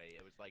sort of way.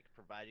 It was like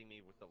providing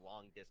me with the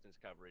long distance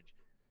coverage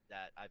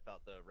that I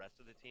felt the rest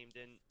of the team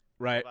didn't.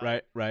 Right.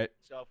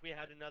 So if we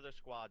had another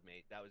squad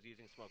mate that was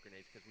using smoke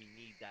grenades, because we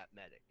need that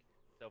medic.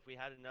 So if we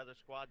had another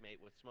squad mate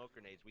with smoke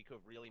grenades, we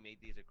could have really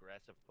made these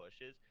aggressive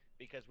pushes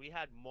because we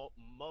had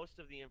most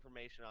of the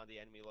information on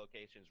the enemy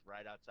locations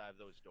right outside of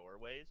those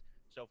doorways.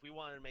 So if we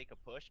wanted to make a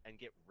push and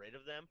get rid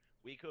of them,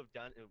 we could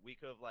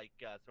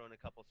have thrown a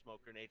couple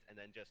smoke grenades and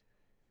then just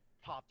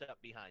popped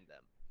up behind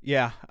them.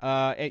 Yeah,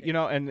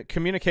 and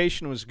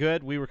communication was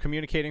good. We were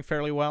communicating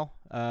fairly well.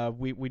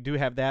 We do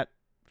have that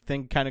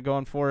thing kind of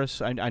going for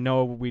us. I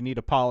know we need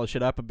to polish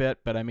it up a bit,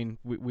 but I mean,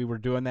 we were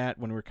doing that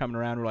when we were coming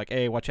around. We're like,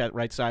 hey, watch that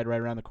right side,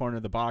 right around the corner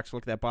of the box.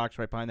 Look at that box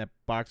right behind that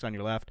box on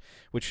your left,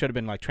 which should have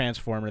been like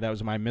Transformer. That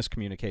was my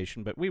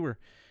miscommunication, but we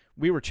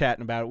were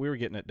chatting about it. We were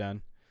getting it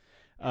done.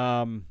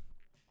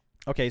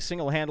 Okay,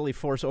 single-handedly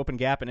force open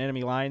gap in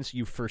enemy lines.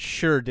 You for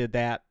sure did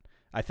that.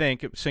 I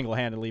think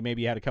single-handedly.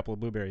 Maybe you had a couple of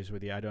blueberries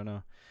with you. I don't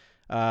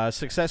know.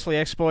 Successfully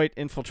exploit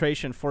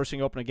infiltration,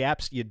 forcing open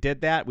gaps. You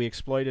did that. We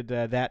exploited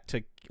that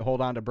to hold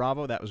on to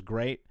Bravo. That was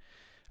great.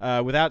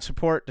 Without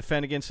support,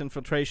 defend against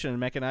infiltration and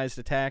mechanized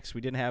attacks.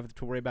 We didn't have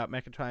to worry about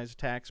mechanized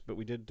attacks, but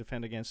we did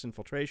defend against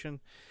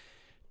infiltration.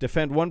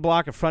 Defend one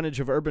block of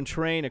frontage of urban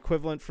terrain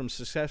equivalent from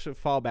successive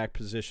fallback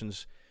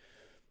positions.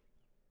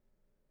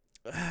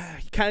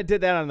 Kind of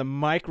did that on the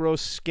micro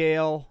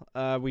scale.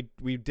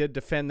 We did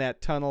defend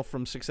that tunnel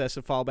from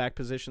successive fallback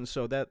positions,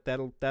 so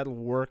that'll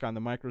work on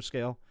the micro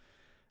scale.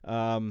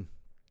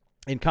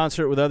 In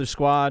concert with other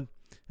squad,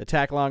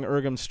 attack along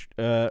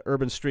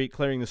urban street,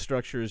 clearing the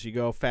structure as you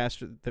go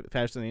faster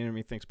than the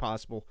enemy thinks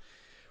possible.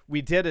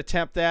 We did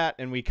attempt that,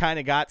 and we kind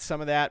of got some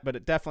of that, but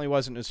it definitely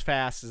wasn't as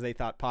fast as they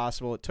thought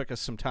possible. It took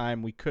us some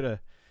time. We could have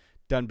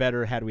done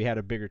better had we had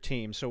a bigger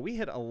team. So we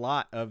hit a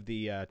lot of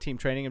the team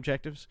training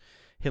objectives.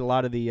 Hit a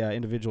lot of the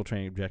individual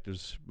training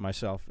objectives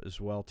myself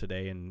as well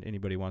today, and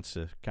anybody wants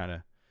to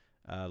kind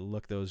of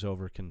look those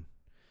over can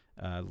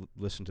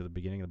listen to the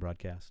beginning of the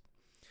broadcast.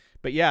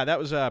 But yeah, that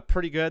was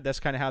pretty good. That's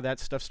kind of how that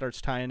stuff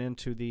starts tying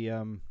into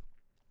the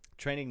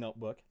training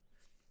notebook,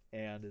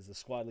 and as the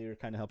squad leader,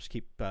 kind of helps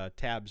keep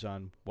tabs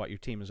on what your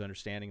team is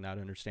understanding, not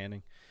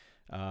understanding.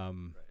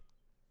 Right.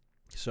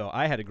 So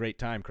I had a great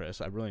time,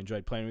 Chris. I really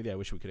enjoyed playing with you. I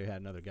wish we could have had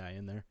another guy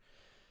in there.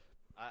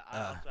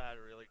 I also had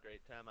a really great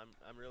time.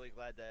 I'm really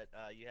glad that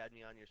you had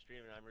me on your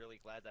stream, and I'm really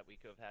glad that we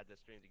could have had this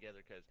stream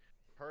together. Because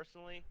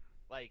personally,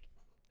 like,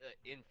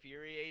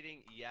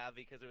 infuriating, yeah,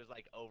 because it was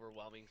like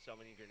overwhelming, so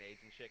many grenades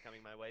and shit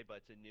coming my way.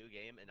 But it's a new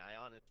game, and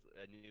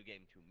a new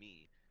game to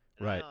me.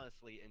 And Right. I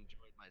honestly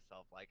enjoyed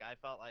myself. Like, I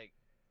felt like,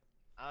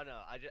 I don't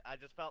know, I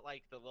just felt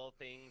like the little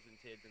things and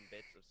tidbits and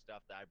bits of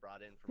stuff that I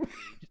brought in from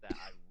Siege that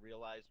I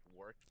realized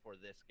worked for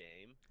this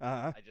game.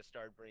 Uh-huh. I just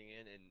started bringing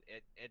in, and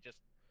it just,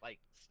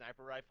 like,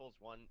 sniper rifles,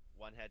 one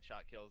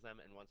headshot kills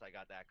them, and once I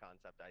got that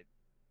concept,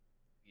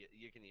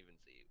 you can even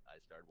see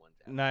I started one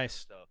tap.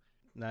 Nice. So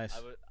Nice.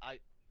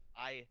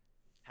 I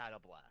had a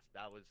blast.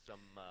 That was some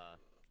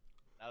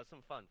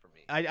fun for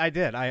me. I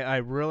did. I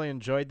really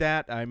enjoyed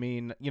that. I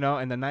mean, you know,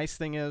 and the nice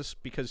thing is,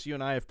 because you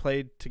and I have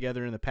played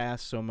together in the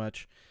past so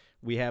much,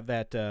 we have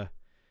that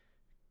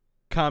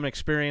common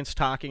experience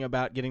talking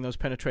about getting those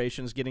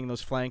penetrations, getting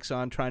those flanks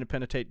on, trying to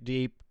penetrate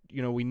deep.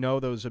 You know, we know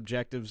those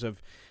objectives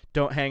of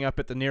don't hang up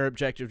at the near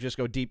objective, just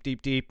go deep,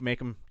 deep, deep, make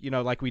them, you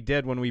know, like we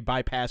did when we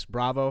bypassed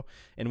Bravo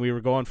and we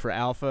were going for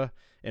Alpha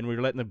and we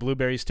were letting the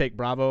blueberries take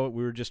Bravo.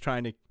 We were just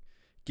trying to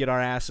get our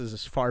asses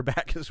as far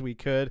back as we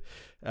could,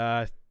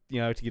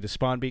 you know, to get a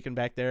spawn beacon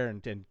back there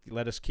and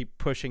let us keep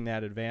pushing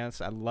that advance.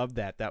 I loved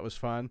that. That was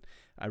fun.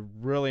 I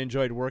really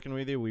enjoyed working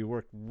with you. We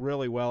worked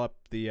really well up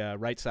the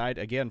right side,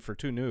 again, for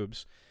two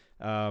noobs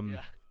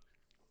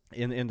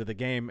into the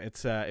game.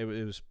 It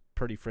was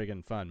pretty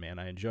friggin' fun, man.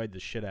 I enjoyed the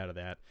shit out of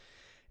that.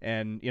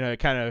 And, you know, it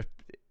kind of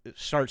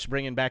starts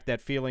bringing back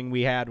that feeling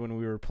we had when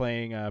we were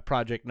playing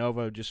Project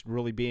Nova, just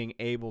really being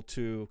able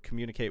to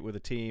communicate with a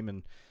team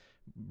and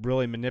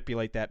really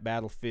manipulate that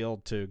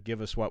battlefield to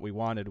give us what we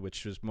wanted,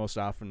 which was most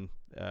often,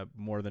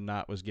 more than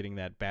not, was getting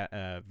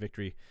that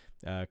victory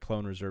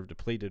clone reserve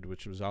depleted,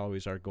 which was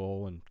always our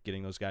goal, and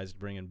getting those guys to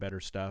bring in better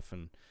stuff.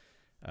 And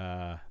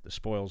the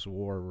spoils of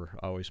war were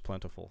always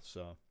plentiful.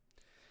 So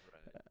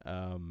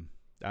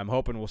I'm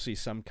hoping we'll see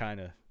some kind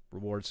of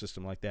reward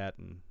system like that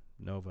in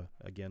Nova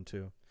again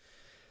too.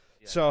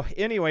 Yeah. So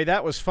anyway,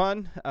 that was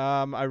fun.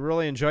 I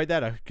really enjoyed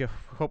that. I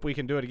hope we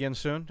can do it again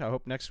soon. I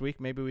hope next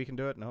week maybe we can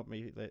do it, and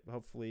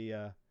hopefully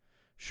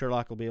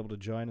Sherlock will be able to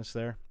join us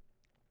there.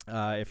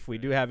 If we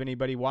do have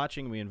anybody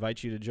watching, we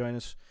invite you to join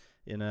us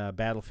in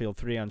Battlefield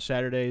 3 on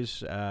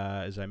Saturdays.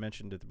 As I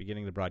mentioned at the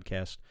beginning of the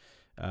broadcast,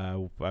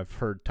 I've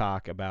heard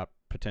talk about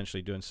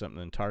potentially doing something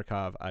in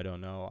Tarkov. I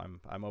don't know.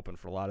 I'm open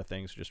for a lot of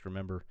things. Just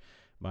remember,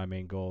 my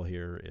main goal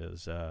here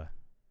is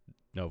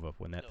Nova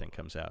when that thing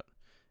comes out.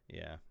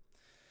 Yeah.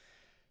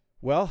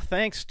 Well,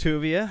 thanks,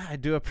 Tuvia. I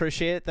do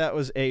appreciate it. That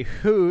was a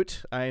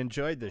hoot. I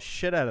enjoyed the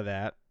shit out of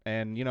that.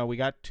 And, you know, we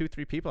got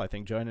 2-3 people, I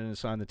think, joining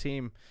us on the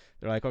team.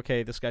 They're like,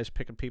 okay, this guy's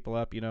picking people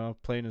up, you know,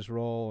 playing his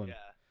role. And,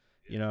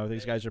 you know,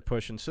 these guys are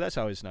pushing. So that's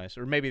always nice.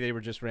 Or maybe they were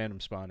just random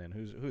spawn in.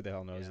 Who the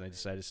hell knows? And they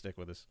decided to stick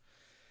with us,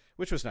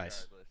 which was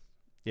nice.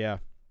 Yeah.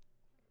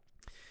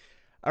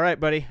 All right,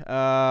 buddy.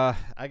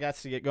 I got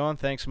to get going.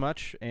 Thanks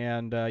much.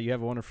 And you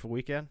have a wonderful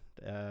weekend.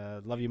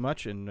 Love you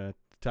much, and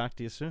talk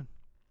to you soon.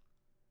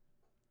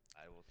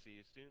 I will see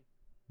you soon.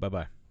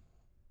 Bye-bye.